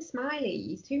fucking smiley.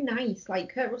 He's too nice.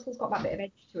 Like, Kurt Russell's got that bit of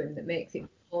edge to him that makes it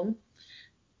fun.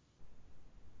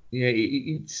 Yeah,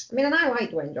 it's... I mean, and I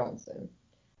like Dwayne Johnson.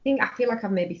 I feel like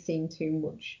I've maybe seen too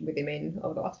much with him in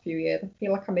over the last few years. I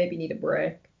feel like I maybe need a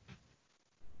break.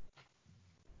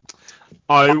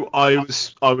 I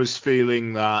was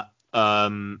feeling that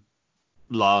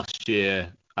last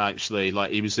year, actually.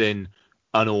 Like, he was in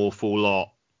an awful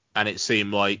lot, and it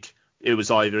seemed like it was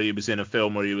either he was in a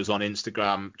film or he was on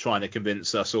Instagram trying to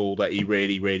convince us all that he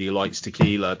really, really likes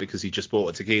tequila because he just bought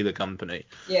a tequila company.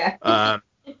 Yeah.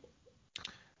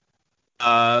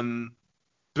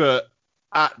 But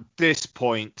at this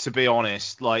point, to be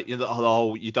honest, like, the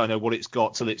whole you don't know what it's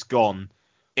got till it's gone.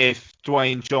 If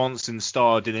Dwayne Johnson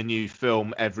starred in a new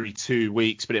film every 2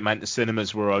 weeks, but it meant the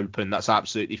cinemas were open, that's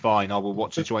absolutely fine. I will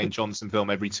watch a Dwayne Johnson film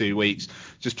every 2 weeks.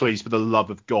 Just please, for the love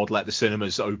of God, let the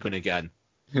cinemas open again.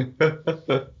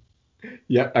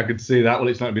 Yeah, I could see that. Well,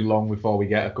 it's not going to be long before we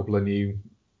get a couple of new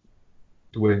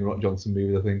Dwayne Rock Johnson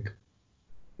movies, I think.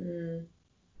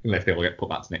 Unless they all get put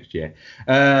back to next year.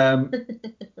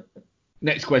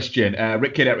 Next question.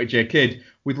 Rick Kidd at Rick J. Kidd.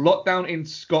 With lockdown in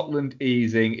Scotland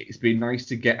easing, it's been nice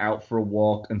to get out for a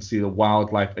walk and see the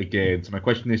wildlife again. So my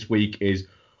question this week is,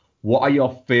 what are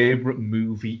your favourite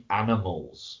movie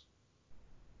animals?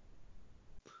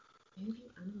 Movie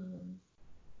animals?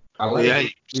 I like the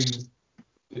apes.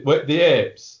 The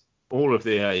apes? All of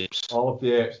the apes. All of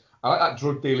the apes. I like that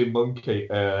drug-dealing monkey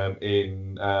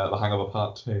in The Hangover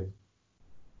Part 2.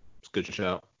 It's a good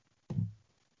shout.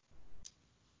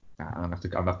 I'm gonna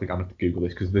have to Google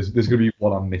this because there's gonna be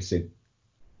one I'm missing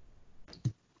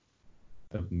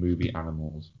of movie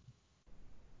animals.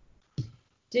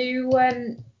 Do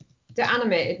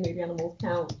animated movie animals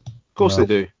count? Of course they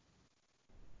do.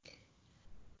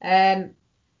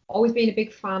 Always been a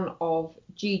big fan of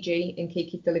Gigi in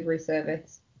Kiki's Delivery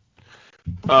Service.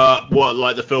 What,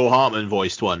 like the Phil Hartman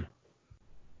voiced one?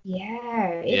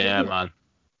 Yeah. Yeah, man.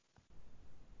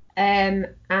 And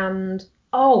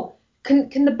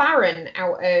can the Baron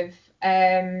out of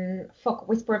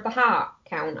Whisper of the Heart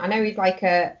count? I know he's like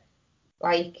a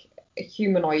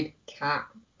humanoid cat,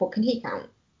 but can he count?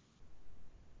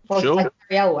 Or Sure. Like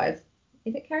Cary Elwes.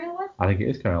 Is it Cary Elwes? I think it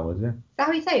is Cary Elwes, yeah. Is that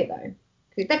how you say it though?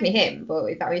 Because it's definitely him, but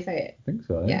is that how you say it? I think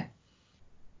so. Yeah.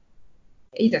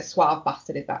 He's a suave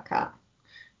bastard, is that cat?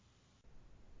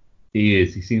 He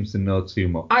is. He seems to know too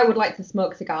much. I would like to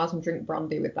smoke cigars and drink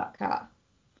brandy with that cat.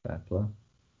 Fair play.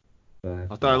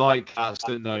 I don't like cats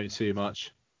that know too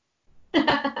much.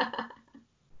 That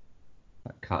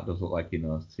cat does look like he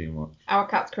knows too much. Our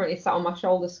cat's currently sat on my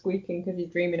shoulder squeaking because he's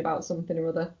dreaming about something or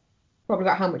other. Probably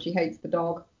about how much he hates the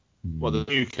dog. Well, the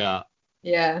new cat.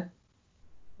 Yeah.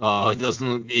 Oh, he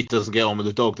doesn't get on with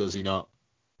the dog, does he not?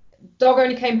 Dog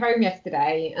only came home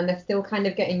yesterday and they're still kind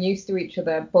of getting used to each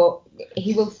other, but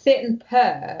he will sit and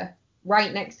purr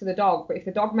right next to the dog, but if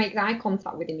the dog makes eye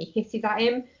contact with him, he hisses at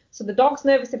him, So the dog's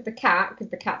nervous of the cat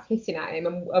because the cat's hissing at him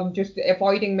and just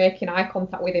avoiding making eye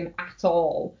contact with him at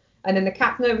all. And then the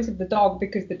cat's nervous of the dog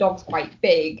because the dog's quite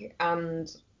big.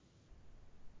 And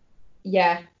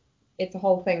yeah, it's a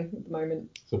whole thing at the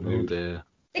moment. Oh dear.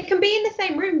 They can be in the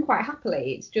same room quite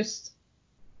happily. It's just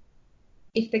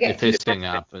if they get this thing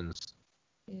happens.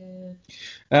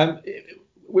 Yeah.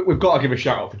 We've got to give a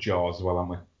shout out for Jaws as well,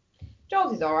 haven't we?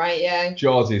 Jaws is alright, yeah.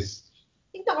 Jaws is.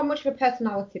 He's not got much of a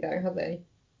personality though, has he?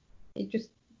 He's just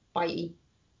bitey.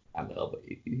 I know, but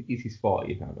it's his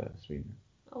 40th anniversary.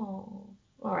 Oh,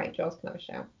 alright, Jaws can have a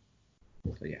shout.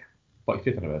 So yeah,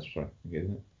 45th anniversary, sorry,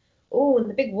 isn't it? Oh, and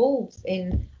the big wolves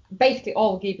in basically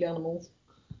all the Ghibli animals.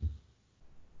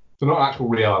 So not an actual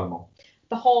real animal.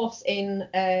 The horse in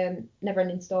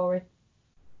Neverending Story.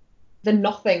 The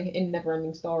nothing in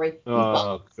Neverending Story.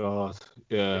 Oh god,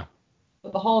 yeah.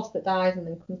 But the horse that dies and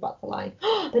then comes back to life.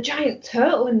 The giant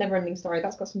turtle in Neverending Story.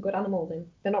 That's got some good animals in.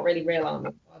 They're not really real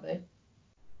animals, are they?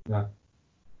 No.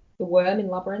 The worm in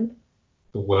Labyrinth.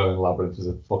 The worm in Labyrinth is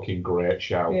a fucking great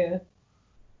shout. Yeah.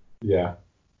 Yeah.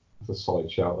 That's a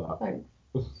solid shout, that. Thanks.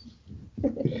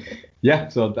 Yeah,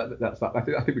 so that's that. I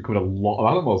think we covered a lot of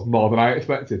animals, more than I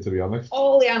expected, to be honest.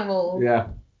 All the animals. Yeah.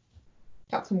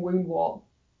 Captain Woundwort.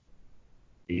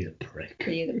 He's a prick.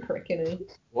 He is a prick, isn't he?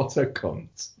 What a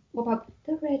cunt. What about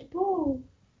the Red Bull?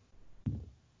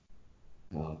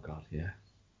 Oh god, yeah.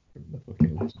 The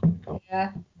fucking list.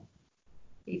 Yeah.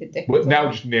 He's a dick. But now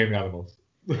just naming animals.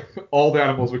 All the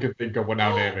animals we can think of we're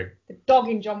now naming. The dog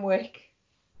in John Wick.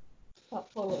 That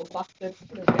poor little bastard.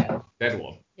 Dead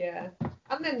one. Yeah.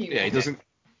 And then you. Yeah, he doesn't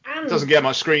get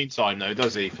much screen time though,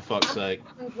 does he? For fuck's sake.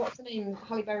 And what's the name?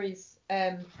 Halle Berry's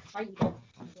fighting dog.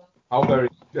 Halle Berry,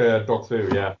 Dog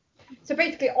 2, yeah. So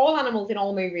basically, all animals in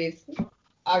all movies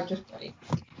are just great.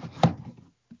 A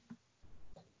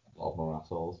lot more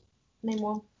assholes. Name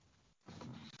one.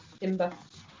 Simba.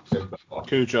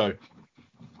 Cujo.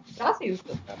 That's who's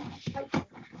good stuff.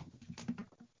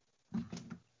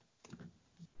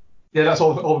 Yeah, that's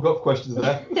all we've got for questions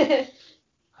there.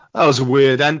 That was a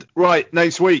weird end. Right,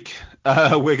 next week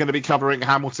we're going to be covering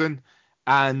Hamilton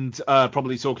and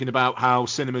probably talking about how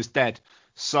cinema's dead.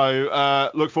 So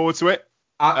look forward to it.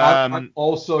 I'm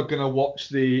also going to watch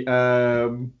the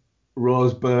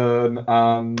Rose Byrne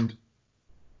and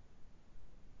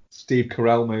Steve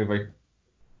Carell movie.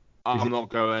 I'm not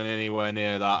going anywhere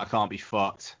near that. I can't be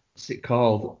fucked. What's it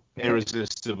called?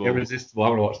 Irresistible. Irresistible. I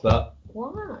want to watch that.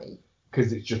 Why?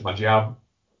 Because it's just my jam.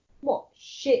 What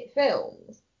shit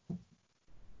films?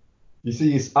 You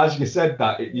see, as you said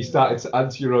that, you started to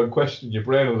answer your own question in your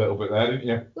brain a little bit there, didn't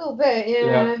you? A little bit,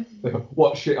 yeah.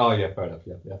 What shit? Oh, yeah, fair enough.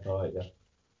 Yeah, all right,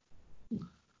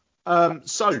 yeah.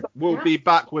 So we'll be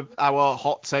back with our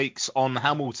hot takes on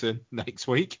Hamilton next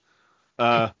week.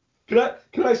 Can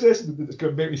I say something that's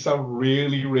going to make me sound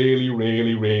really, really,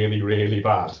 really, really, really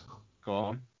bad? Go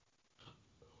on.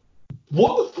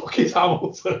 What the fuck is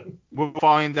Hamilton? We'll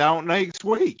find out next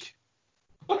week.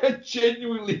 I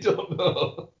genuinely don't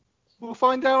know. We'll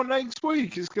find out next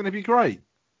week. It's going to be great.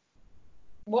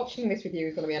 Watching this with you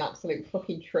is going to be an absolute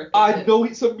fucking trip. I know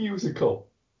it's a musical,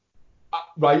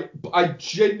 right? But I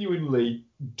genuinely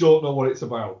don't know what it's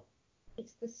about.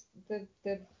 It's the.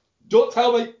 Don't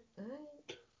tell me.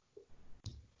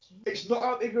 It's not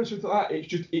out of ignorance of that. It's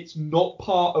just it's not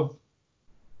part of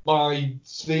my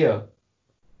sphere,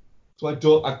 so I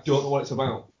don't know what it's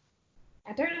about.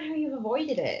 I don't know how you've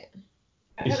avoided it.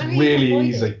 It's really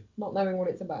easy. Not knowing what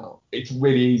it's about. It's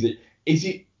really easy. Is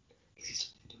it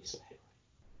something to do with slavery?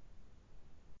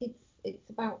 It's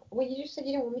about. Well, you just said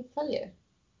you don't want me to tell you.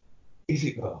 Is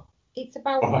it though? It's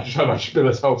about. I'm just making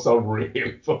myself sound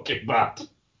really fucking bad.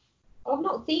 I've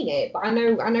not seen it, but I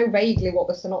know vaguely what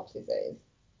the synopsis is.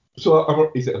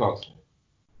 So is it about?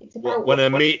 It's about when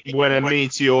a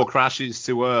meteor crashes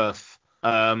to Earth,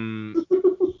 an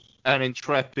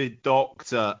intrepid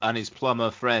doctor and his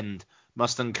plumber friend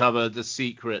must uncover the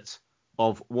secret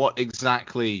of what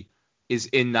exactly is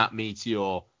in that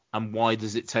meteor and why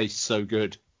does it taste so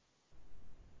good.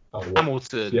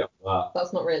 Hamilton. Yeah,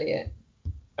 that's not really it.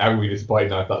 I'm really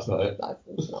disappointed now if that's not it.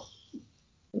 That's not.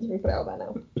 I'm just going to put it out there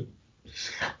now.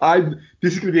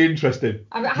 This is going to be interesting.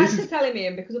 I had to tell him,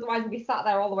 Ian, because otherwise we'd be sat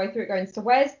there all the way through it going, so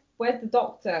where's the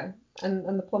doctor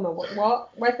and the plumber?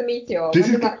 What? Where's the meteor? When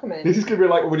does that come in? This is going to be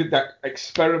like when we did that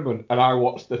experiment and I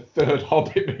watched the third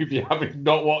Hobbit movie having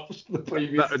not watched the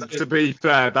previous. To be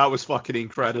fair, that was fucking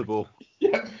incredible.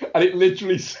 Yeah, and it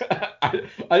literally, I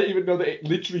didn't even know that it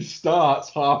literally starts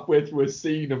halfway through a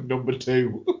scene of number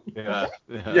 2. Yeah.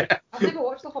 I've never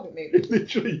watched the Hobbit movie.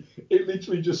 It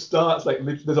literally just starts like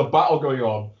there's a battle going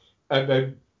on, and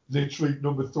then literally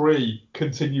number 3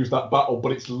 continues that battle,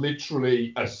 but it's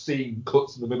literally a scene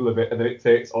cuts in the middle of it, and then it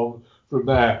takes on from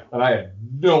there. And I had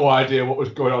no idea what was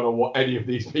going on or what any of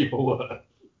these people were.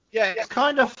 Yeah, it's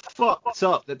kind of fucked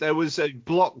up that there was a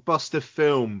blockbuster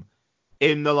film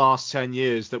in the last 10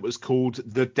 years that was called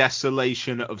The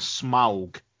Desolation of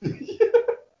Smaug.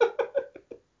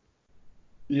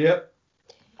 Yep.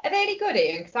 Are they any good,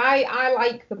 Ian? Because I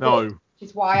like the book, No. which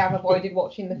is why I've avoided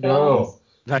watching the No. films.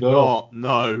 They're not.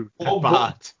 No. They're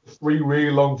bad. 3 really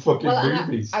long fucking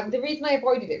movies. The reason I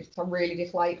avoided it was because I really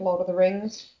dislike Lord of the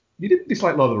Rings. You didn't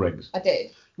dislike Lord of the Rings? I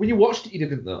did. When you watched it, you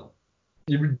didn't, though.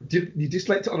 You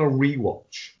disliked it on a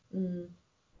rewatch. Mm.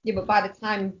 Yeah, but by the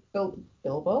time by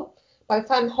the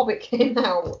time Hobbit came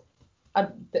out,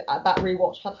 that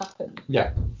rewatch had happened.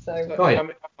 Yeah. So I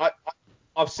mean,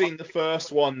 I've seen the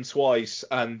first one twice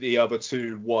and the other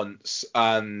 2 once,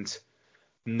 and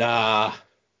nah.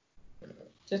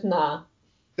 Just nah.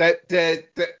 They're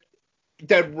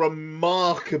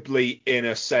remarkably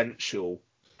inessential,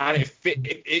 and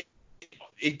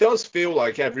it does feel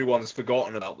like everyone's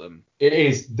forgotten about them. It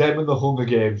is. Them and the Hunger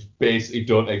Games basically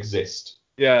don't exist.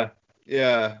 Yeah.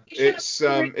 It's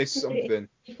something.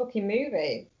 Fucking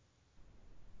movie.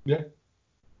 Yeah.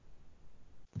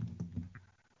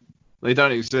 They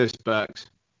don't exist, Bex.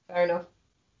 Fair enough.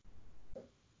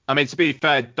 I mean, to be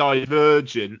fair,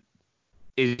 Divergent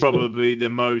is probably the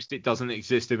most it doesn't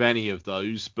exist of any of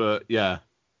those, but yeah.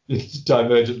 It's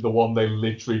Divergent, the one they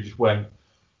literally just went,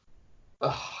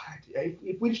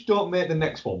 if we just don't make the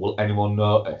next one, will anyone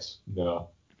notice? No.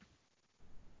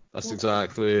 That's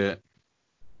exactly it.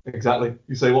 Exactly.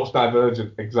 You say, what's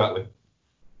Divergent? Exactly.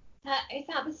 Is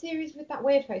that the series with that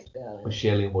weird-faced girl? With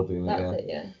Shailene Woodley in it, That's it,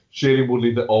 yeah. Shailene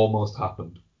Woodley that almost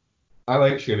happened. I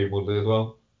like Shailene Woodley as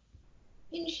well.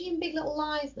 Isn't she in Big Little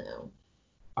Lies now?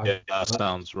 Yeah, that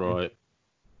sounds right.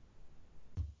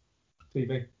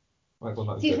 TV.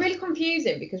 See, it's really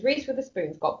confusing because Reese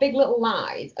Witherspoon's got Big Little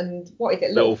Lies and what is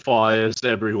it? Little fires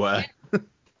everywhere.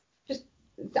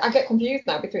 I get confused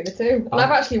now between the two. And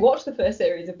I've actually watched the first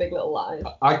series of Big Little Lies.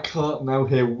 I can't now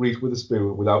hear Reese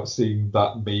Witherspoon without seeing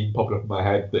that meme popping up in my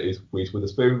head that is Reese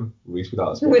Witherspoon, Reese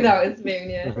without a spoon. Without a spoon,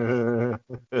 yeah.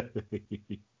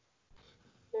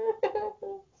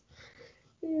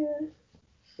 Yeah.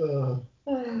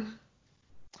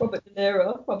 Robert De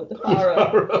Niro, Robert De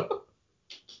Niro.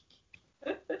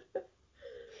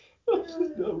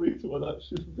 There's no reason why that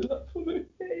shouldn't be that funny.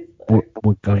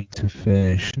 We're going to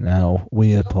finish now.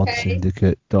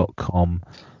 WeArePodSyndicate.com.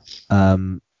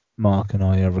 Mark and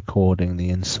I are recording the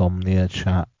Insomnia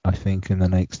chat, I think, in the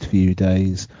next few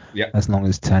days. Yep. As long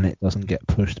as Tenet doesn't get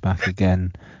pushed back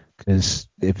again. Because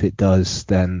if it does,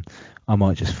 then I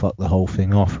might just fuck the whole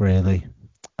thing off, really.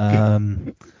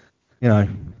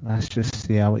 Let's just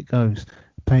see how it goes.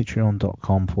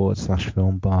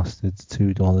 Patreon.com/filmbastards,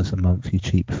 $2 a month, you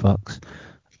cheap fucks.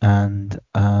 And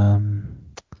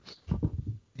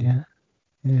yeah.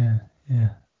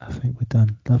 I think we're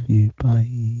done. Love you.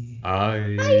 Bye.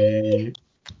 Bye.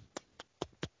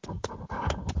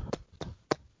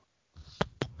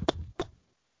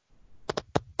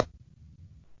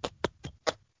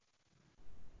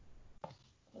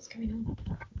 What's going on?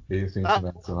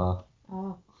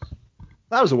 Oh.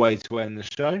 That was a way to end the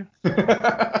show.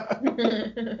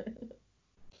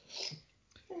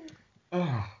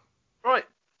 Right.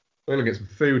 We're going to get some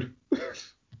food.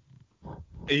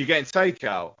 Are you getting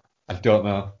takeout? I don't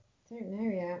know. Don't know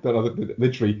yet. Don't know.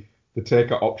 Literally, the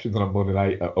takeout options on a Monday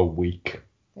night are a week.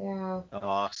 Yeah.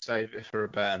 Oh, save it for a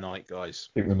better night, guys.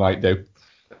 I think we might do.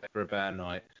 Save it for a better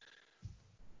night.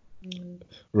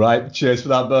 Right. Cheers for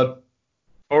that, bud.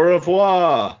 Au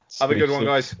revoir. Have a good one,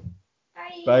 guys.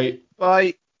 Bye. Bye.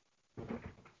 Bye.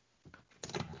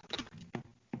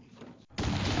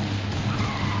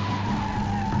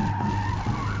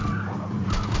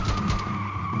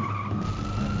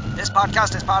 This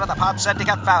podcast is part of the Pod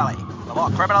Syndicate family. For more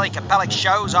criminally compelling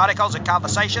shows, articles, and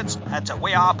conversations, head to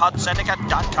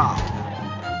wearepodsyndicate.com.